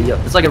or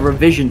it's like a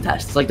revision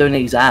test. It's like doing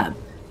an exam.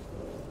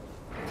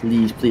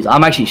 Please.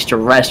 I'm actually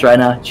stressed right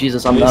now.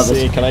 Jesus, I'm Let me nervous.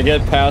 see. Can I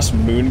get past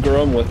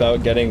Moongrum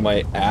without getting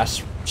my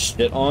ass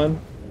shit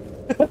on?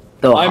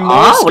 I'm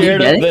more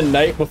scared of the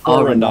night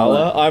before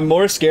Renala. I'm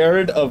more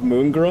scared of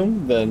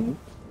Moongrum than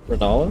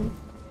Renala.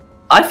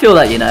 I feel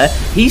that, you know.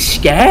 He's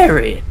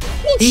scary.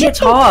 He hits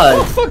hard.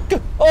 Oh,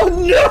 fuck. Oh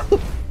no!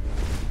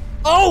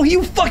 Oh,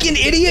 you fucking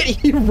idiot!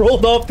 He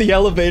rolled off the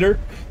elevator.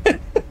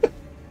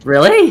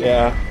 Really?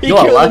 Yeah.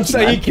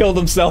 He killed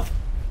himself.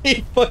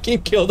 He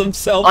fucking killed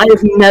himself. I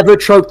have never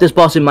choked this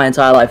boss in my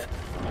entire life.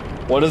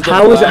 What is the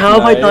How Black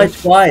have I died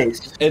Knife?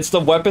 twice? It's the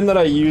weapon that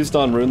I used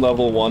on rune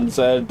level 1,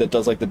 Zed, that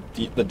does like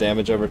the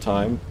damage over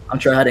time. I'm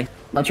tryharding.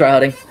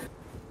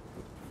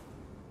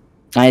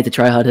 I need to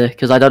try harder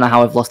because I don't know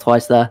how I've lost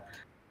twice there.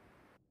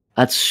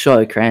 That's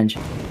so cringe.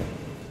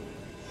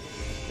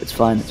 It's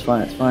fine.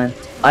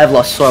 I have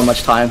lost so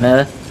much time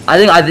here.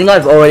 I think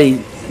I've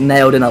already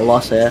nailed in a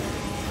loss here.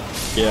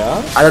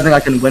 Yeah? I don't think I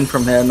can win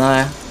from here,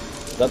 no.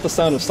 Is that the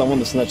sound of someone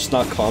that's just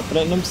not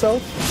confident in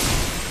himself?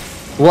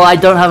 Well, I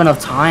don't have enough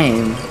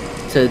time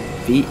to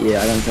beat you,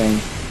 I don't think.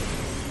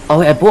 Oh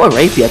wait, I bought a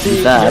rapier to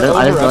be fair. I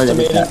didn't realize I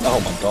did that. Oh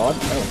my god,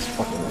 that was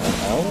fucking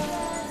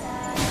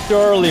out.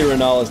 Surely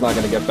Renala's not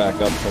gonna get back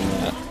up from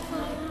that.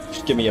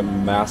 Just give me a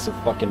massive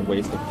fucking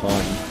waste of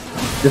time.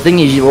 The thing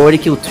is, you've already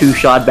killed 2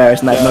 shard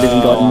bearers and I've not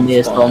even gotten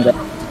near stronger.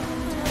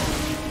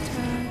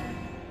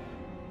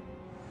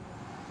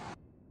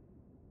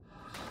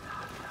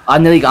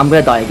 I'm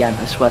gonna die again,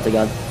 I swear to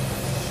god.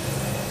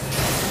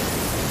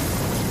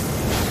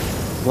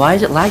 Why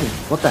is it lagging?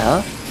 What the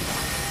hell?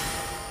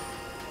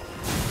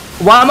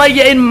 Why am I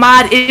getting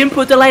mad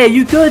input delay? Are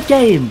you good,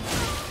 game?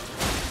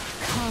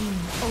 Come,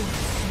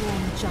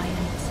 Oath-sworn giant.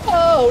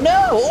 Oh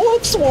no,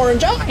 Oath-sworn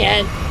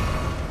giant!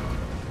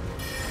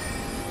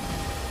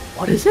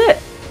 What is it?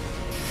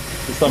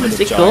 What's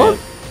it called?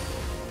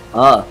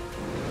 Oh.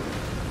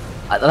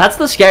 That's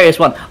the scariest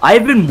one.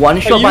 I've been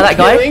one-shot by that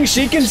guy.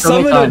 She can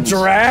so many summon a times.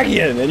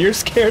 dragon, and you're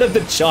scared of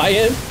the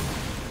giant?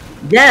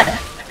 Yeah,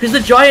 because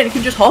the giant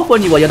can just hop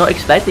on you while you're not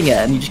expecting it,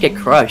 and you just get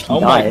crushed and Oh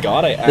die. my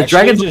god, I The actually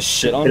dragon just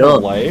shit on her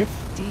life?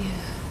 Dear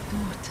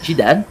daughter, She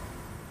dead?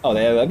 Oh,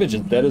 that bitch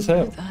is dead as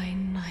hell. thy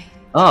night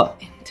Oh,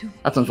 into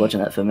that's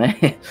unfortunate for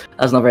me.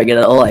 That's not very good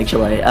at all,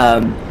 actually.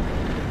 To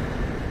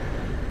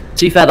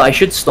be fair, though, I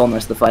should storm the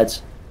rest of the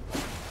fights.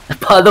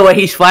 By the way,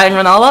 he's fighting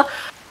Renala.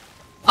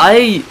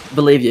 I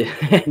believe you.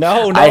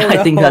 No,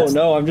 I think that's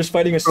no, I'm just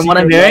fighting a from what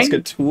I'm secret hearing.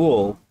 Maska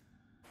tool.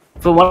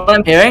 From what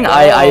I'm hearing,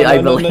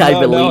 I believe.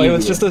 No, it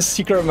was you. just a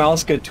secret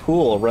Maska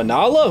tool.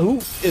 Renala? Who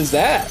is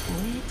that?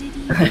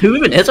 Who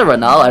even is a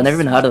Renala? I've never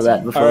even heard of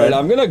that before. Alright,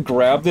 I'm gonna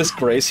grab this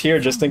Grace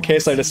here just in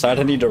case I decide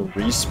I need to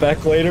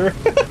respec later.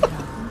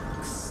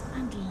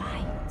 and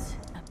light,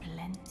 a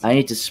plenty I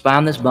need to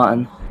spam this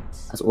button.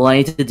 That's all I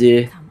need to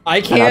do. I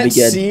And I'll can't be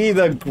good. see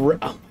the Or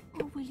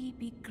will ye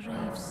be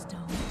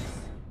gravestones?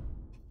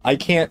 I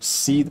can't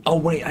see. Oh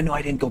wait, I know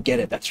I didn't go get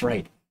it. That's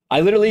right. I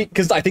literally,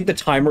 because I think the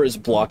timer is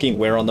blocking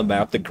where on the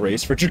map the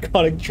Grace for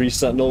Draconic Tree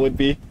Sentinel would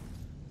be.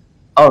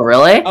 Oh,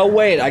 really? Oh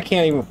wait, I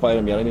can't even fight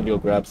him yet. I need to go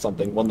grab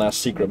something. One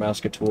last secret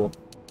Maska tool.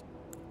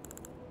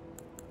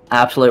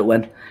 Absolute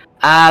win.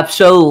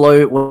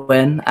 Absolute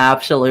win.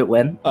 Absolute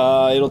win.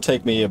 It'll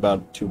take me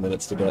about 2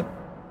 minutes to get.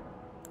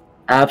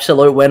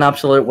 Absolute win.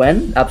 Absolute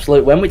win.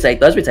 Absolute win. We take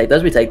those. We take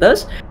those. We take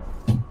those.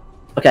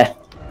 Okay.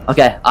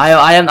 Okay.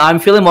 I'm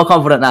feeling more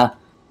confident now.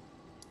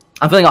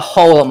 I'm feeling a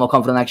whole lot more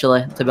confident,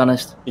 actually, to be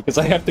honest. Because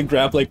I have to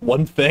grab, like,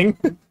 one thing?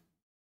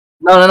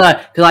 No.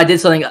 Because I did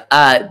something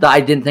that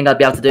I didn't think I'd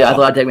be able to do. I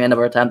thought it'd take me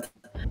another attempt.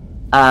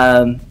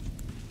 Okay.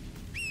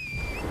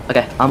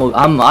 I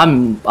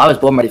was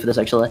born ready for this,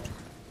 actually.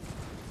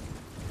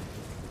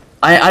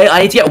 I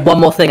need to get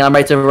one more thing, and I'm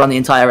ready to run the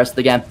entire rest of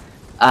the game.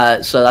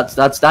 So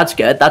that's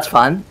good. That's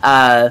fun.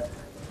 I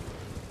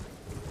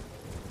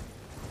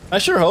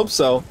sure hope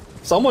so.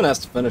 Someone has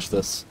to finish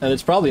this, and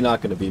it's probably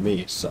not going to be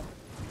me, so.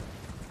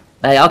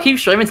 Hey, I'll keep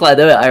streaming till I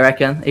do it, I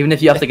reckon. Even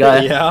if you have to go.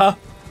 Yeah?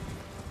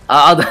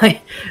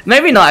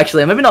 Maybe not,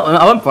 actually. Maybe not.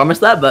 I won't promise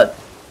that, but...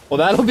 Well,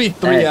 that'll be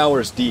 3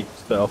 hours deep,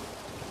 so.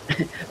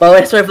 By the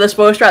way, sorry for the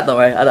spoiler strat, don't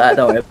worry. I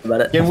don't worry about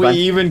it. Can we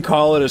even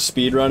call it a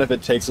speedrun if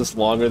it takes us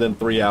longer than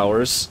 3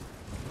 hours?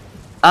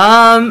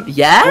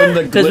 Yeah?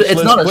 Because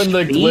it's not a when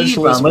the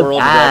glitchless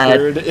world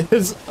record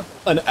is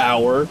an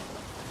hour.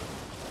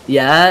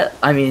 Yeah,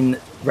 I mean,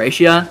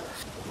 ratio.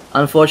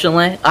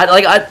 Unfortunately,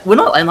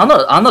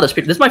 I'm not a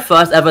speed. This is my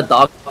first ever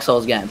Dark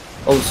Souls game,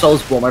 or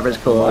Soulsborne, whatever it's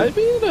called. Am I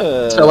being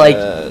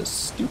a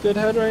stupid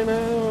head right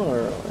now,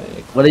 or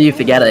like? What are you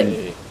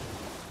forgetting?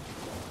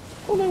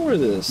 I don't know where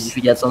this. Did you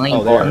forget something Oh,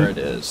 important?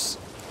 there it is.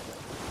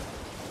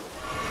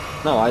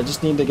 No, I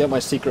just need to get my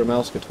secret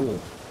mouse tool.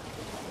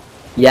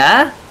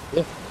 Yeah.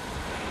 Yeah.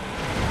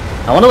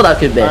 I wonder what that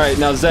could be. Alright,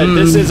 now Zed,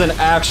 this is an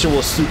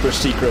actual super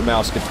secret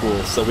mouse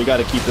tool, so we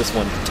gotta keep this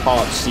one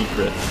top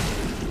secret.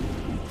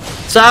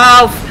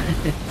 South!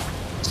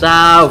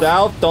 South!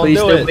 South, don't Please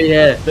do don't it. be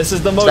here. This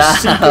is the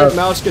most South. secret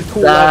mouse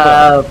tool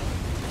South. ever.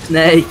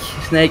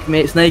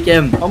 Snake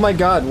him. Oh my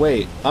god,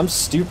 wait. I'm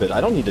stupid.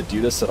 I don't need to do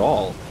this at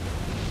all.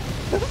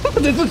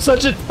 This is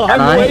such a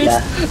time waste. Yeah.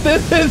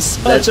 This is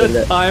such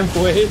a time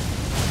waste.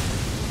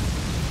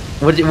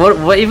 What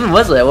even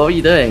was it? What were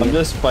you doing? I'm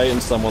just fighting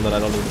someone that I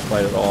don't need to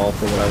fight at all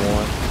for what I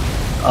want.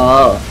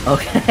 Oh,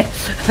 okay.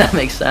 That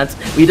makes sense.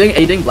 Are you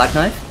doing Black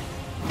Knife?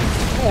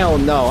 Hell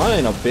no, I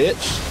ain't a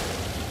bitch.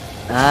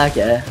 Ah,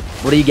 okay.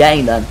 What are you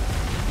getting then?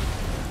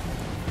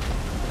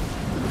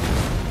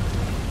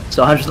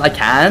 So 100%, I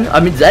can? I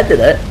mean, Zed did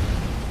it.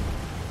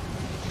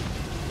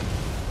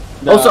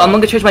 No. Also, I'm not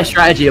gonna change my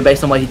strategy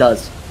based on what he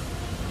does.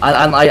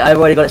 I've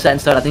already got it set in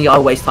stone. I think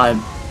I'll waste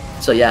time.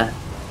 So yeah,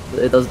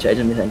 it doesn't change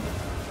anything.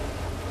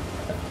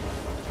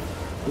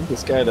 I need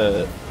this guy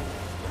to...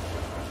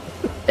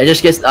 It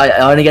just gets.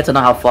 I only get to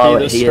know how far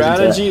the he is.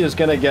 strategy is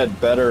gonna get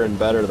better and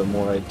better the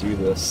more I do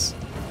this.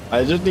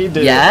 I just need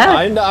to... Yeah?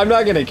 I'm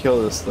not gonna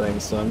kill this thing,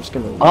 so I'm just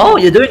gonna... Oh,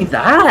 you're doing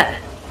that?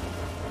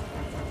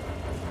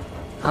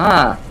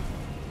 Ah.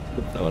 I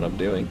don't know what I'm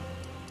doing.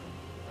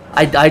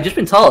 I just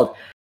been told.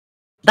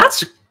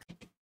 That's.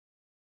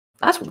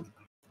 I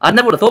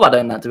never would have thought about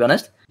doing that, to be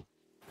honest.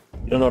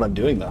 You don't know what I'm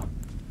doing, though.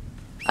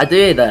 I do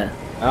either.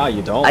 Ah,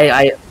 you don't?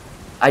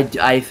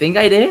 I think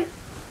I do.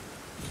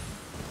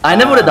 I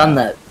never would have done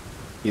that.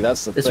 See,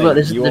 that's the This thing. is what-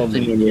 this is you the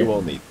only, thing, you yeah.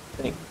 only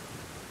think.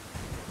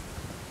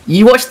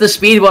 You watched the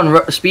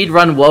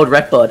speedrun world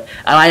record,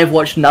 and I have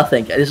watched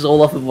nothing. This is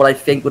all off of what I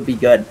think would be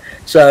good.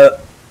 So,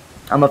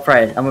 I'm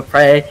afraid. I'm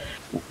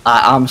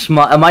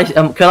smart.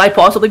 Can I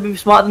possibly be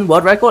smarter than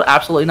world record?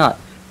 Absolutely not.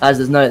 As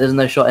there's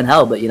no shot in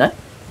hell. But you know.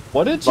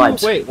 What did you...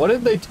 Vibes. Wait, what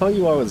did they tell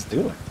you I was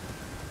doing?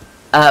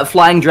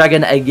 Flying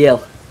Dragon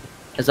Egil.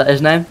 Is that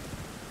his name?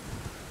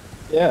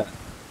 Yeah.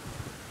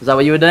 Is that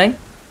what you were doing?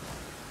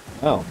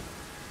 Oh.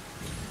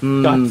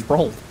 Hmm. Got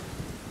trolled.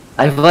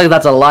 I feel like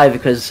that's a lie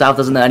because South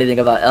doesn't know anything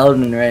about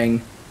Elden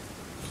Ring,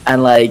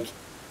 and like,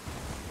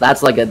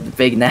 that's like a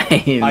big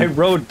name. I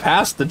rode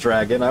past the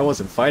dragon. I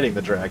wasn't fighting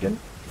the dragon.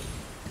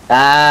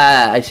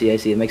 Ah, I see.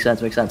 It makes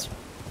sense.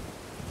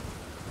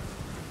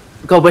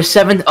 God, we're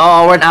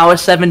an hour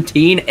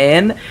 17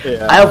 in.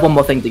 Yeah. I have one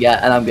more thing to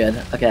get, and I'm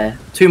good. Okay,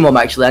 2 more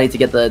actually. I need to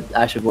get the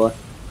Ash of War.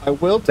 I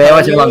will Wait, tell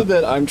what's your you one?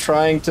 that I'm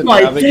trying to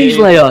My navigate days,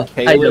 Leia.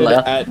 Hey, Caelid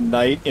Leia. at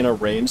night in a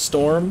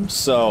rainstorm,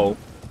 so...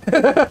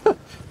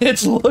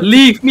 It's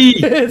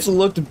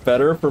looked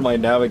better for my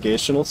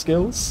navigational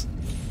skills.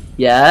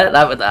 Yeah,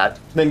 that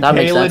Than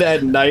makes Caelid sense.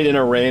 at night in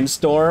a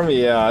rainstorm?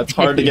 Yeah, it's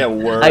hard to get I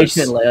worse.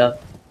 should Leia.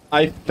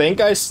 I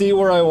think I see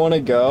where I want to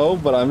go,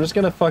 but I'm just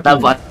gonna fucking...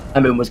 That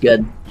vitamin was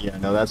good. Yeah,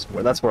 no, that's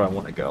where I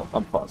want to go.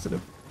 I'm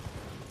positive.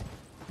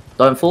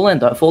 Don't fall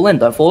in, Epic.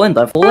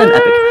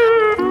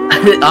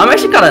 I'm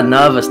actually kind of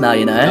nervous now,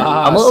 you know?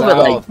 I'm a little bit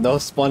like... No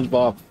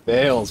SpongeBob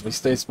fails. We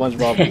stay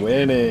SpongeBob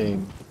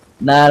winning.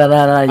 No.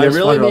 I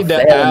really need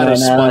to add a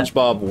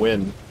SpongeBob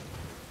win.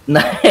 No,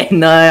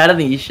 I don't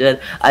think you should.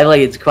 I feel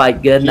like it's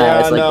quite good now. Yeah,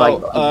 It's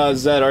like no,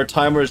 Zed, our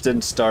timers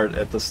didn't start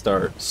at the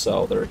start,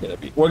 so they're gonna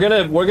be... We're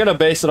gonna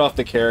base it off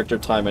the character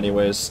time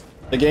anyways.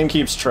 The game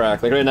keeps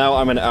track. Like right now,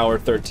 I'm an hour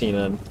 13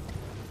 in.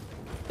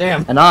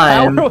 Damn. And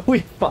I'm How are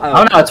we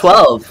I'm now at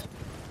 12.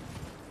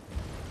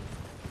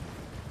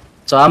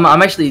 So I'm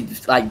actually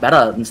like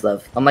better and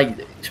stuff. I'm like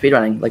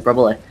speedrunning, like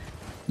probably.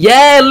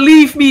 Yeah,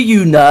 leave me,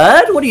 you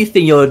nerd! What do you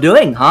think you're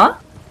doing, huh?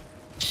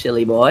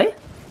 Silly boy.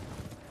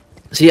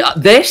 See,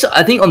 this,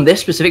 I think on this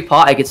specific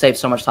part, I could save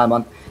so much time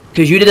on.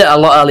 Because you did it a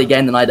lot early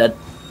game than I did.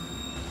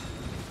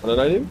 What did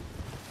I do?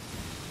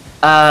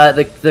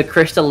 The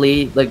Crystal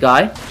Lee, the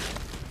guy.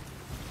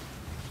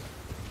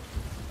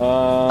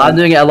 I'm I'm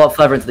doing it a lot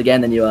further into the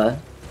game than you are.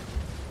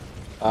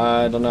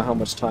 I don't know how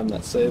much time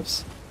that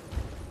saves.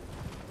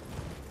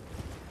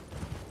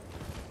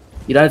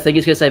 You don't think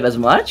it's gonna save as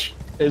much?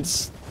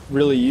 It's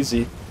really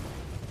easy.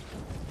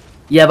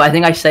 Yeah, but I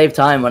think I saved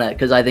time on it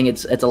because I think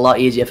it's a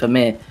lot easier for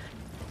me.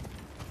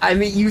 I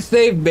mean, you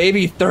saved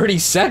maybe 30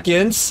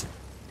 seconds.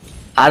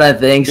 I don't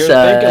think You're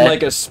so. thinking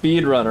like a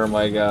speedrunner,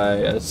 my guy.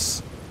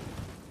 It's...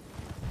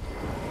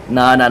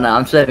 No.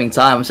 I'm saving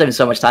time. I'm saving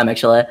so much time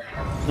actually.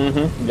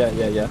 Mm-hmm.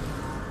 Yeah.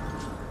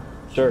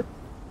 Sure.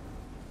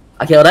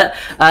 I killed it.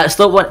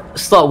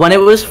 Stop. When it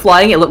was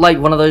flying, it looked like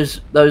one of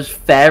those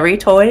fairy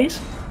toys.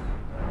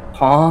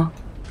 Huh?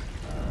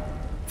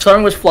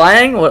 Something was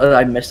flying? Or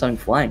I missed something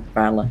flying,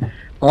 apparently.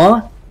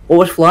 Huh? What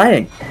was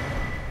flying?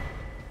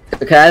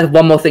 Okay, I have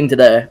one more thing to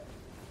do. And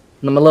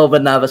I'm a little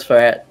bit nervous for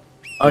it.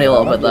 Only a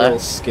little bit, though. A little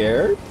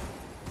scared?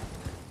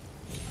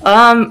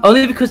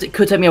 Only because it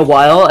could take me a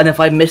while, and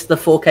if I miss the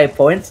 4K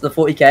points, the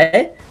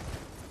 40K,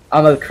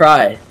 I'm gonna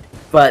cry.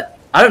 But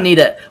I don't need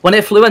it. When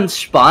it flew and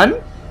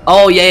spun,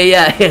 oh,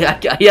 yeah,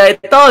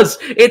 it does!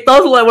 It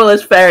does look like one of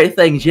those fairy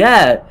things,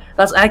 yeah!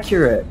 That's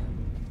accurate.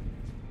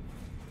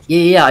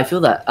 Yeah, I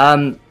feel that.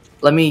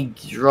 Let me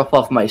drop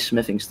off my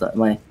smithing stuff,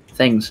 my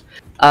things.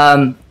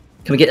 Can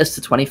we get this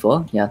to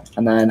 24? Yeah,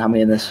 and then how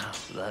many in this?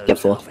 Get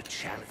 4.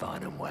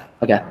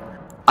 Okay.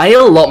 I need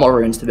a lot more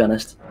runes, to be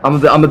honest. I'm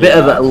a bit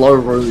of a low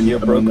rune at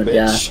the moment,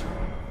 bitch.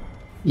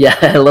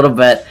 Yeah, a little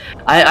bit.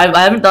 I've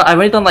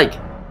only done like,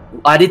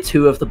 I did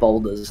 2 of the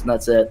boulders, and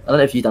that's it. I don't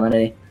know if you've done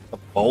any. The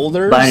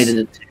boulders? But I only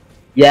did 2.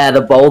 Yeah,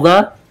 the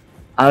boulder.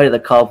 I only did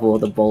a couple of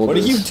the boulders. What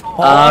are you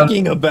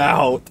talking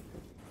about?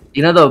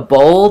 You know the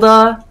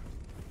boulder?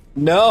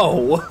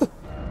 No.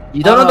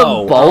 You don't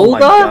know the boulder? Oh my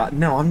God.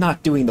 No, I'm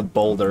not doing the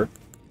boulder.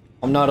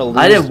 I'm not a loser.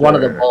 I did one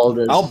of the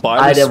boulders. I'll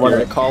buy the one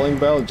spirit calling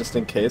bell just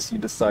in case you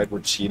decide we're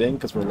cheating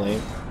because we're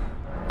lame.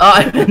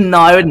 No,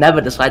 I would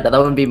never decide that. That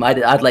wouldn't be my.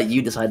 I'd let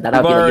you decide that.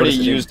 You've already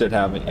used it,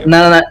 haven't you?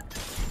 No.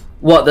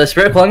 What, the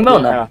spirit calling bell?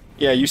 Yeah. No.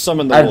 Yeah, you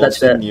summoned the wolves,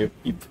 didn't you?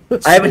 You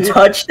pussy. I haven't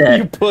touched it.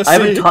 You pussy. I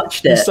haven't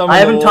touched it. I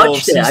haven't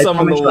touched it. I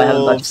promise you I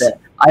haven't touched it.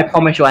 I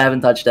promise you I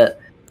haven't touched it.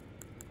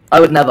 I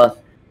would never.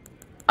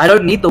 I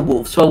don't need the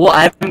wolves. For what?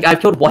 I've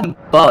killed 1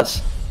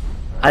 boss.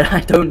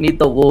 I don't need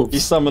the wolves. You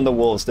summoned the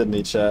wolves, didn't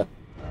he, chat?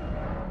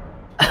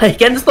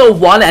 Against the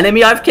 1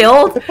 enemy I've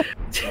killed?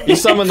 You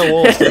summoned the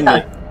wolves, didn't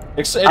you?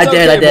 I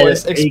did.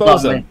 Boys.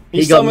 Expose him.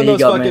 He summoned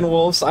those fucking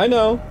wolves. I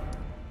know.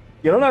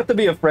 You don't have to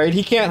be afraid.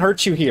 He can't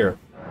hurt you here.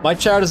 My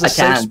chat is a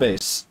safe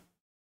space.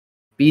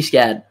 Be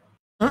scared.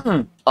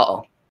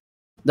 Uh-oh.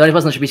 The only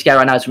person that should be scared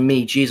right now is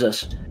me,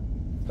 Jesus.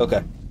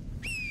 Okay.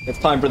 It's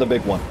time for the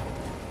big one.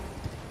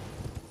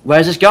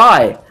 Where's this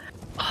guy?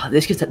 Oh,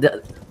 this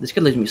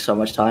could lose me so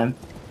much time.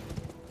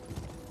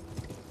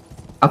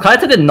 I'm kind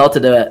of tempted not to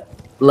do it.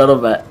 A little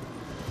bit.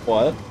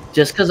 What?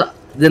 Just because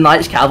the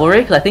Knight's Cavalry,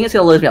 because I think it's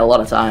going to lose me a lot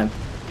of time.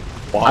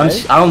 Why?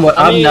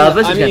 I'm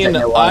nervous.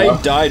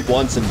 I died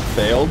once and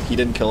failed. He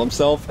didn't kill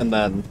himself, and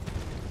then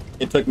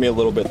it took me a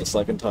little bit the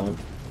second time.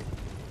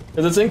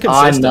 Because it's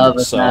inconsistent. I'm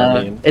nervous now.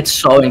 I mean... It's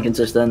so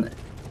inconsistent.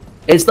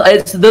 It's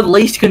the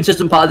least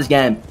consistent part of this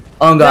game.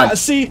 Oh god. Yeah,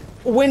 see,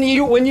 when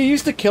you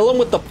used to kill him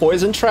with the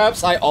poison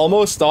traps, I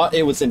almost thought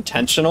it was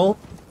intentional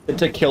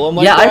to kill him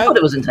like that. Yeah, I thought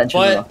it was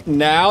intentional. But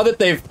now that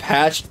they've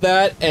patched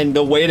that, and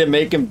the way to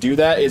make him do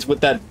that is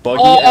with that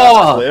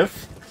buggy-ass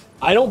cliff,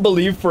 I don't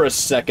believe for a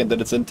second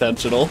that it's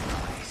intentional.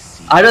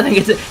 I don't think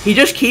it's... He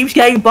just keeps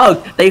getting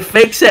bugged. They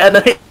fix it and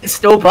then it's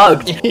still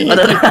bugged. I don't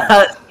know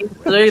how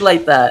it's really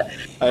like that.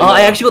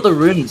 I actually got the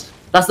runes.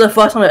 That's the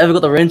first time I ever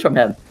got the runes from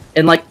him.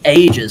 In like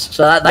ages.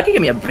 So that could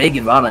give me a big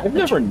advantage. I've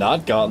never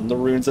not gotten the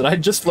runes, and I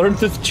just learned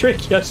this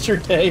trick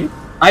yesterday.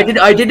 I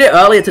did it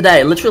earlier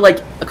today. Literally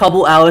like a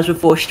couple hours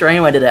before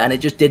stream I did it, and it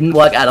just didn't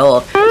work at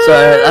all. So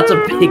that's a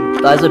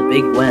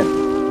big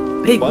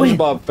win. Big win.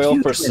 SpongeBob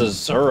failed for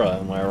Caesura,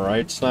 am I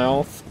right,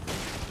 South?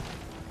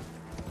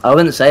 I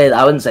wouldn't say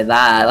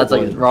that. That's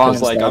like wrong.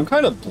 Because like I'm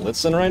kind of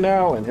blitzing right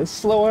now, and his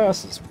slow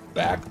ass is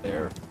back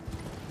there.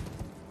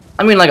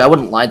 I mean, like I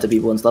wouldn't lie to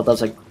people and stuff.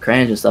 That's like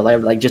cringe and stuff. I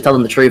like just tell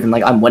them the truth, and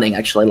like I'm winning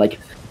actually. Like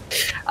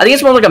I think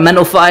it's more like a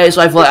mental fight.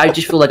 So I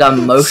just feel like I'm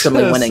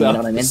emotionally winning. You know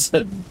what I mean?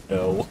 Said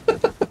no.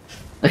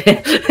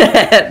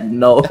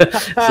 No,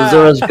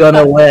 Caesura's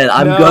gonna win.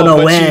 I'm gonna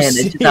win.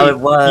 It's just how it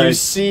was. You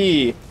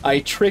see,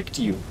 I tricked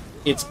you.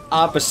 It's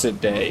opposite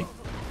day.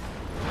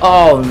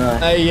 Oh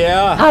no.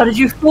 Yeah. How did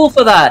you fall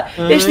for that?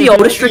 It's the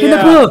oldest trick in the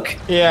book.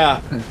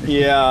 Yeah.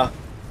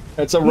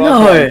 It's a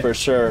rough one for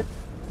sure.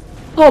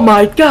 Oh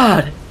my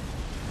god.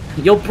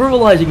 You're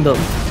brutalizing them.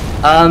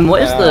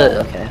 What is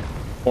the... Okay.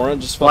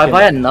 Orange just fucking... Will I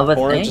buy another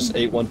thing? Orange just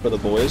ate one for the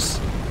boys.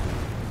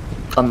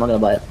 I'm not gonna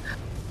buy it.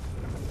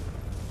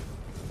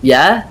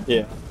 Yeah?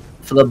 Yeah.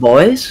 For the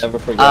boys? Never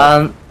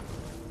forget.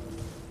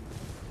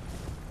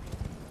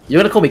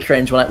 You're gonna call me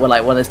cringe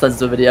when this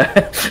turns into a video.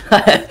 That's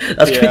gonna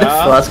be the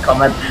Yeah. first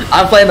comment.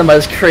 I'm playing the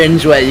most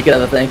cringe way you could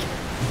ever think.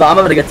 But I'm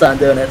having a good time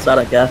doing it, so I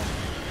don't care.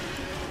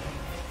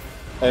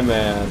 Hey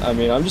man, I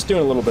mean, I'm just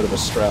doing a little bit of a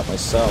strat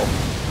myself.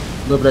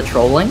 A little bit of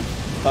trolling.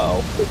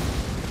 Uh-oh.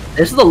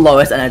 This is the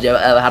lowest energy I've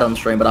ever had on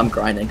stream, but I'm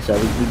grinding, so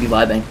we be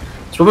vibing.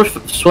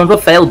 Swimmer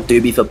failed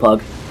doobie for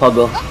Pug.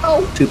 Puggle.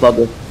 Oh. 2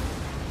 Puggle.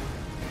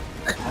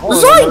 I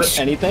don't remember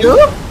anything?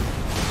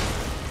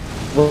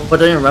 What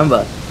don't you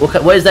remember?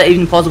 What is that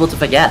even possible to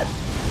forget?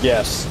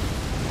 Yes.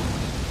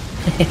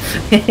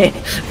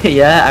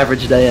 Yeah,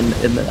 average day in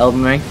the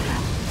Elden Ring.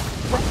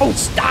 Oh,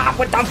 stop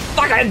with the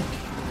fucking...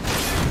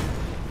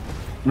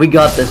 We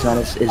got this, man.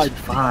 It's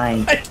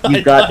fine.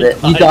 You got it.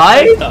 You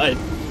I died?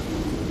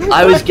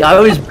 I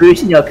was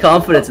boosting your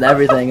confidence and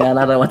everything, man.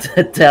 I don't want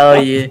to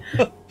tell you.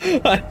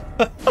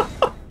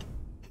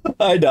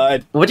 I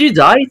died. What'd you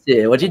die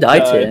to? What'd you die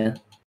to?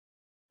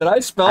 Did I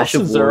spell Ash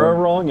of Caesura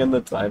War. wrong in the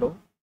title?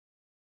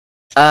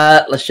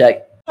 Let's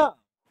check. Oh.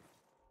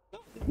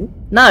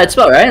 No, it's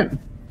spelled right.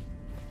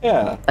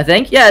 Yeah. I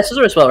think. Yeah, it's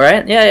spelled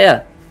right.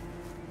 Yeah.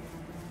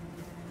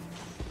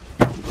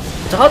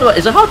 It's a hard word.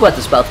 It's a hard word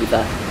to spell, to be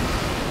fair.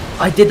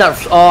 I did that.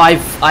 Oh, I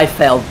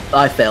failed.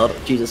 I failed.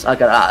 Jesus, I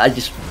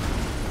just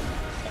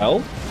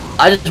L?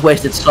 I just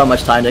wasted so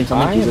much time doing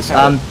something. Jesus.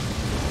 Fire.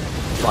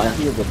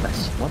 You're the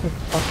best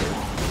motherfucker.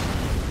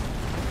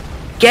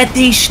 Get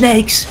these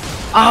snakes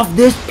off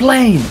this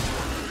plane.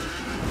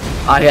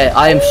 Okay,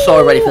 I am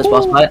so ready for this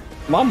boss fight.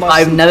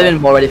 I've never been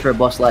more ready for a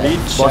boss fight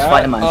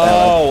in my entire life.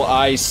 Oh,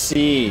 I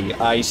see.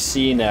 I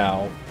see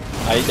now.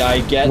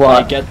 I get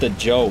the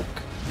joke.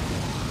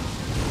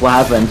 What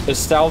happened? The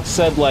South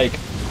said like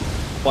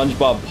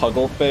SpongeBob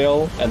Puggle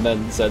fail, and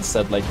then Zed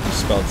said like you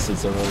spelled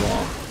Caesura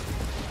wrong.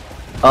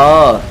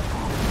 Oh.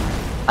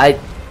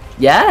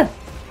 Yeah.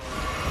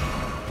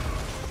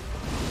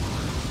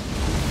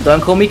 Don't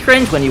call me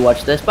cringe when you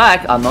watch this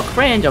back. I'm not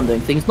cringe. I'm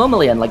doing things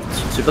normally and like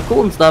super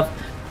cool and stuff.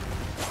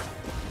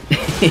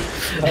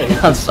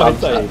 I'm sorry.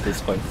 I hate this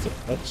fight so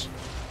much.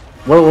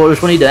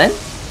 Which one are you doing?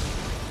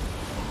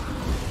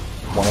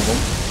 One of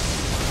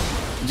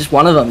them. Just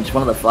one of them. Just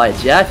one of the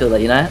fights. Yeah, I feel that,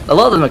 you know. A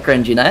lot of them are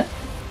cringe, you know.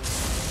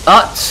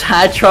 Oh,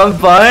 sad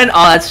trombone.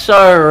 Oh, that's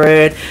so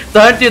rude.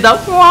 Don't do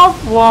that. Womp,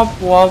 womp,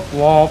 womp,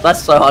 womp.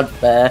 That's so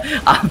unfair.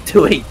 I'm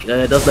doing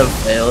good. Those are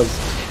fails.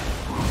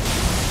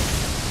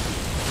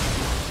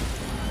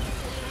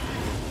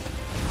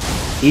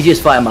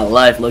 Easiest fight of my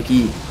life,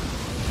 Loki.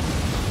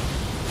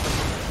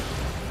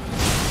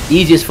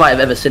 Easiest fight I've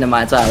ever seen in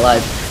my entire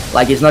life.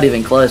 Like, it's not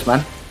even close,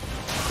 man.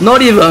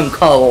 Not even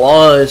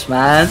close,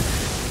 man.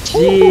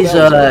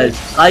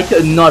 Jesus. I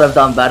could not have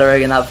done better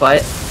in that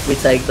fight. We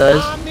take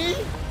those.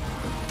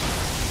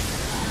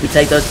 We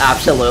take those,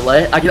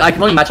 absolutely. I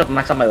can only max up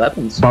my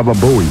weapons. Baba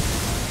Booey.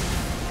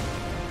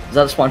 Is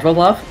that a SpongeBob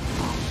laugh?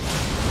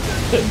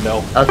 No.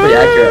 That was pretty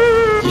accurate.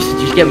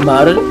 Did you get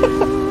murdered?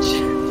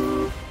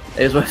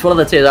 It was one of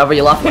the two. Either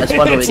you laugh at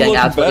SpongeBob or you're getting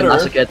absolutely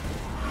massacred.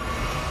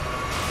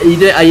 Are you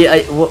doing?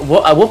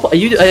 What are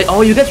you?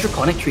 Oh, you get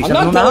draconic tree. I'm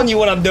not telling you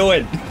what I'm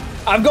doing.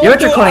 I'm going You're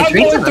through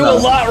a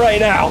lot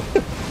right now.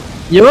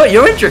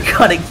 You're in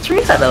draconic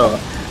tree tunnel.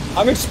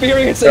 I'm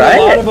experiencing a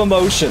lot of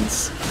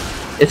emotions.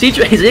 Is he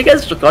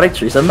against draconic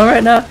tree tunnel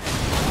right now?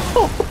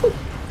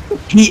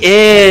 He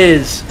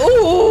is.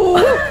 Ooh.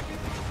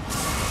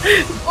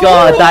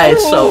 God, that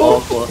is so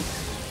awful.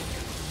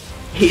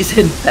 He's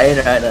in pain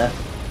right now.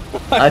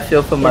 I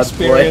feel for my boy.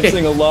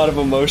 Experiencing a lot of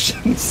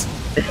emotions,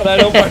 but I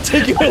don't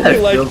particularly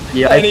like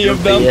any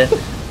of them.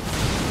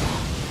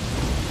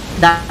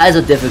 That is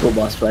a difficult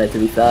boss fight, to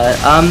be fair.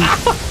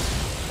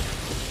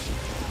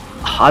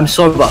 I'm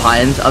so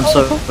behind. I'm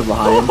so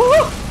behind.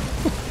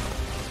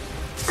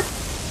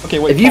 Okay,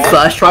 wait. If you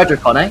first tried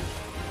Draconic,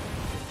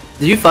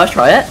 did you first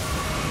try it?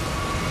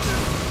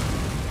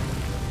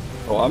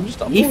 Oh, I'm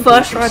He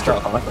first tried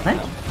Draconic.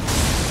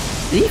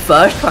 Did he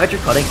first try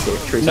Draconic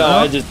True? No,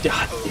 I just.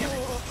 God damn it.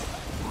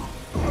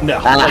 No,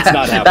 that's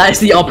not happening. That is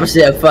the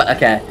opposite of.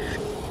 Okay.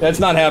 That's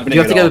not happening.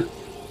 You have to go.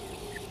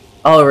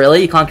 Oh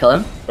really? You can't kill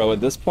him? Bro, at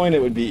this point,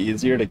 it would be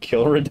easier to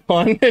kill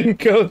Radon and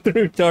go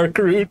through Dark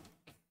Route.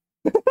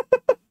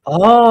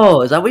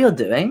 Oh, is that what you're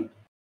doing?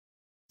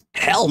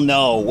 Hell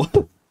no.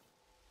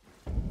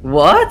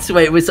 What?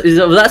 Wait, was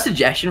that a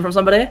suggestion from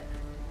somebody?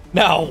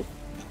 No.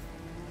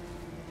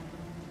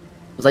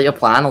 Was that your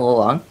plan all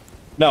along?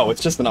 No,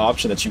 it's just an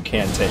option that you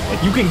can take.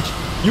 Like you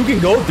can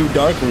go through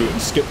Dark Route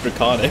and skip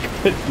Draconic,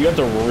 but you have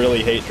to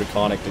really hate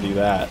Draconic to do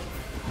that.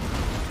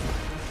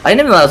 I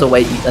didn't even know that was a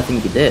way I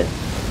think you could do it.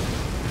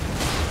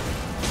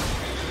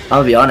 I'm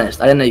gonna be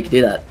honest, I didn't know you could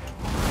do that.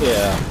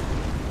 Yeah.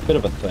 Bit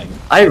of a thing.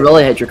 I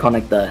really hate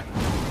Draconic though.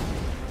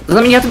 Does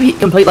that mean you have to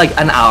complete like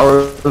an hour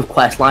of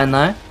quest line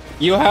though?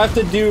 You have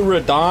to do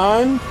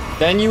Radon,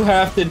 then you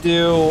have to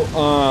do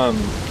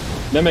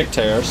Mimic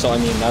Tear, so I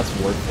mean that's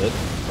worth it,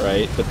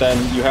 right? But then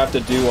you have to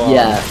do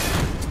yeah.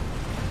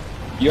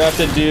 You have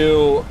to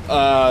do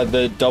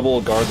the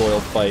double gargoyle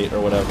fight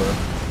or whatever.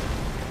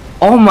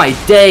 Oh my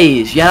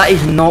days! Yeah, that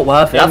is not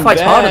worth it. That fight's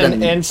harder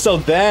than. And so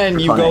then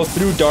you go Draconic.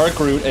 through Dark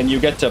Route and you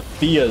get to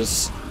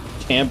Fia's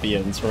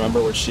champions.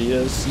 Remember where she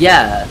is?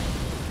 Yeah,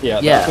 Yeah,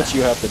 Yeah. that's what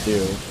you have to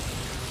do.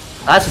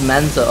 that's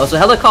mental. Also,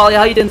 hello, Carly.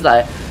 How you doing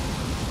today?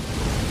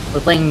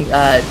 We're playing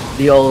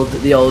the old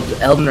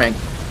Elden Ring.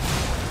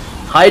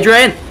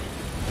 Hydrant.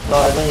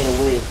 God, I don't need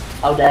to leave.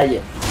 How dare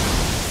you?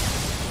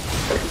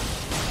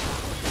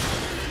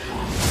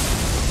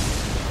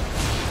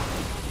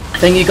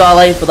 Thank you,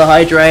 Carly, for the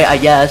hydrate. I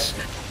guess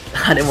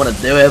I didn't want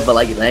to do it, but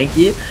like, thank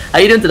you. How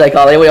you doing today,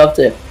 Carly? What are you up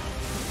to?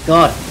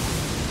 God,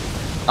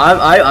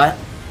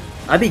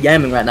 I be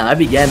gaming right now. I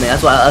be gaming.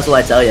 That's what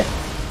I tell you.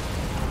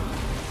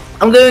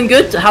 I'm doing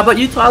good. How about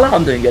you, Tyler?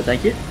 I'm doing good,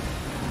 thank you.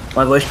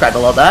 My voice cracked a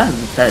lot there, and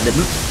it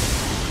didn't.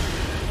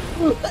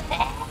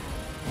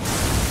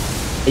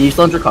 Are you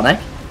still on Draconic?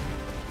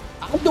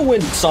 I'm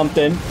doing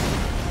something.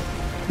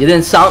 You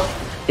didn't sound.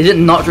 Is it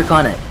not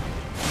Draconic?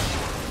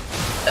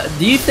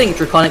 Do you think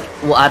Draconic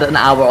will add an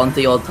hour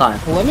onto your time?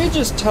 Let me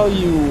just tell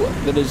you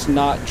that it's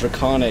not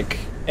Draconic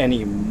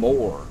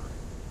anymore.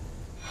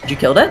 You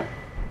killed it?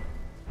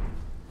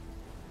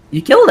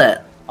 You killed it?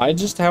 I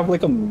just have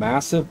like a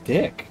massive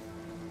dick.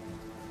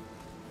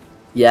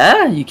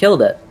 Yeah, you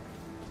killed it.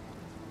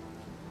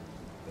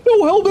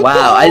 No, held it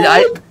Wow,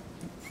 back.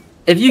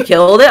 if you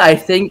killed it, I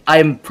think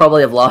I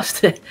probably have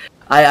lost it.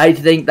 I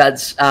think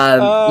that's, you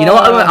know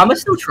what, I'm gonna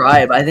still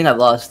try, but I think I've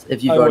lost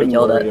if you've I already wouldn't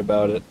killed worry it.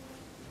 about it.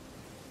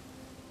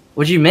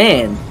 What do you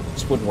mean?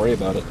 Just wouldn't worry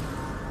about it.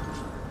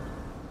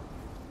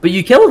 But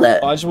you killed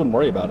it. I just wouldn't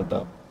worry about it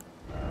though.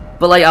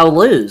 But like, I'll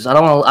lose. I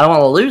don't want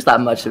to lose that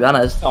much, to be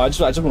honest. Oh, I just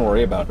wouldn't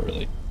worry about it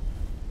really.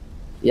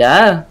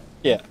 Yeah.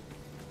 Yeah.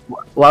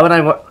 Why would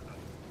I?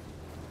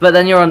 But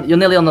then you're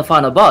nearly on the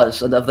final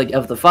boss of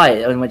the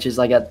fight, which is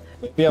like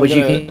Maybe I'm which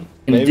you gonna, can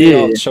maybe do.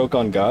 I'll choke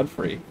on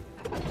Godfrey.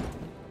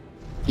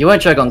 You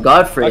won't choke on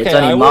Godfrey. Okay, It's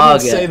only I wouldn't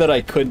Margaret. say that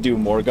I could do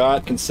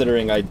Morgott,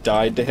 considering I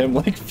died to him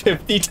like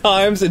 50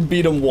 times and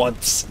beat him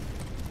once.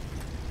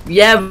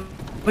 Yeah,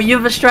 but you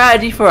have a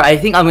strategy for it. I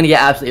think I'm gonna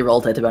get absolutely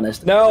rolled here, to be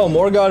honest. No,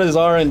 Morgott is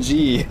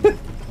RNG.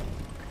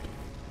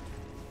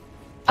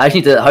 I just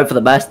need to hope for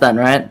the best then,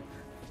 right?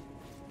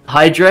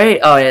 Hydrate?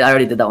 Oh yeah, I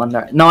already did that one.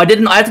 No, I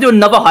didn't. I have to do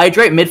another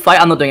hydrate mid-fight.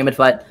 I'm not doing it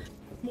mid-fight.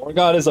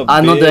 Morgott is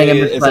I'm not doing it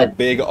is a mid-fight.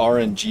 big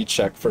RNG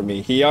check for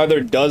me. He either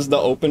does the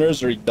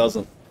openers or he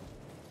doesn't.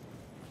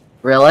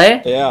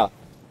 Really? Yeah.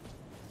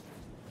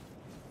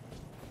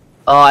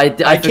 Oh, I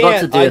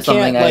forgot to do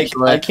something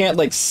actually. I can't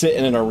like sit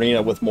in an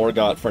arena with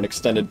Morgott for an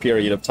extended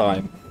period of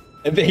time.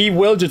 He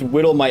will just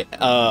whittle my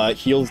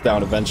heals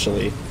down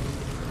eventually.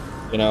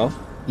 You know?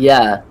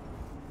 Yeah.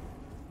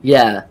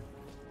 Yeah.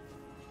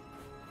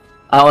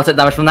 I don't want to take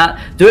damage from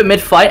that. Do it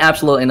mid-fight?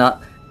 Absolutely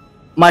not.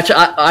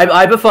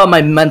 I prefer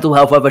my mental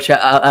health over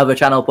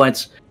channel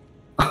points.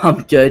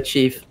 I'm good,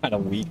 Chief. Kind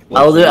of weak.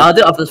 I'll do it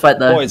after this fight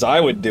though. Boys, I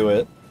would do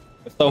it.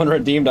 If someone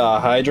redeemed a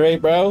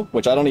hydrate, bro,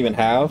 which I don't even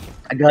have.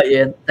 I got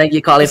you. Thank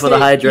you, Carly, for the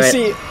hydrate.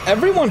 You see,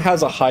 everyone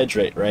has a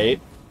hydrate, right?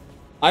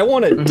 I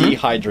want to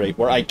dehydrate,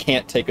 where I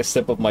can't take a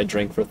sip of my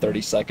drink for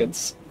 30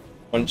 seconds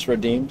when it's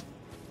redeemed.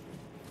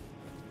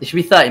 It should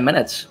be 30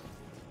 minutes.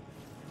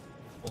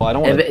 Well, I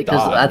don't want to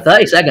Because die. at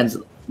 30 seconds,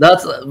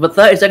 but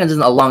 30 seconds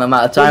isn't a long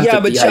amount of time Yeah,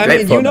 to but dehydrate I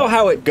mean, for. you know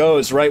how it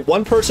goes, right?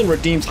 One person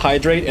redeems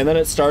hydrate, and then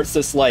it starts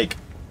this like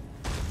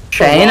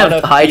chain of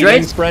feeding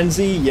hydrates,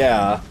 frenzy.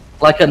 Yeah,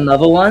 like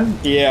another one.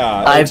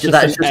 yeah. It's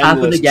That an just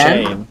happened endless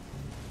again. chain.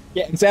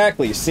 Yeah,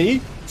 exactly.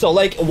 See, so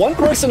like one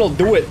person will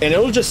do it, and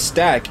it'll just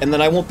stack, and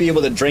then I won't be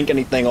able to drink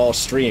anything all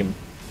stream.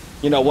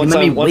 You know, once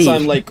I'm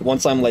like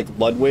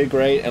Ludwig,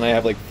 right, and I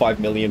have like 5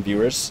 million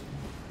viewers.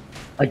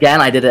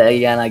 Again, I did it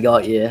again. I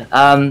got you.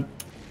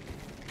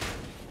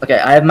 Okay,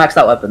 I have maxed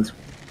out weapons.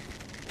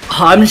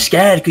 I'm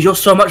scared because you're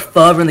so much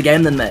further in the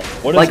game than me.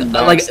 What is like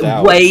maxed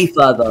out? way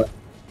further.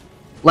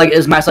 Like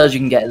as maxed out as you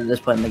can get at this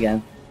point in the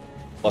game.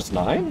 Plus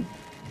 9?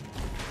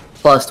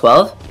 Plus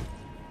 12.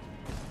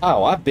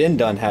 Oh, I've been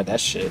done had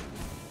that shit.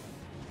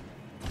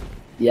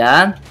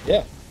 Yeah.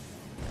 Yeah,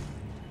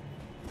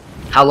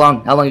 How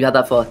long? How long you had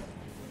that for?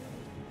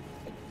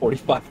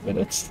 45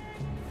 minutes.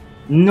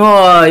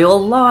 No, you're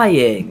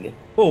lying.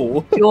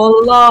 Oh.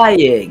 You're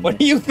lying. What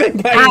do you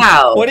think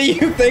How? What do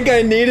you think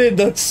I needed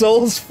the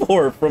souls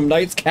for from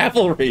Knight's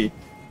Cavalry?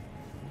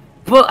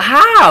 But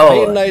how?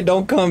 Knight and I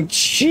don't come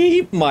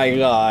cheap, my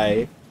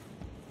guy.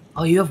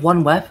 Oh, you have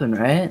one weapon,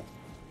 right?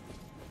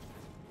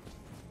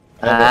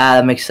 Yeah,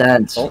 That makes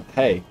sense.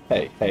 Hey.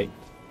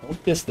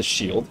 Don't diss the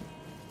shield.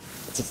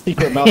 It's a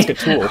secret Mouska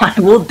tool.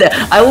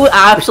 I will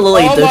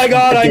absolutely. Oh my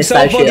god, I'm diss so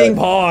that fucking shield.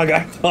 pog!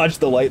 I dodged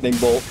the lightning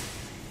bolt.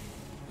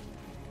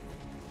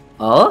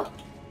 Oh?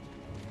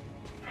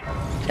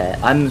 Okay,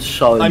 I'm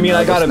so I mean,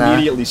 I got nervous now.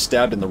 immediately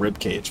stabbed in the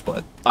ribcage,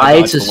 but I need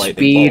dodged to the lightning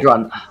speed bolt.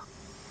 run.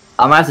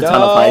 I might have to turn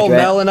off No,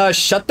 hydrate. Melina,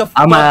 shut the fuck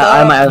I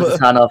up! might have to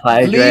turn off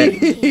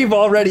hydrate. Leave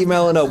already,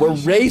 Melina. We're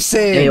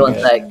racing. Give me one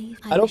sec.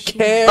 I don't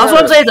care. That's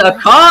what I'm saying to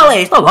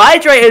Carly. Stop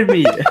hydrating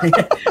me.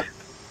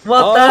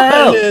 What the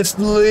hell?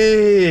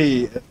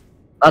 Honestly.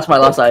 That's my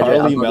last hydrate.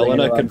 Carly I'm not doing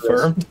Melina it like this.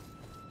 confirmed.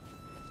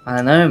 I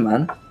don't know,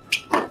 man.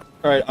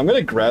 Alright, I'm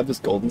gonna grab this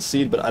golden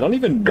seed, but I don't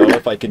even know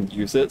if I can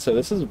use it, so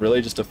this is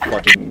really just a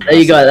fucking... There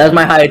you go, that's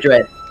my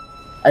hydrate.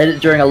 I did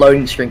it during a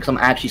loading screen because I'm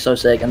actually so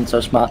sick and so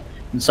smart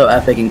and so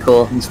epic and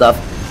cool and stuff.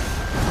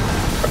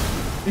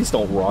 Please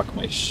don't rock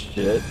my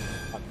shit.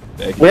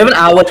 We have an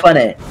hour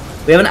 20.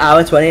 We have an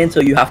hour 20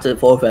 until you have to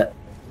forfeit.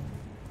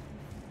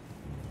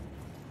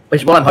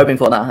 Which is what I'm hoping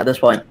for now at this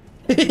point.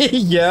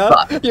 Yeah?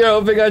 But, You're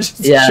hoping I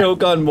just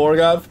choke on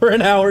Morgoth for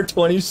an hour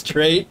 20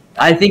 straight?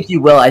 I think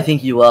you will, I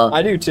think you will.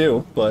 I do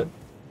too, but...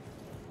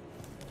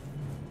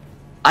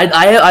 I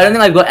don't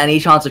think I've got any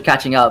chance of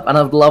catching up, and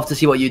I'd love to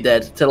see what you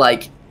did to,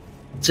 like,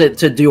 to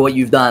do what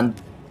you've done.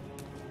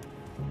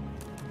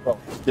 Well,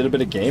 did a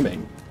bit of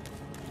gaming.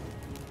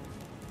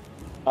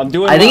 I'm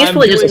doing, I think it's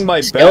probably just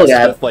my skill best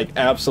gap. with, like,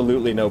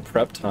 absolutely no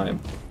prep time.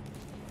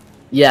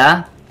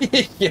 Yeah?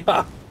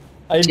 Yeah.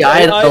 I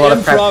had a lot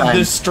of prep improv time.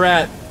 this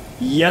strat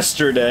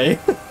yesterday.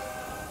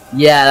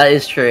 Yeah, that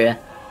is true.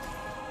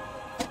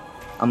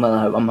 I'm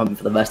hoping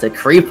for the best there.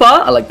 Creeper?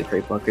 I like the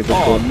Creeper. Creeper's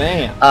Oh, cool.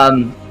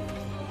 man.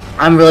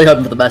 I'm really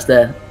hoping for the best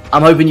there.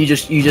 I'm hoping you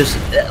just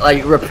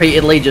like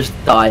repeatedly just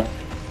die.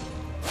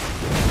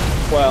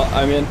 Well,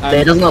 I mean,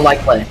 It doesn't look like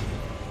play.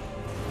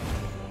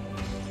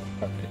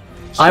 Okay.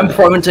 I'm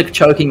prone to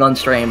choking on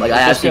stream. Like I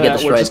actually get We're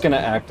destroyed. just gonna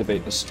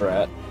activate the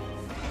strat.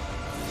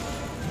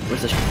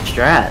 What's the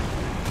strat?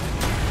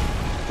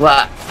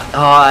 Well,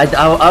 I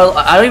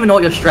don't even know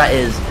what your strat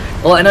is.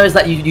 All I know is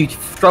that you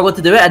struggled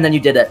to do it and then you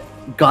did it.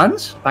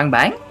 Guns? Bang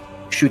bang?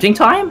 Shooting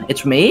time?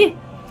 It's me?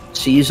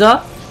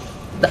 Caesar?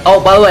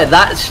 Oh, by the way,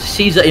 that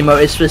Caesar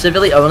emote is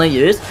specifically only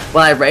used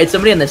when I raid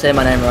somebody and they say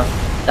my name wrong.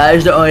 That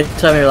is the only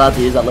time you're allowed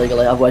to use that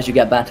legally, otherwise you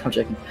get banned. I'm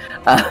joking.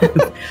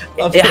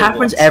 It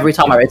happens every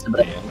time I raid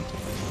somebody.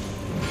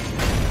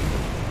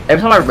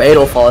 Every time I raid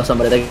or follow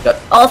somebody, they go,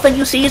 "Oh, thank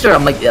you, Caesar."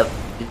 I'm like, "Yep,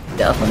 yeah,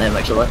 that's my name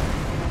actually."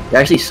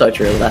 You're actually so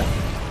true with that.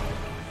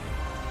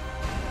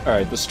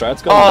 Alright, the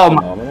strat's going Oh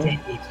phenomenal. my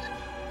days.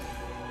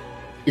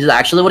 Is it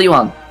actually what do you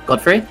want?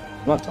 Godfrey? I'm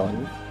not telling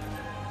you.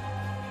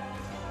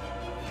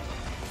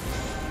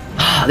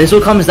 This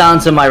all comes down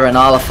to my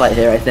Renala fight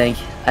here, I think.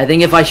 I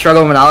think if I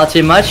struggle with Renala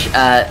too much,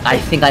 I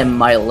think I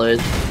might lose.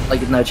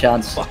 Like, no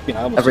chance Fucking,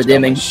 I almost of just got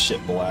redeeming. my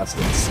shit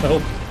blasted,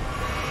 so...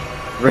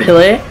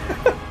 Really?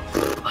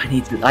 I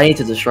need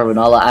to destroy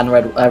Renala and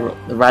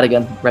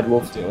Red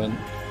Wolf. Doing.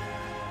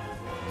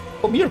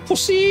 Come here,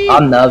 pussy!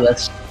 I'm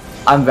nervous.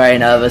 I'm very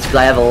nervous because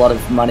I have a lot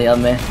of money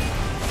on me.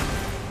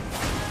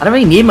 I don't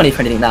really need money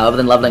for anything now other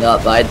than leveling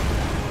up, but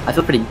I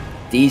feel pretty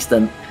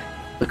decent.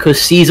 Because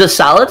Caesar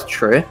salad?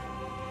 True.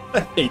 I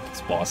hate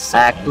this boss so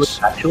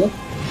much. Actual?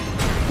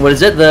 What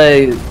is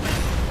it?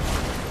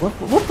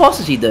 What boss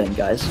is he doing,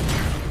 guys?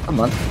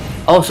 Come on.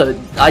 Also,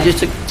 I just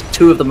took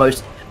 2 of the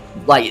most,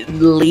 like,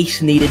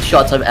 least needed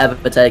shots I've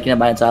ever taken in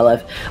my entire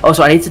life.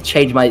 Also, I need to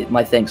change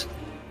my things.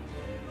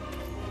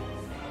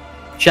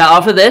 Chat,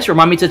 after this,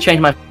 remind me to change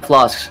my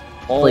flasks,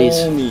 please.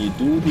 Only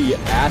do the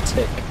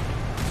attic.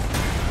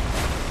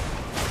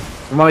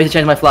 Remind me to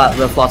change my flasks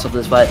after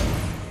this fight.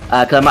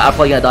 Because I'm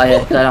probably gonna die here,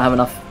 because I don't have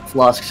enough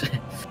flasks,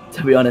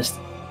 to be honest.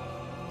 What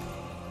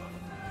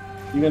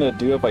are you gonna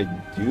do if I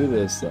do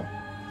this, though?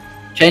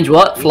 Change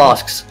what?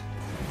 Flasks.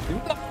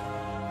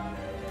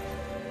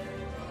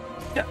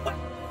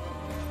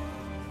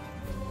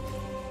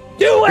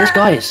 Do it! This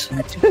guy is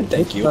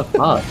Thank you. so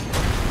hard.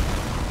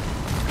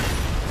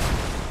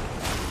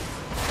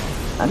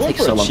 That Going takes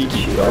for so a long to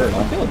cheeky shoot. burn.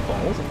 I'm feeling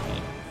ballsy,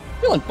 man.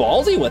 Feeling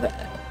ballsy with it.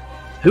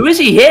 Who is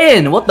he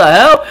hitting? What the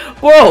hell?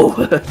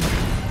 Whoa!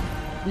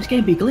 This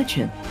game be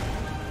glitching.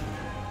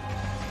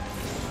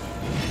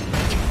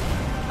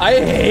 I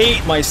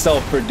hate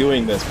myself for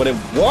doing this, but it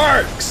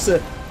works!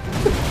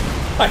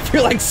 I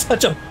feel like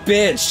such a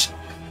bitch.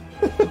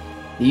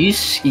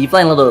 You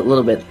playing a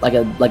little bit like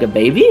a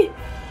baby?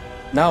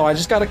 No, I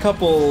just got a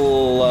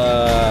couple, you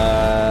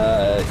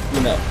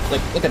know,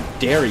 like a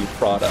dairy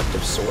product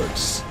of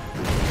sorts.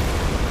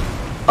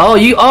 Oh,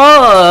 ew,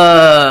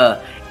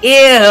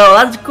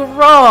 that's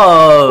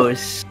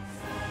gross.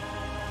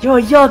 You're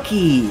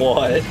yucky.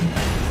 What?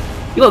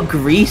 You got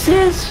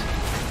greases?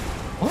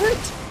 What?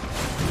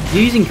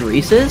 You using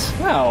greases?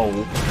 No.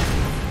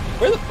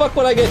 Where the fuck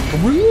would I get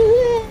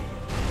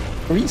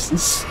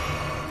greases?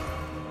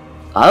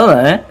 I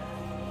don't know.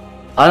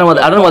 I don't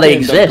know why they Fucking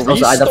exist. the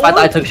Also, grease the fact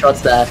that I store? took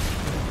shots there,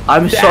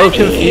 I'm so That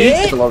confused. it?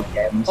 There's a lot of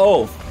games.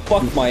 Oh,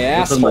 fuck my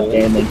This is my asshole.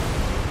 gaming.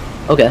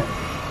 Okay.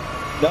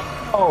 No.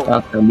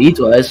 Can't tell me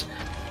twice.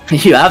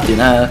 You have to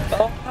now.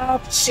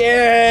 Oh,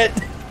 shit.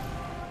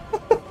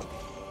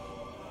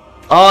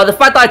 Oh, the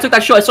fact that I took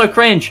that shot is so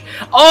cringe.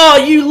 Oh,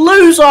 you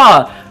loser!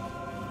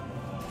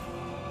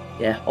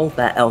 Yeah, hold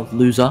that L,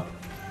 loser.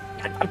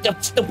 I'm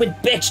a stupid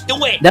bitch, do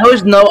it! There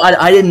was no,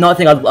 I did not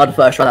think I'd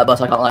first try that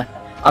bus, I can't lie.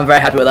 I'm very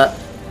happy with that.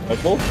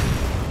 Red Bull?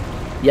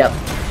 Yep.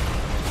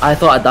 I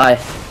thought I'd die.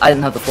 I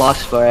didn't have the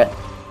flasks for it.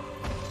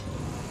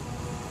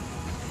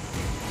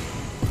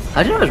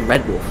 How do you know it was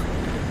Red Wolf?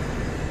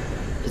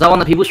 Is that one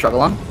that people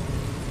struggle on?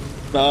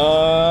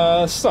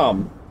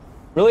 Some.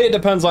 Really, it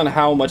depends on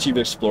how much you've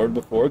explored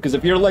before, because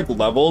if you're, like,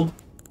 leveled,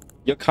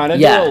 You kind of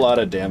Yeah. do a lot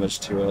of damage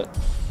to it.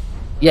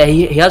 Yeah,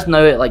 he has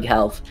no like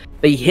health,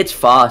 but he hits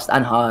fast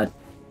and hard.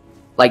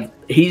 Like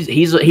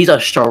he's a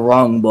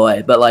strong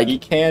boy, but like He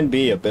can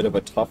be a bit of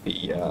a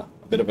toughie, yeah.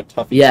 A bit of a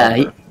toughie. yeah,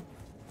 temper.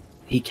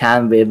 he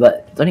can be,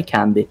 but it's only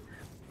can be.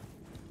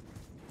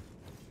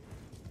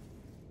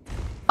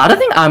 I don't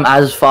think I'm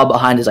as far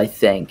behind as I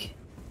think.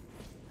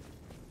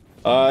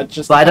 It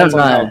just But I depends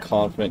don't on how know.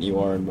 confident you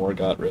are in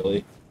Morgott,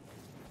 really.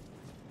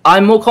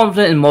 I'm more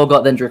confident in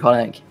Morgott than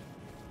Draconic.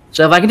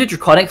 So if I can do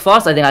Draconic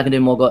fast, I think I can do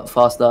Morgott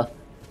faster.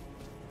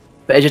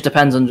 But it just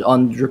depends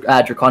on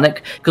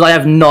Draconic, because I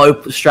have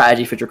no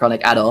strategy for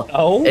Draconic at all.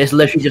 Oh? It's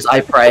literally just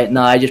I pray.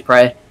 No, I just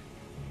pray.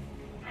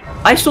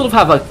 I sort of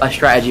have a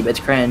strategy, but it's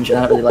cringe, and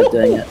I don't really like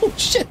doing it. Oh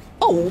shit!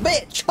 Oh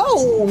bitch!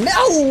 Oh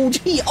no!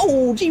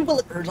 Gee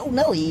willikers! Oh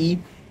Nelly!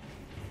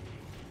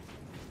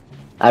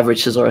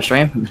 Average Caesura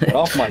stream. Get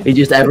off my... It's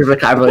just every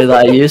vocabulary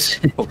that I use.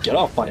 Oh, get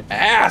off my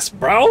ass,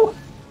 bro!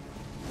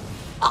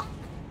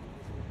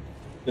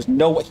 There's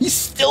no way... He's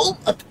still...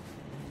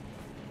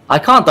 I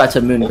can't die to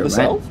Hold Moongrim, this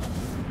right?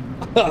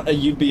 out?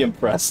 You'd be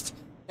impressed.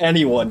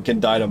 Anyone can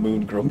die to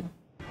Moongrim.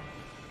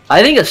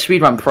 I think a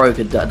speedrun pro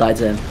could die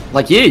to him.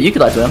 Like you could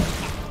die to him.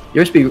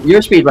 You're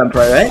a speedrun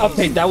pro, right?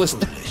 Okay, that was...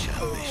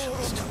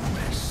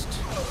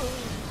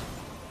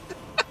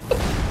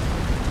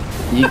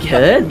 You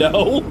could?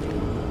 No!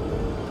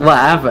 What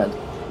happened?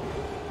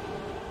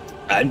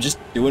 I'm just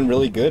doing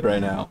really good right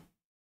now.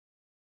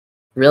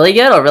 Really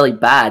good or really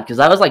bad? Because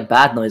that was like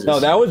bad noises. No,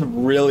 that was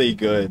really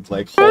good.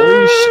 Like,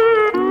 holy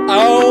shit.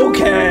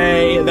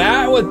 Okay,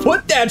 that would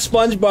put that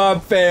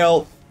SpongeBob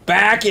fail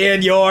back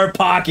in your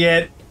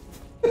pocket.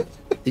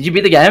 Did you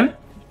beat the game?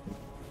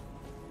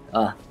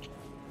 I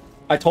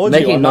told you,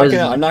 Making I'm not noises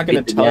gonna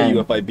beat the tell game.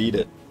 you if I beat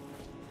it.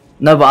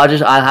 No, but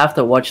I'll have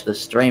to watch the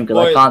stream because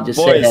I can't just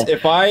sit boys, here.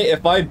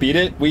 if I beat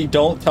it, we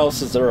don't tell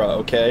Caesura,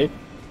 okay?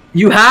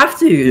 You have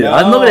to. No.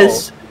 I'm not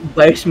gonna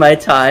waste my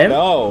time.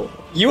 No,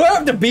 you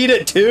have to beat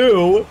it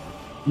too.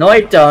 No, I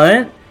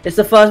don't. It's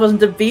the first person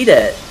to beat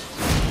it.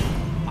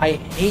 I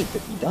hate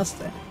that he does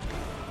that.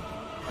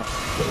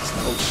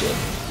 Oh shit.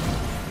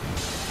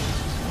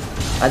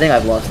 I think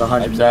I've lost 100%.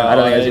 I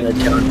don't think I was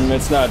gonna challenge.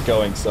 It's not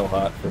going so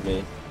hot for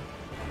me.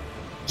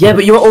 Yeah,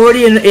 but you're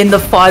already in the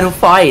final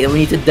fight that we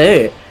need to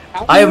do.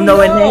 I have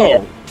nowhere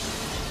near.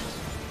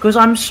 Because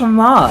I'm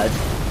smart.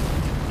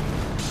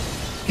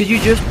 Because you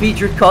just beat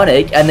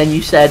Draconic and then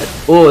you said,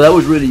 oh, that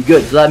was really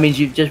good. So that means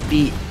you've just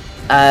beat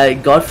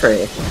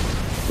Godfrey.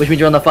 Which means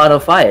you're on the final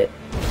fight.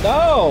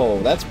 No,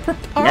 that's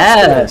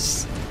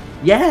preposterous.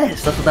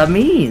 Yes, that's what that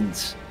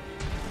means.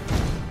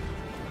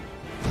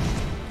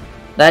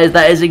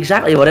 That is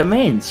exactly what it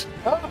means.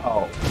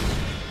 Oh.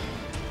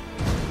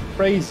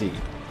 Crazy.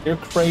 You're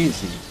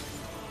crazy.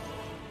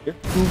 You're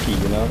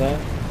kooky, you know that?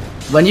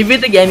 When you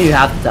beat the game, you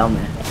have to tell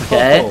me,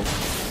 okay? Oh.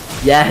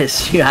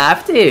 Yes, you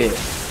have to.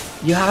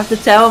 You have to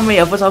tell me,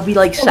 otherwise I'll be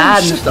like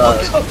sad and stuff.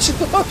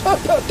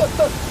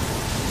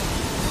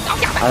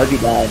 I hope you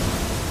die.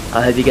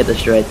 I hope you get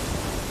destroyed.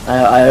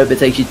 I hope it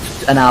takes you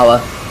an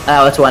hour. An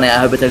hour 20. I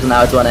hope it takes an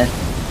hour 20. Have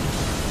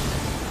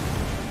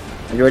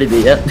you already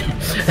beat it?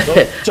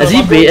 Has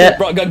he beat it?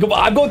 Bro,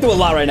 I'm going through a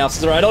lot right now,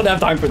 sister. I don't have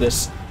time for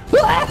this.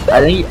 I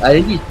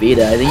think he's beat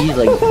it. I think he's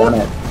like done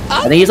it.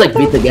 I think he's like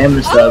beat the game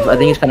and stuff. I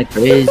think it's kind of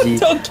crazy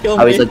Don't kill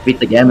how me. he's like beat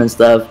the game and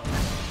stuff.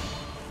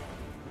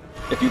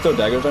 If you throw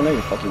daggers right now,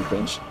 you're fucking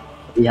cringe.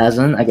 He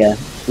hasn't? Okay,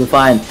 we're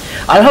fine.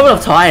 I don't have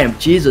enough time.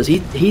 Jesus, he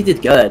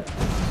did good.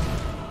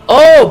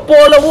 Oh,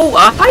 ball of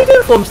water! How you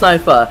doing, Form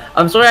Sniper?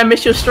 I'm sorry I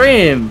missed your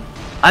stream.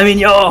 I mean,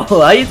 yo,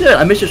 how you doing?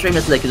 I missed your stream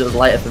yesterday because it was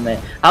lighter for me.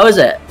 How is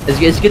it?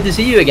 It's good to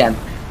see you again.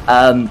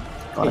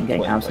 God, I'm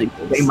getting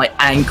absolutely getting my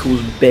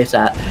ankles bit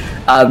at.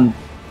 I'm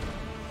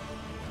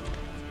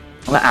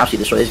gonna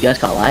absolutely destroy these guys,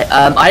 can't lie.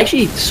 I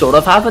actually sort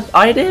of have an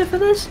idea for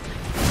this.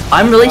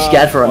 I'm really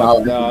scared for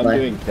Ronaldo. No, I'm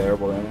doing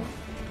terrible right now.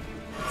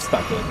 It's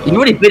not good. You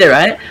already beat it,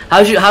 right?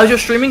 How's your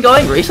streaming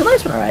going recently?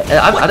 It's been alright.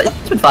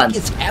 It's been fun.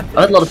 I've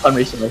had a lot of fun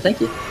recently. Thank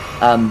you.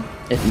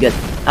 It's been good.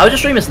 How was your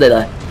stream yesterday,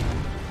 though?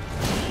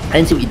 I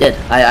didn't see what you did.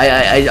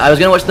 I was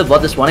gonna watch the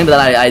VOD this morning, but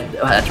then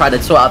I tried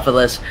to sort out for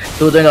this.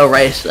 So we're doing a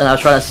race, and I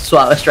was trying to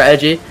sort out a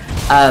strategy.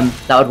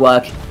 That would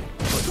work.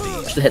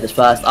 Should hit this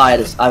first.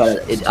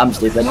 I'm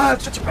stupid.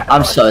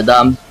 I'm so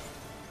dumb.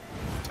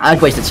 I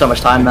wasted so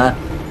much time there.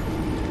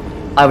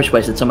 I just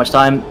wasted so much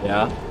time.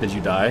 Yeah? Did you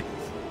die?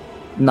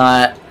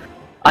 Nah.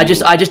 I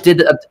just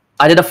did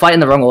a fight in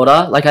the wrong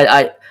order. Like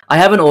I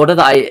have an order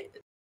that I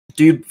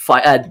do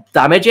fight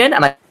damage in,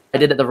 and I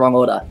did it the wrong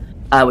order.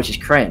 Which is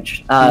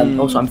cringe.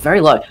 Also, I'm very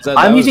low.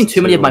 I'm using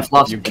too many of my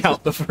flasks. You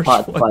count the first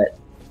part, one. but...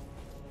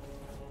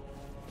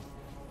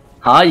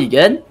 Huh? You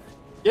good?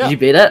 Yeah. Did you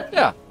beat it?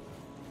 Yeah.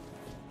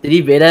 Did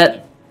he beat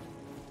it?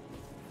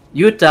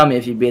 You would tell me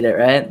if you beat it,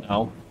 right?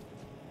 No.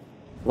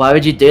 Why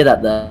would you do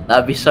that though? That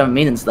would be so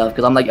mean and stuff.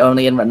 Because I'm like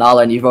only in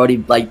Renala and you've already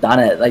like done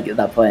it like at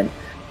that point.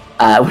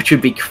 Which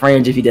would be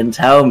cringe if you didn't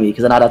tell me.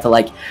 Because then I'd have to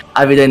like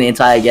I'd be doing the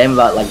entire game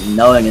about like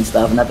knowing and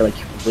stuff, and that'd be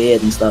like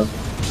weird and stuff.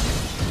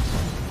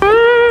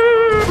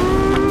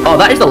 Oh,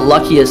 that is the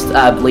luckiest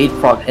bleed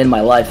proc in my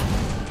life.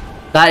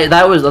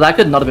 That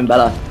could not have been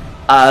better.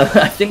 I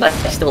think I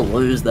still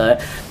lose though.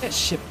 Get that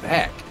shit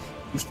back.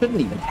 You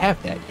shouldn't even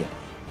have that yet.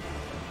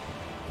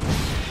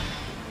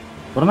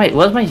 I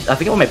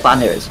forget what my plan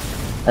here is.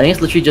 I think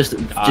it's literally just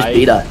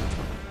beat her.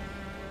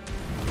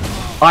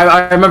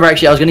 I remember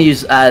actually I was gonna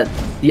use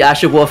the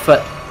Asher Wolf for...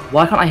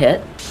 Why can't I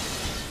hit?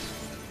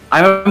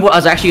 I remember what I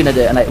was actually gonna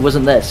do, and it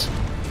wasn't this.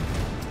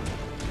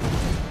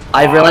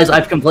 I realized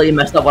I've completely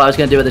messed up what I was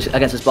gonna do with this,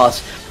 against this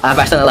boss. I've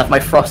accidentally left my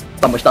Frost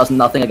on, which does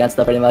nothing against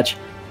her pretty much.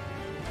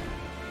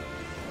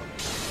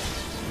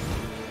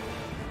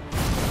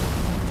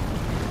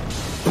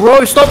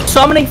 Bro, stop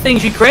summoning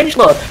things, you cringe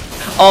look!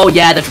 Oh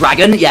yeah, the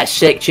dragon. Yeah,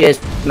 sick.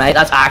 Cheers, mate.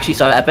 That's actually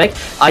so epic.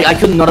 I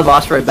could not have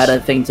asked for a better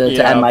thing to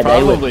end my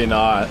day with. Probably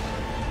not.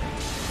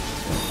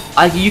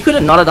 You could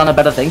have not have done a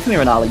better thing for me,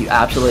 Ronaldo, you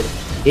absolute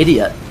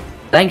idiot.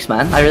 Thanks,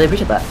 man. I really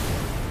appreciate that.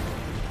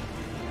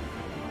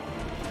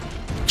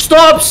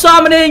 Stop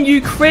summoning,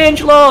 you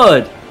cringe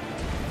lord!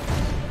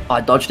 Oh,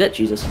 I dodged it.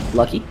 Jesus,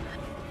 lucky.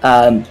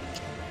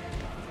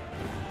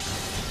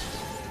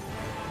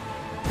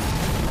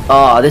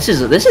 Oh, this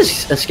is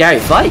a scary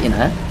fight, you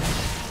know.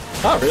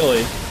 Not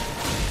really.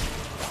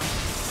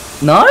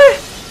 No?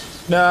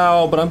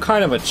 No, but I'm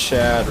kind of a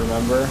Chad,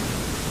 remember?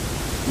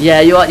 Yeah,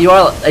 you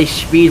are a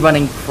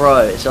speedrunning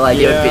pro, so like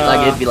it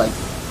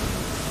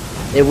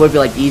would be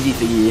like easy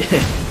for you,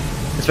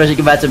 especially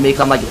compared to me. Cause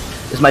I'm like,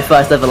 this is my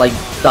first ever like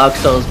Dark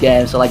Souls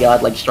game, so like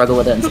I'd like struggle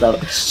with it and stuff.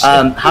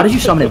 How did you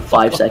summon in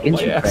 5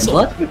 seconds? You cringe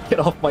lord? Get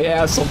off my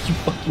asshole, you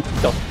fucking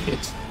dumb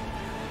bitch.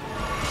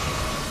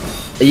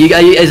 Are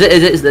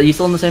you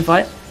still in the same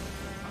fight?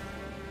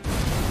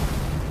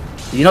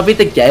 Did you not beat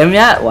the game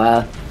yet?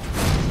 Wow.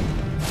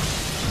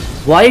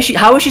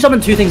 How is she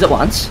summoning 2 things at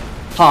once?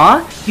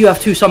 Huh? You have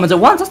 2 summons at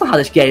once? That's not how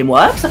this game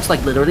works. That's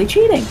like literally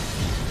cheating.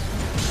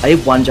 I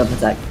have 1 jump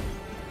attack.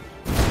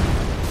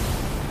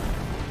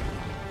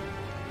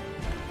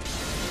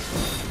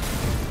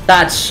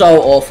 That's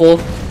so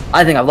awful.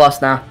 I think I've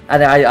lost now.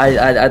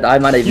 I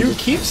might even. You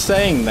keep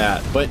saying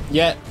that, but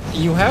yet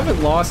you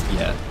haven't lost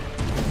yet.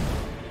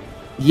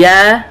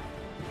 Yeah.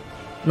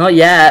 Not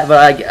yet,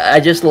 but I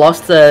just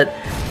lost to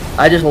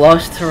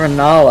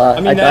Renala.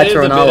 I mean, that is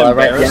a bit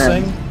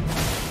embarrassing. Right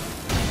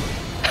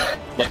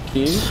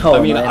Lucky. So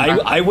I mean, annoying.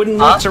 I wouldn't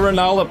look to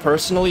Renala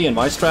personally in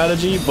my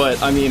strategy,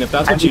 but I mean, if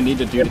that's what you need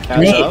to do to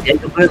catch up,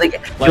 like,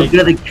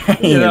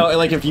 you know,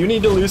 like if you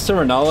need to lose to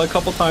Renala a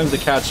couple times to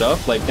catch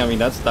up, like I mean,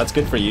 that's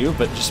good for you.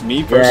 But just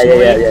me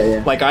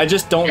personally, like I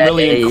just don't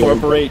really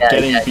incorporate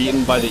getting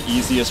beaten by the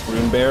easiest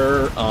rune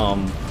bearer.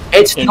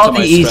 It's into not the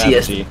my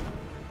easiest. strategy.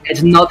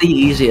 It's not the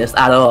easiest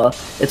at all.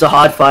 It's a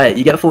hard fight.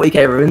 You get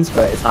 40k runes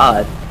for it. It's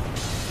hard.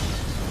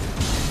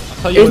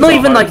 It's not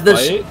even like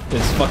this.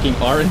 It's fucking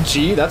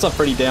RNG. That's a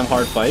pretty damn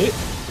hard fight.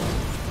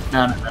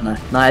 No.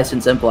 Nice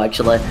and simple,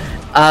 actually.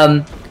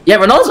 Yeah,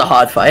 Renala's a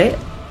hard fight.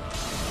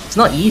 It's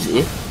not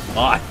easy.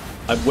 God,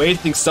 I'm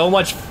wasting so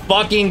much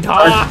fucking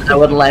time. I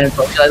wouldn't let him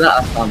talk like that.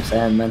 That's what I'm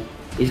saying, man.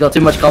 He's got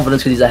too much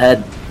confidence because he's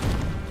ahead.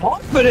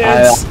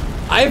 Confidence?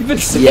 I've been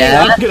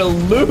saying I'm gonna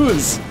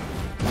lose.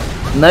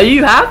 No,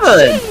 you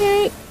haven't.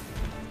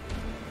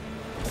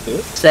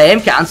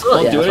 Same, cancel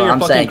it. Yeah, that's what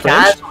I'm saying.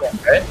 Cancel him,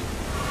 bro.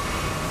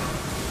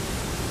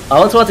 I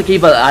also want to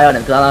keep an eye on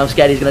him because I'm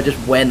scared he's gonna just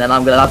win and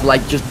I'm gonna have to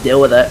like just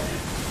deal with it.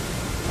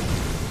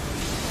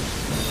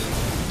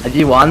 Have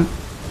you won?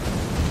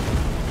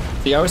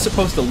 See, I was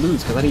supposed to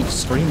lose because I need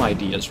stream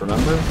ideas,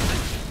 remember?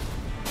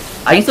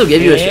 I can still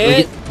give you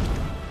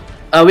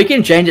a we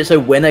can change it so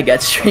winner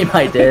gets stream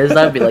ideas.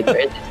 That would be like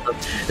crazy.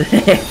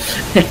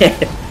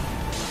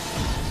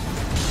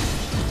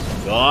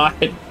 God,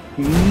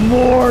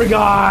 more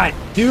God,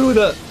 do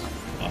the.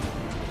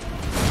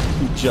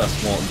 You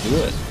just won't do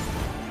it.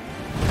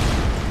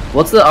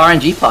 What's the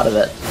RNG part of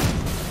it?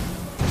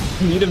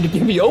 You need him to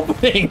give me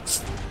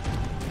openings.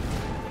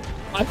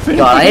 I've been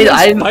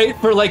I fight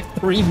for like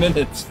 3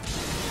 minutes.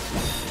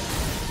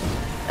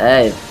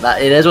 Hey,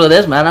 it is what it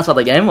is, man. That's how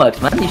the game works,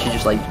 man. You should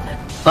just like.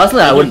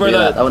 Personally, I wouldn't do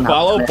that. I wouldn't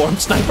follow form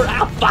sniper.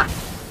 Ow, fuck.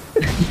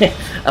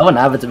 That wouldn't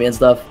happen to me and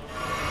stuff.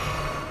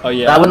 Oh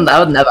yeah. That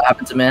would never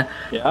happen to me.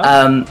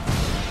 Yeah.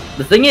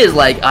 The thing is,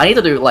 like, I need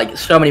to do like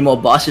so many more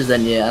bosses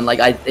than you, and like,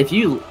 if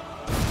you.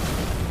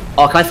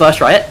 Oh, can I first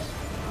try it?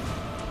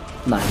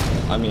 No.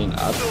 I mean,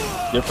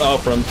 you're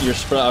from your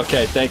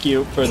okay. Thank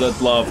you for the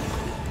love.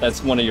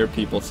 That's one of your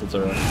people,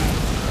 Caesura.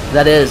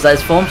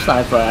 That's form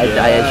sniper. I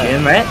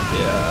assume, right?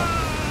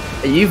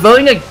 Yeah. Are you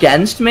voting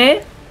against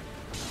me?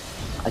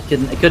 I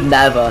could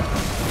never.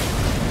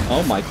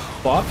 Oh my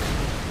fuck.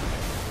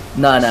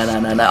 No.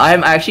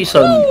 I'm actually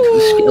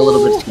a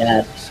little bit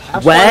scared.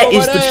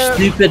 Where's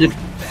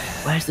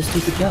the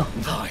stupid girl?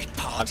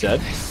 I'm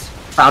dead.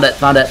 Found it.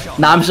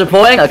 Now I'm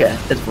supporting? Okay,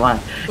 it's fine.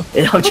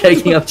 I'm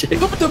joking.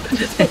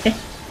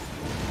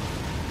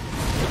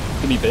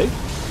 Give me big.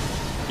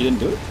 You didn't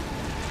do it?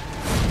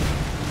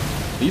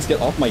 Please get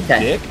off my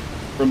dick.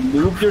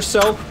 Remove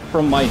yourself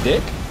from my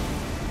dick.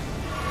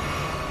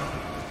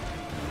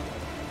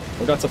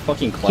 We got some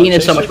fucking clout. Keen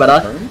is so much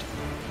better.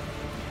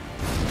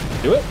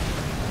 Do it.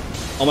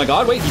 Oh my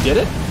god, wait, he did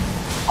it?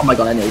 Oh my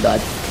god, I nearly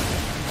died.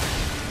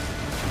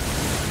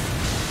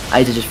 I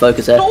need to just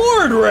focus it.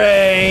 Sword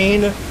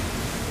Rain!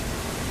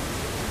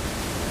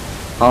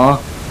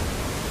 Oh.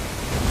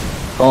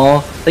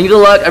 Oh. Thank you for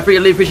the luck. I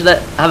really appreciate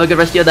that. Have a good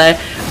rest of your day.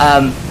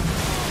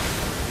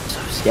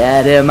 So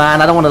scared here,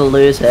 man. I don't want to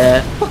lose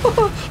here.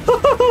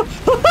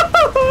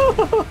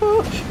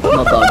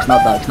 Not dogs,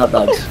 not dogs, not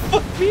dogs.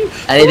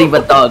 Anything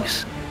but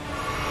dogs.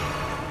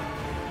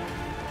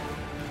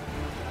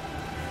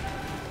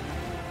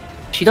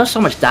 She does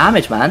so much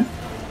damage, man.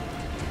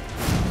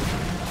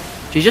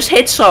 She just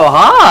hits so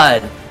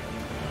hard.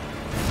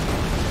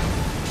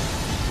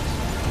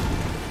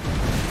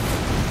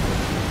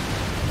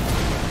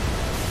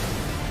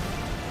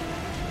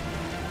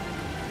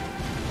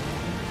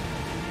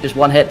 Just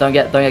one hit. Don't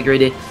get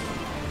greedy.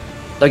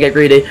 Don't get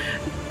greedy.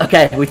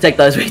 Okay, we take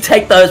those. We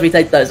take those. We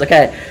take those.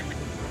 Okay,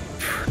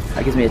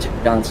 that gives me a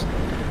chance.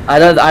 I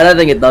don't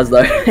think it does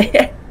though.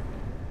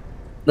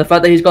 The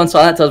fact that he's gone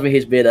silent tells me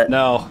he's beat it.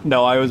 No,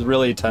 I was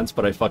really tense,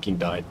 but I fucking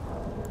died.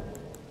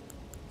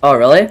 Oh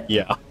really?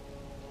 Yeah.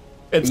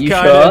 It's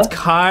sure?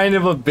 kind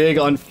of a big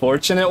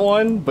unfortunate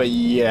one, but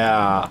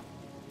yeah.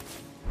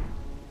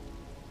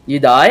 You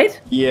died?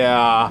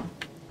 Yeah.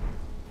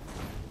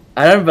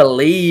 I don't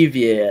believe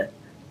you.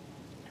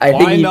 I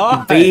think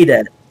you beat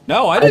it.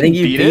 No, I didn't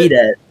beat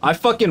it. I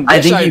fucking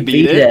wish I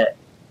beat it.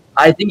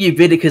 I think you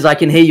beat it because I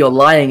can hear you're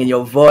lying in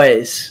your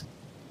voice.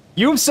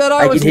 You said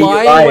I was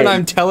lying when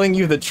I'm telling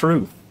you the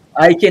truth.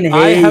 I can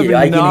hear you.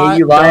 I can hear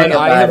you lying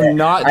about it. I have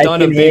not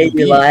done a big beat. I can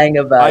hear you lying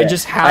about it. I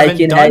just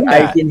haven't done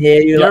that. I can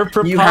hear you. You're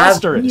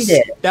preposterous. You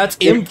have beat it. That's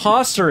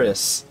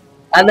imposterous.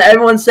 And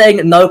everyone's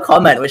saying no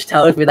comment, which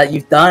tells me that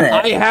you've done it.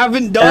 I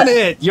haven't done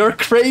it. You're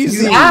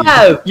crazy. You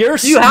have. You're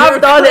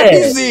done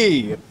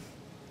crazy.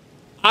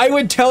 I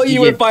would tell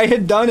you if I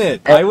had done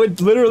it. I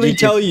would literally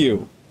tell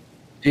you.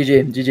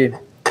 GG.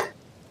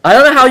 I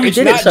don't know how you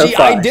did it so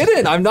far. I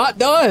didn't. I'm not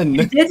done.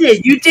 You did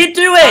it. You did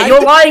do it.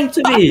 You're lying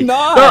to me. I'm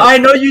not. No, I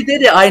know you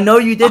did it. I know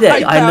you did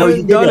it. I know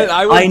you did it.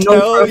 I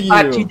know for a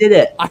fact you did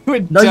it. I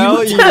would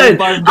tell you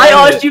if I've done I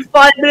asked you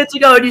 5 minutes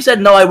ago and you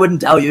said no. I wouldn't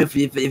tell you if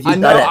you've done it. I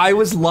know. I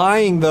was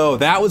lying though.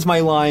 That was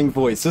my lying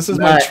voice. This is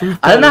my truth.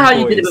 I don't know how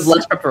you did it with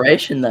less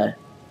preparation though.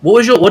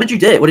 What did you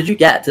do? What did you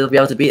get to be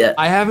able to beat it?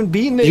 I haven't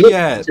beaten it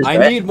yet. I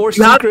need more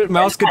secret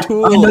Mouska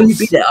tools. I know you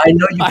beat it. I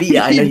know you beat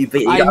it. I know you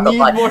beat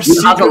it. You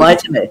don't have to lie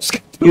to me.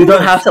 You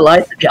don't have to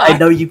lie to me. I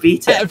know you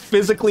beat it. I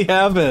physically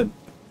haven't.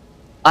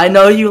 I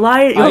know you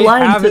lied. You're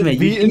lying to me. I haven't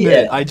beaten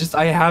it.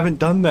 I haven't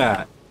done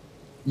that.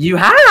 You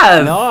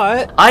have.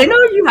 Not. I know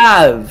you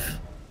have.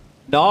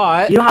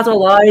 Not. You don't have to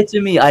lie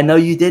to me. I know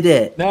you did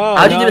it. No.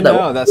 How'd you do it though?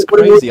 No, that's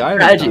crazy.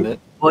 I haven't done it.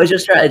 What is your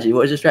strategy?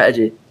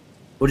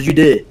 What did you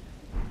do?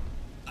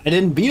 I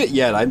didn't beat it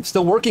yet. I'm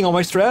still working on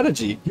my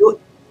strategy.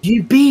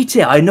 You beat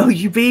it. I know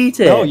you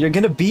beat it. No, you're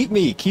gonna beat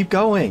me. Keep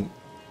going.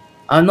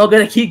 I'm not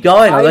gonna keep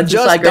going. I'm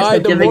just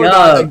died giving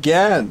up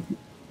again.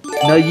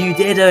 No, you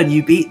didn't.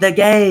 You beat the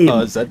game.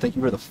 Zed, thank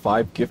you for the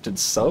 5 gifted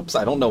subs.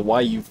 I don't know why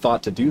you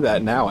thought to do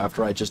that now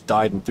after I just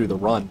died and threw the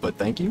run, but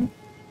thank you.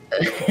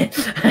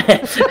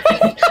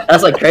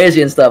 That's like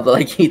crazy and stuff. But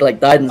like he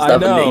died and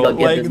stuff. I know. And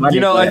then he got money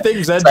you know, I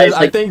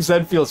think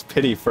Zed feels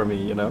pity for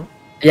me. You know.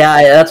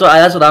 Yeah, that's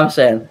what I'm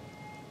saying.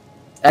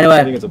 Anyway,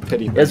 I think it's a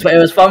pity. It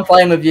was fun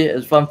playing with you. It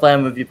was fun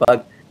playing with you,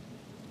 Pug.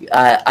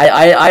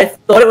 I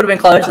thought it would have been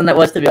closer than it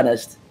was, to be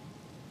honest.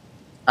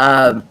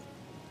 But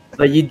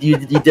you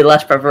did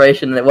less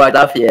preparation and it worked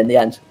out for you in the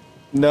end.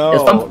 No,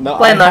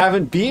 I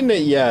haven't beaten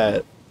it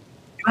yet.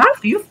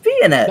 You've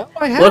beaten it. No,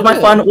 I haven't.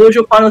 What was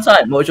your final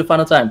time? What was your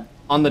final time?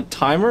 On the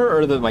timer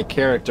or my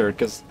character?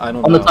 Because I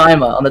don't know. On the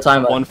timer.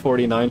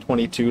 149,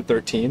 22,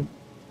 13.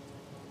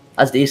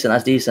 That's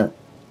decent.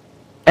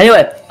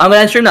 Anyway, I'm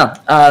gonna end stream now.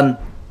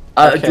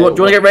 Okay, do you want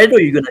to get ready, or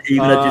are you gonna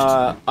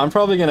just? I'm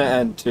probably gonna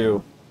end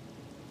too.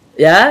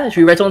 Yeah,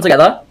 should we raid someone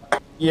together?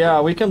 Yeah,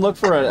 we can look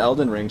for an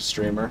Elden Ring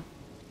streamer.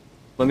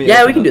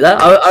 Yeah, we can do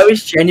that. I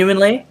was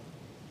genuinely.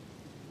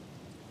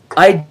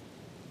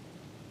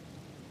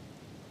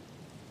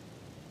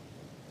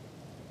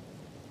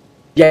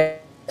 Yeah,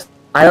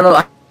 I don't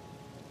know.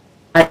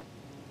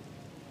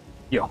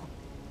 Yeah.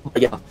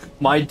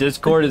 My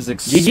Discord is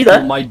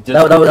that? My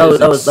Discord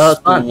is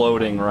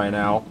exploding right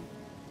now.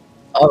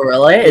 Oh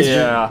really?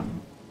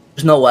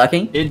 It's not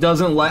working? It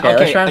doesn't like.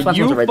 Okay,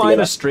 you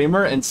find a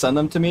streamer and send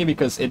them to me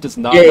because it does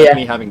not let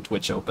me having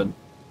Twitch open.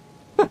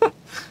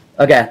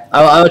 Okay,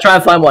 I will try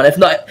and find one. If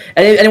not,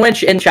 anyone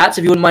in chats,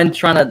 if you wouldn't mind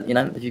trying to,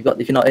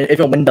 if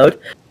you're windowed,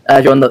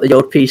 if you're on the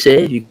old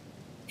PC, you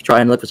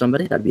try and look for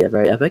somebody. That'd be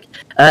very epic.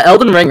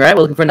 Elden Ring, right?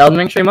 We're looking for an Elden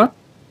Ring streamer.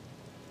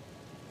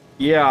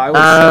 Yeah,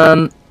 I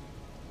would.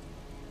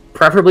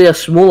 Preferably a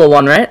smaller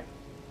one, right?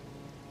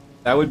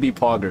 That would be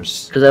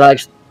Poggers.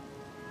 Because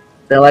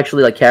they'll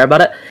actually care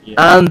about it.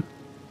 Yeah.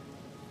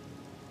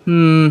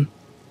 I'm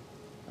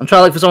trying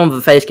to look for someone with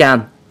a face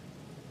cam.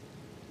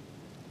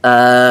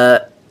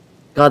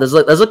 God,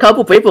 there's a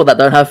couple people that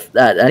don't have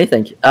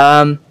anything.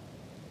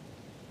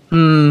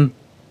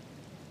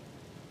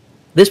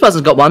 This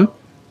person's got one.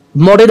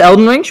 Modded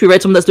Elden Ring? Should we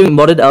rate someone that's doing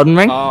modded Elden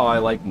Ring? Oh, I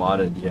like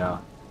modded, yeah.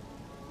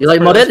 You like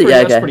That's modded? pretty,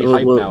 Yeah, that's okay. pretty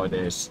hype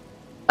nowadays.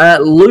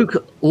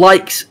 Luke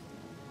likes...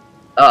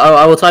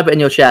 I will type it in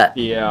your chat.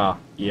 Yeah,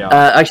 yeah.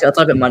 Actually, I'll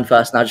type it in mine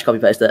first, and I'll just copy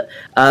paste it.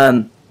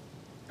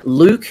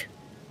 Luke...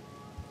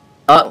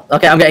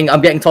 okay,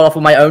 I'm getting told off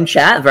with my own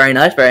chat. Very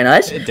nice, very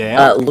nice.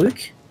 Damn.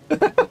 Luke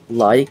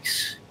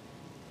likes...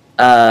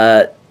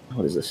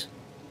 what is this?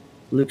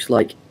 Luke's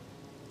like...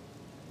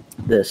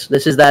 This.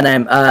 This is their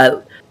name.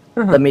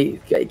 Let me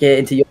get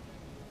into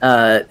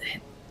your...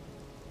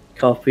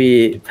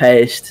 copy,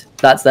 paste.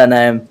 That's their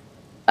name.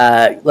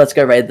 Let's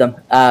go raid them.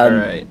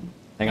 Alright.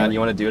 Hang on, you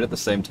want to do it at the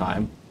same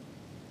time?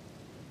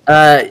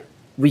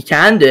 We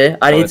can do.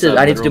 I need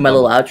to do my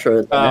little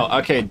outro. Oh,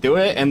 okay, do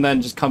it, and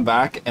then just come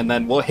back, and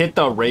then we'll hit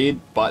the raid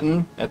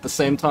button at the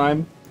same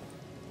time.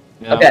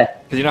 You know? Okay.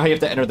 Because you know how you have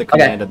to enter the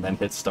command and then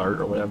hit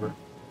start or whatever?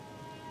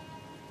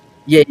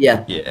 Yeah,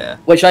 yeah. Yeah.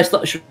 Wait, should I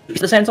start at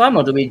the same time,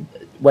 or do we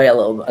wait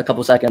a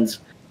couple seconds?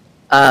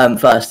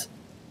 First.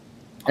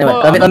 Anyway,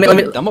 let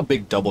me. I'm a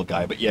big double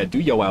guy, but yeah, do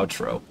your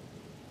outro.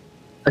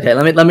 Okay,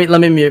 let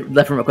me mute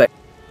left real quick.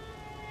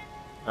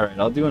 All right,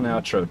 I'll do an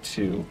outro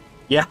too.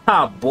 Yeah,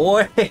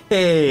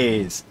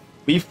 boys,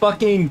 we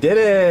fucking did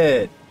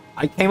it!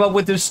 I came up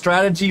with this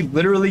strategy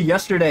literally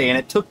yesterday, and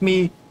it took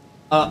me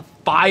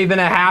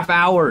 5.5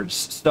 hours.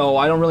 So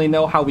I don't really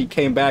know how we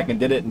came back and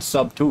did it in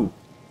sub 2.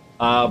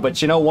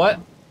 But you know what?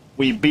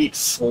 We beat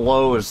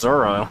Slow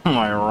Zura. Am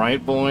I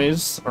right,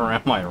 boys? Or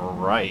am I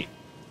right?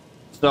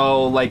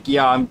 So, like,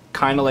 yeah, I'm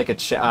kind of like a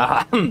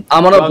I'm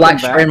on a black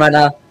screen right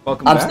now.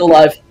 Welcome I'm back. still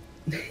live.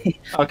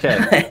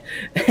 Okay.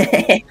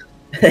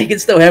 They can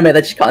still hear me,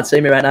 they just can't see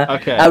me right now.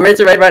 Okay. Ready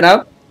to raid right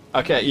now?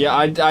 Okay, yeah,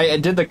 I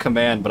did the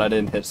command, but I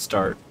didn't hit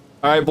start.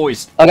 Alright,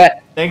 boys. Okay.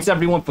 Thanks,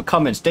 everyone, for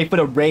coming. Stay for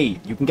the raid.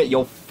 You can get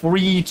your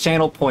free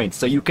channel points,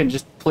 so you can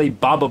just play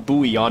Baba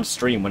Booey on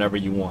stream whenever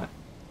you want.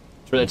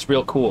 It's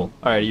real cool.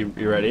 Alright,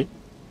 you ready?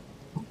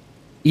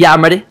 Yeah,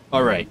 I'm ready.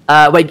 Alright.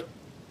 Wait.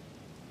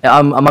 Yeah,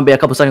 I might be a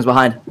couple seconds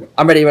behind.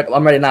 I'm ready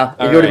now.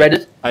 Have you already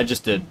raided? I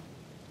just did.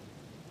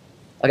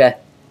 Okay.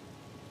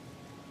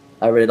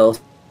 I raided all.